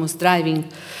or autonomous driving.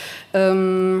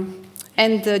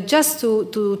 And just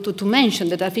to mention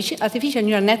that artificial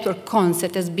neural network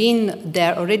concept has been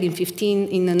there already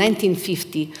in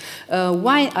 1950.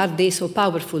 Why are they so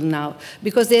powerful now?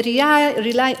 Because they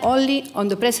rely only on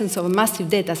the presence of massive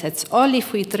data sets. Only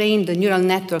if we train the neural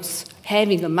networks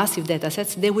having a massive data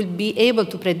sets, they will be able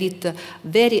to predict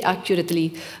very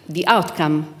accurately the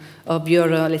outcome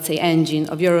let's say, engine,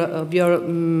 of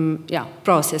your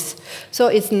process. So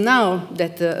it's now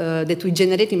that, that we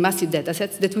generate in massive data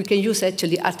sets that we can use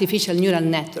actually artificial neural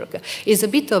network. It's a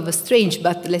bit of a strange,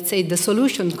 but let's say the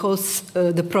solution calls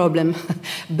the problem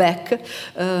back.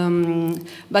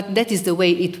 But that is the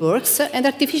way it works. And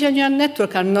artificial neural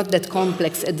networks are not that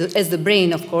complex as the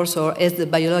brain, of course, or as the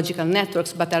biological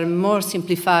networks, but are more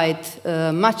simplified,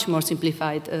 much more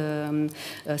simplified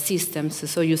systems.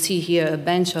 So you see here a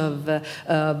bunch of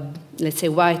let's say,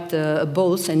 white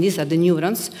balls, and these are the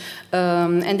neurons.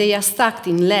 And they are stacked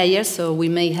in layers, so we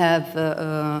may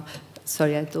have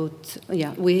sorry, I thought,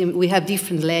 yeah, we have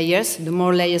different layers. The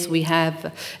more layers we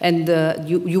have, and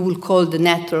you will call the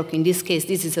network, in this case,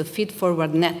 this is a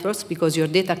feed-forward network, because your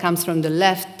data comes from the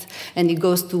left and it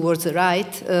goes towards the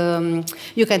right.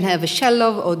 You can have a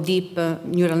shallow or deep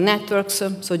neural networks,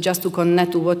 so just to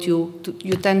connect to what you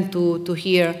tend to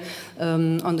hear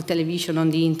on the television, on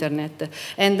the internet.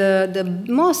 And the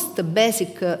most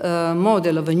basic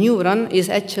model of a neuron is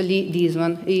actually this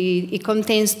one. It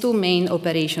contains two main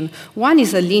operations. One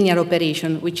is a linear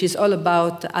operation, which is all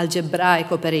about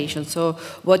algebraic operation. So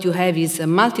what you have is a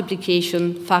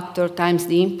multiplication factor times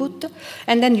the input,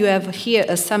 and then you have here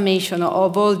a summation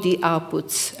of all the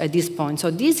outputs at this point.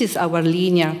 So this is our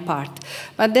linear part.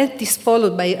 But that is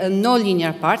followed by a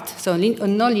nonlinear part, so a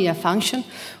nonlinear function,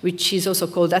 which is also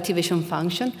called activation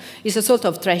function, is a sort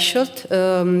of threshold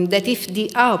that if the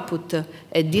output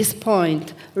at this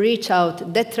point reach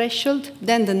out that threshold,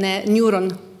 then the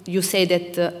neuron, you say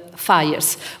that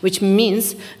fires, which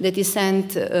means that it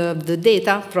sends the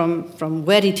data from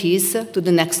where it is to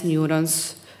the next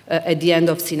neurons at the end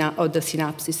of the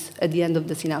synapses, at the end of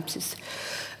the synapses.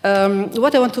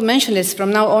 What I want to mention is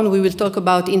from now on we will talk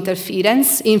about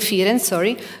inference.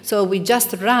 So we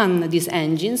just run these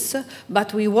engines,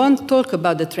 but we won't talk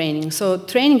about the training. So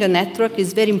training a network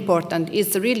is very important.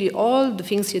 It's really all the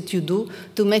things that you do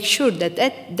to make sure that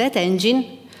that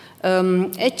engine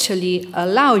actually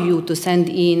allow you to send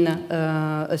in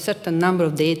a certain number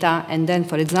of data, and then,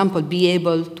 for example, be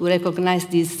able to recognize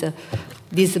this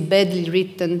badly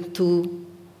written 2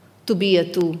 to be a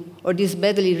 2, or this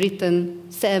badly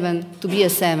written 7 to be a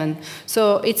 7.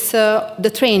 So it's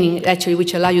the training, actually,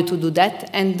 which allow you to do that,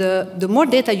 and the more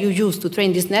data you use to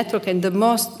train this network, and the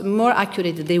more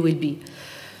accurate they will be.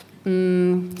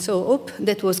 So hope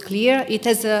that was clear. It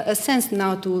has a sense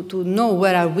now to know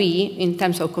where are we in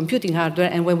terms of computing hardware,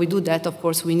 and when we do that, of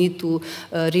course, we need to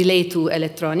relate to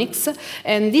electronics.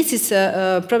 And this is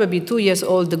probably 2 years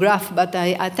old, the graph, but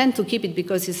I tend to keep it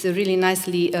because it's really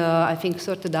nicely, I think,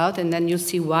 sorted out, and then you'll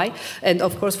see why. And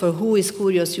of course, for who is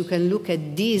curious, you can look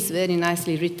at this very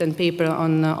nicely written paper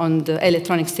on the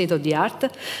electronic state of the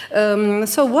art.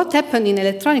 So what happened in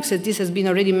electronics, as this has been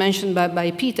already mentioned by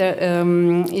Peter,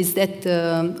 is that,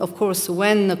 of course,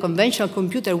 when conventional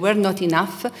computers were not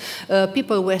enough,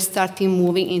 people were starting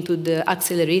moving into the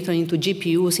accelerator, into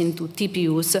GPUs, into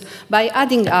TPUs, by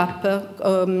adding up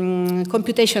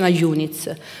computational units.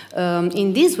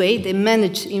 In this way, they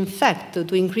managed, in fact,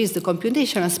 to increase the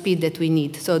computational speed that we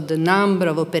need. So the number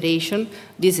of operations,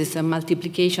 this is a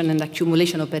multiplication and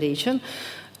accumulation operation,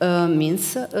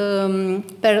 means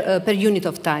per unit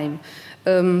of time.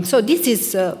 So this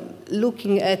is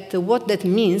looking at what that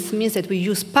means that we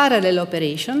use parallel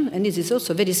operation, and this is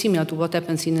also very similar to what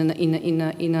happens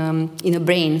in a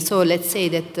brain. So let's say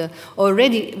that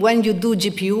already when you do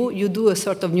GPU, you do a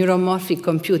sort of neuromorphic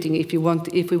computing, if we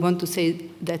want to say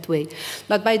it that way.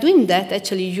 But by doing that,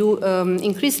 actually, you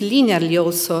increase linearly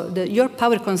also. Your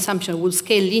power consumption will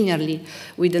scale linearly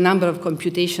with the number of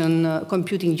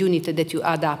computing units that you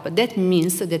add up. That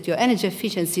means that your energy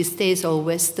efficiency stays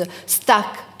always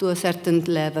stuck to a certain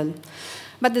level.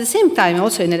 But at the same time,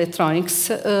 also in electronics,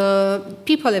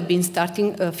 people have been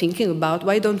starting thinking about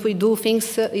why don't we do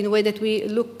things in a way that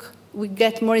we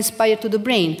get more inspired to the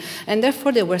brain. And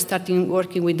therefore, they were starting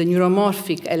working with the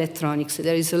neuromorphic electronics.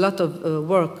 There is a lot of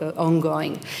work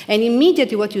ongoing. And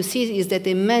immediately what you see is that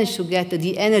they managed to get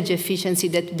the energy efficiency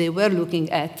that they were looking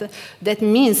at. That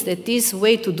means that this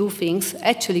way to do things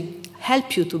actually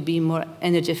help you to be more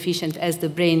energy efficient as the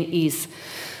brain is.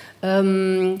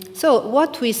 So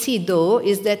what we see, though,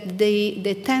 is that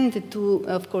they tend to,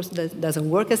 of course, that doesn't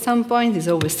work at some point. It's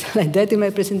always like that in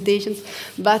my presentations.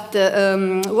 But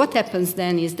what happens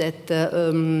then is that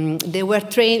they were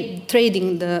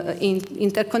trading the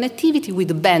interconnectivity with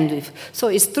the bandwidth. So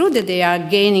it's true that they are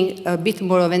gaining a bit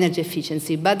more of energy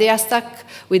efficiency, but they are stuck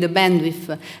with the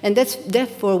bandwidth. And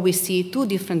therefore, we see two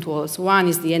different walls. One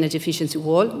is the energy efficiency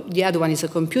wall. The other one is a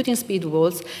computing speed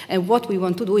walls. And what we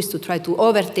want to do is to try to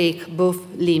overtake break both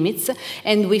limits.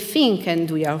 And we think, and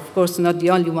we are of course not the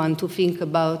only one to think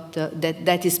about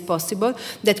that is possible,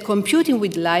 that computing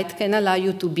with light can allow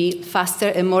you to be faster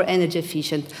and more energy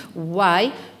efficient.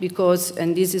 Why? Because,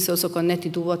 and this is also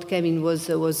connected to what Kevin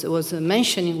was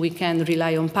mentioning, we can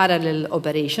rely on parallel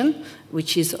operation,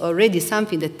 which is already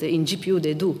something that in GPU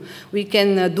they do. We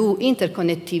can do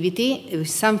interconnectivity,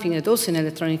 something that also in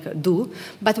electronic do,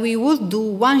 but we would do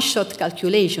one-shot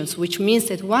calculations, which means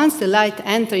that once the light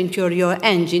enters into your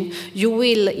engine, you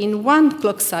will, in one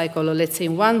clock cycle, or let's say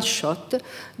in one shot,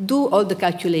 do all the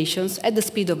calculations at the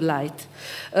speed of light.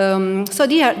 So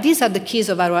these are the keys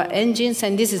of our engines,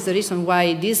 and this is the reason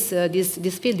why this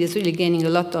field is really gaining a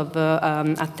lot of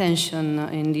attention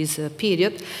in this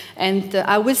period. And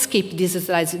I will skip these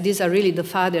slides. These are really the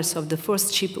fathers of the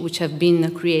first chip which have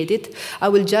been created. I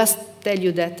will just tell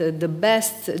you that the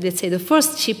best, let's say the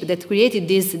first chip that created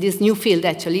this new field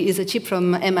actually is a chip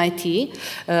from MIT,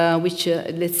 which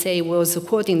let's say was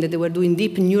quoting that they were doing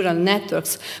deep neural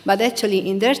networks, but actually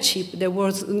in their chip there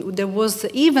was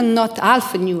even not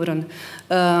half a neuron,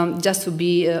 just to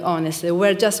be honest. There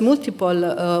were just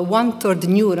multiple one-third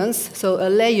neurons, so a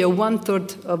layer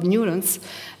one-third of neurons,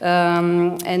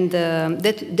 and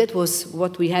that was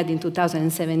what we had in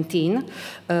 2017.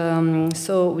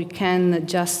 So we can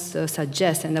just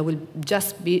suggest, and I will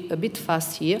just be a bit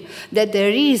fast here, that there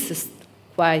is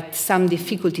quite some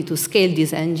difficulty to scale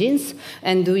these engines,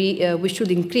 and we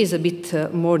should increase a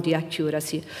bit more the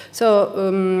accuracy.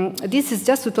 So this is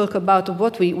just to talk about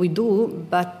what we do,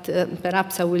 but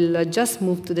perhaps I will just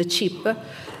move to the chip.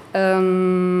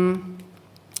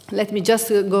 Let me just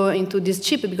go into this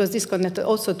chip, because this connects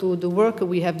also to the work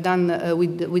we have done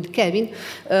with Kevin.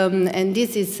 And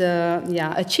this is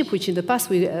a chip which in the past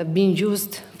we have been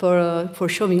used for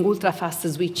showing ultra-fast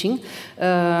switching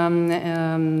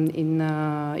in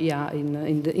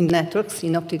networks,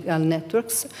 in optical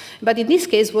networks. But in this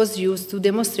case was used to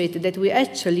demonstrate that we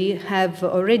actually have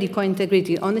already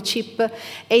co-integrated on a chip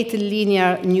 8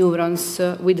 linear neurons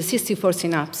with 64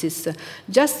 synapses,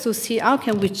 just to see how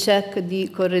can we check the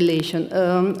correlation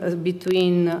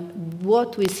between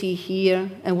what we see here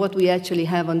and what we actually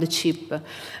have on the chip.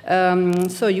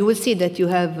 So you will see that you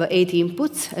have 8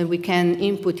 inputs, and we can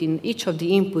input in each of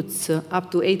the inputs up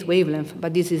to 8 wavelengths,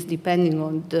 but this is depending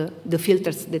on the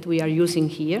filters that we are using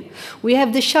here. We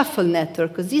have the shuffle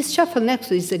network. This shuffle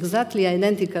network is exactly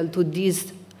identical to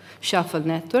this shuffle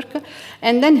network.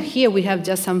 And then here we have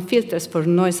just some filters for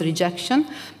noise rejection.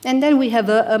 And then we have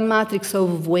a matrix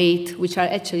of weight, which are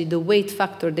actually the weight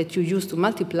factor that you use to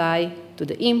multiply to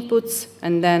the inputs,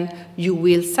 and then you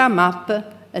will sum up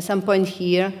at some point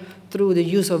here through the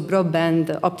use of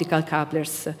broadband optical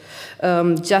couplers,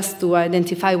 just to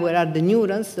identify where are the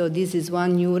neurons. So this is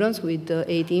one neuron with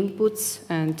 8 inputs,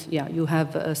 and yeah, you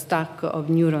have a stack of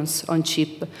neurons on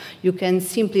chip. You can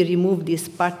simply remove this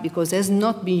part because it has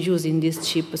not been used in this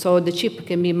chip. So the chip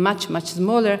can be much, much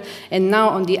smaller, and now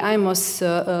on the IMOS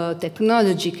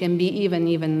technology can be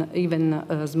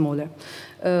even smaller.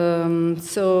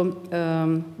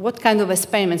 What kind of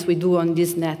experiments we do on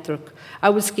this network? I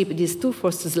will skip these two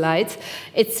first slides.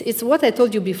 It's what I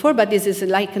told you before, but this is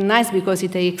like nice because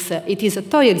it is a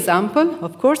toy example.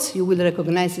 Of course, you will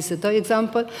recognize it's a toy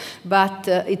example, but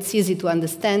it's easy to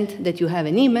understand that you have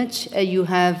an image, you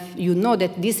know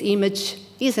that this image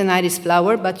is an iris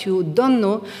flower, but you don't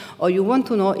know, or you want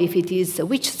to know if it is,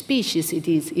 which species it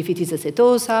is, if it is a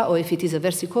setosa, or if it is a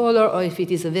versicolor, or if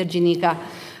it is a virginica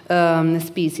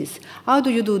species. How do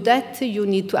you do that? You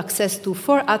need to access to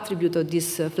 4 attributes of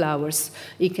these flowers.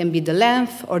 It can be the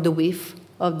length or the width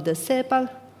of the sepal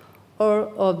or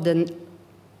of the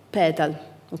petal.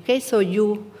 Okay, so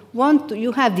you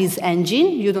have this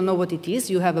engine, you don't know what it is,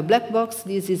 you have a black box,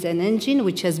 this is an engine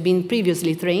which has been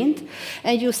previously trained,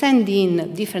 and you send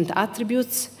in different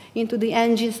attributes into the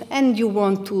engines, and you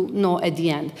want to know at the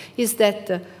end, is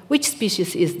that which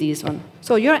species is this one?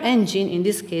 So your engine, in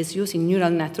this case, using neural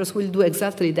networks, will do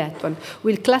exactly that one,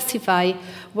 will classify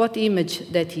what image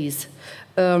that is.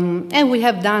 And we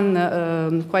have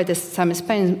done quite some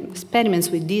experiments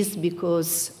with this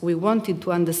because we wanted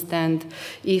to understand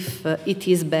if it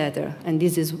is better, and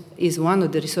this is one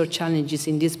of the research challenges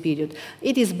in this period.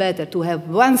 It is better to have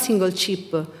one single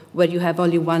chip where you have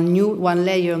only one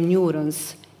layer of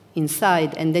neurons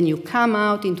inside, and then you come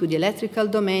out into the electrical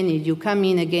domain, and you come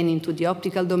in again into the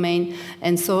optical domain,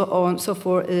 and so on, so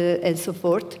forth, and so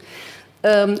forth.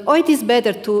 Or it is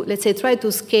better to, let's say, try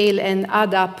to scale and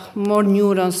add up more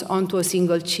neurons onto a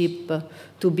single chip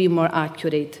to be more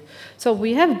accurate. So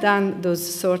we have done those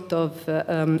sort of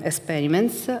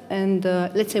experiments, and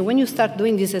let's say when you start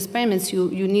doing these experiments,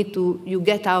 you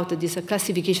get out this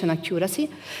classification accuracy,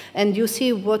 and you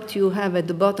see what you have at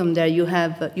the bottom there.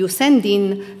 You send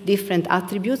in different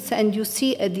attributes, and you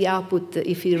see at the output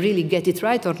if you really get it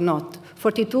right or not.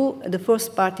 42, the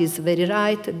first part is very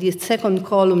right. The second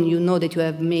column, you know that you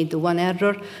have made one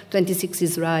error. 26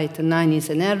 is right, 9 is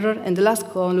an error. And the last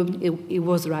column, it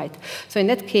was right. So in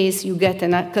that case, you get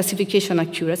a classification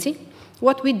accuracy.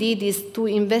 What we did is to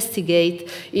investigate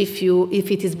if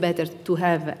it is better to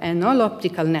have an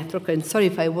all-optical network. And sorry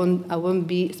if I won't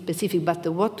be specific, but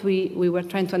what we were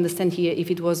trying to understand here, if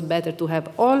it was better to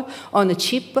have all on a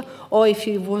chip, or if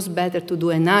it was better to do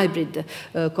an hybrid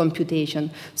computation.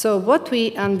 So what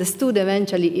we understood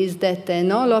eventually is that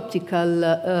an all-optical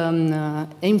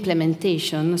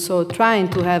implementation, so trying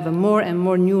to have more and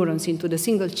more neurons into the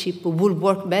single chip, would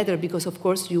work better because, of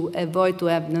course, you avoid to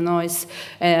have the noise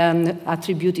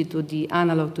attributed to the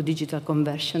analog to digital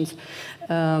conversions.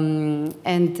 Yeah,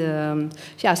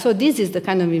 so this is the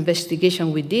kind of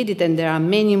investigation we did, and there are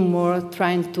many more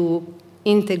trying to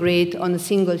integrate on a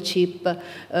single chip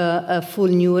full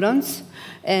neurons,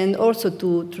 and also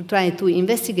to try to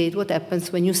investigate what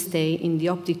happens when you stay in the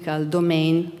optical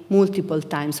domain multiple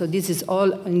times. So this is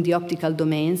all in the optical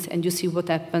domains, and you see what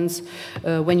happens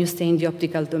when you stay in the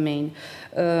optical domain.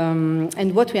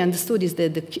 And what we understood is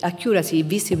that the accuracy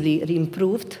visibly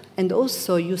improved, and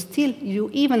also you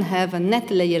even have a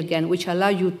net layer GAN, which allow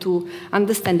you to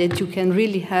understand that you can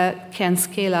really can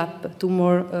scale up to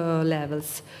more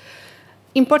levels.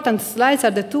 Important slides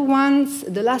are the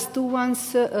last two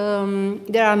ones.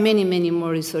 There are many, many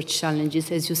more research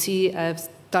challenges. As you see, I've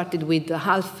started with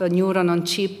half a neuron on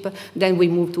chip, then we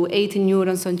moved to 18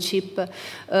 neurons on chip.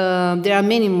 There are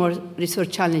many more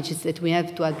research challenges that we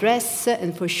have to address,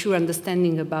 and for sure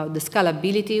understanding about the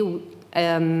scalability.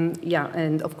 Yeah,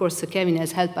 and of course Kevin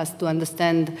has helped us to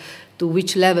understand to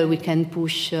which level we can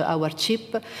push our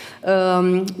chip.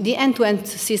 The end-to-end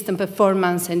system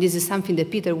performance, and this is something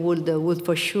that Peter would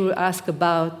for sure ask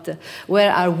about,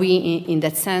 where are we in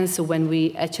that sense when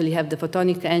we actually have the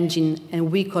photonic engine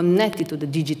and we connect it to the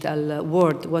digital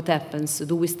world? What happens?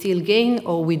 Do we still gain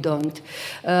or we don't?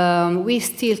 We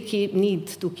still need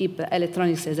to keep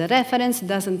electronics as a reference. It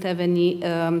doesn't have any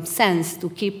sense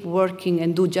to keep working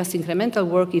and do just incremental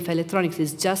work if electronics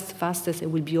is just fastest,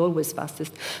 it will be always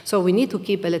fastest. So we need to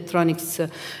keep electronics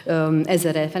as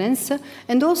a reference,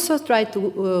 and also try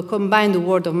to combine the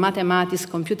world of mathematics,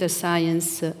 computer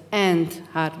science, and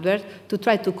hardware to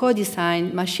try to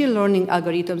co-design machine learning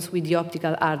algorithms with the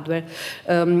optical hardware,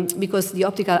 because the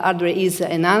optical hardware is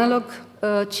an analog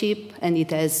chip, and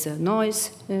it has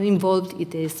noise involved,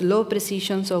 it has low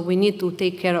precision, so we need to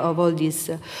take care of all these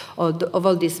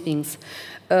things.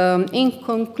 In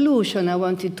conclusion, I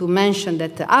wanted to mention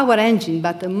that our engine,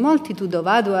 but a multitude of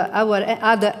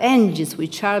other engines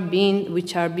which are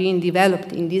being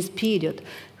developed in this period,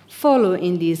 follow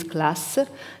in this class.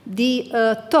 The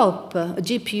top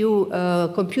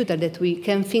GPU computer that we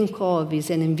can think of is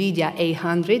an NVIDIA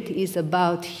 800, is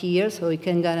about here, so we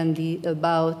can guarantee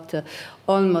about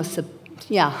almost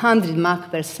 100 Mach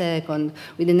per second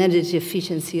with an energy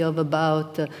efficiency of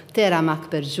about tera Mach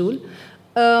per joule.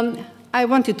 I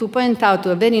wanted to point out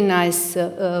a very nice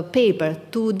paper,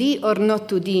 2D or not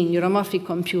 2D neuromorphic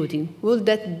computing. Would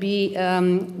that be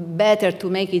better to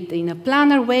make it in a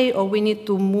planar way, or we need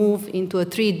to move into a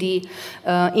 3D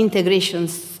integration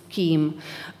scheme?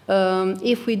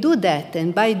 If we do that,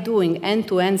 and by doing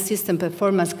end-to-end system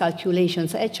performance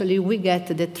calculations, actually we get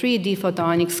that 3D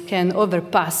photonics can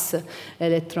overpass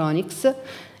electronics.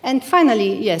 And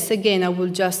finally, yes, again, I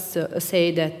will just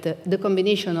say that the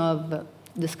combination of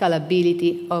the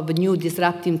scalability of new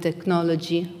disruptive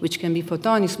technology, which can be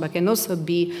photonics, but can also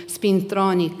be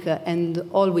spintronic, and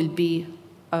all will be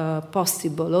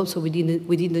possible also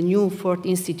within the new Ford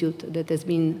Institute that has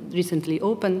been recently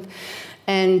opened.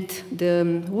 And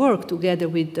the work together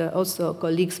with also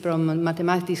colleagues from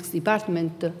mathematics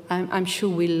department, I'm sure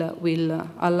will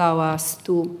allow us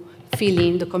to fill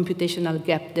in the computational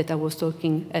gap that I was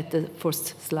talking at the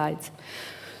first slides.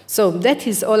 So that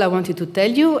is all I wanted to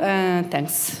tell you.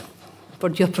 Thanks for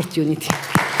the opportunity.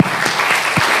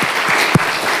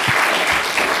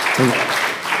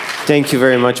 Thank you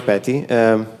very much, Patty.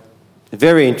 A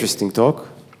very interesting talk.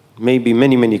 Maybe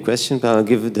many, many questions, but I'll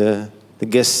give the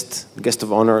guest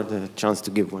of honor the chance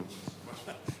to give one.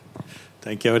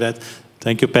 Thank you, Odette.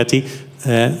 Thank you, Patty.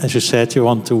 As you said, you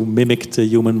want to mimic the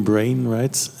human brain,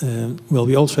 right? Well,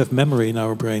 we also have memory in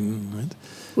our brain, right?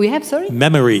 We have, sorry?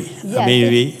 Memory. Yes, I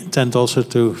mean, yes. we tend also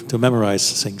to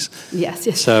memorize things. Yes,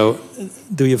 yes. So,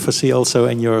 do you foresee also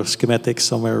in your schematics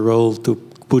somewhere a role to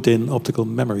put in optical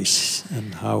memories,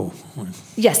 and how?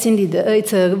 Yes, indeed.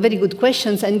 It's a very good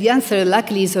question, and the answer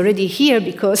luckily is already here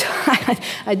because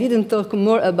I didn't talk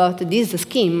more about this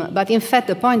scheme. But in fact,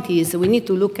 the point is we need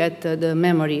to look at the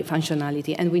memory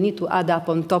functionality, and we need to add up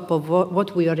on top of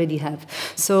what we already have.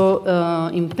 So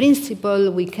in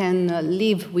principle, we can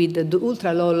live with the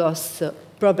ultra-low loss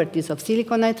properties of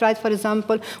silicon nitride, for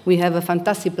example. We have a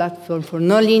fantastic platform for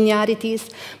non-linearities,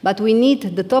 but we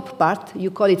need the top part, you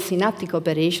call it synaptic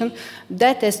operation,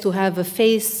 that has to have a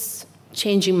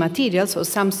phase-changing materials, or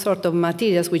some sort of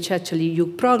materials which actually you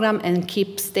program and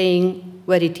keep staying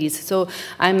where it is. So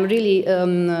I'm really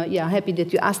happy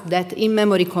that you asked that.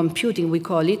 In-memory computing, we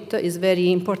call it, is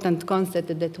very important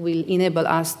concept that will enable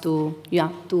us to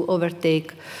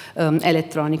overtake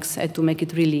electronics and to make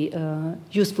it really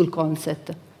useful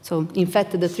concept. So in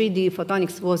fact, the 3D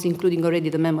photonics was including already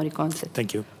the memory concept.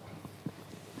 Thank you.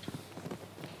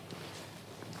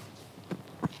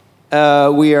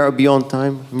 We are beyond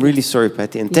time. I'm really sorry,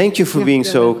 Patty, and thank you for being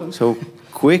so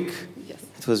quick. Yes.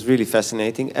 It was really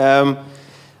fascinating.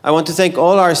 I want to thank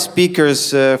all our speakers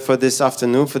for this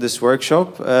afternoon, for this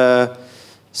workshop.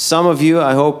 Some of you,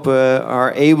 I hope,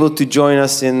 are able to join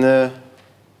us in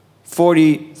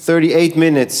 38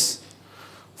 minutes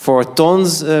for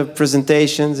Ton's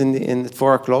presentations at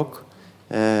 4 o'clock.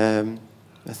 I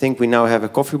think we now have a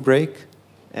coffee break.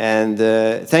 And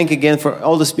thank again for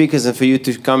all the speakers and for you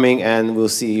to coming, and we'll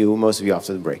see you, most of you,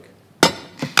 after the break.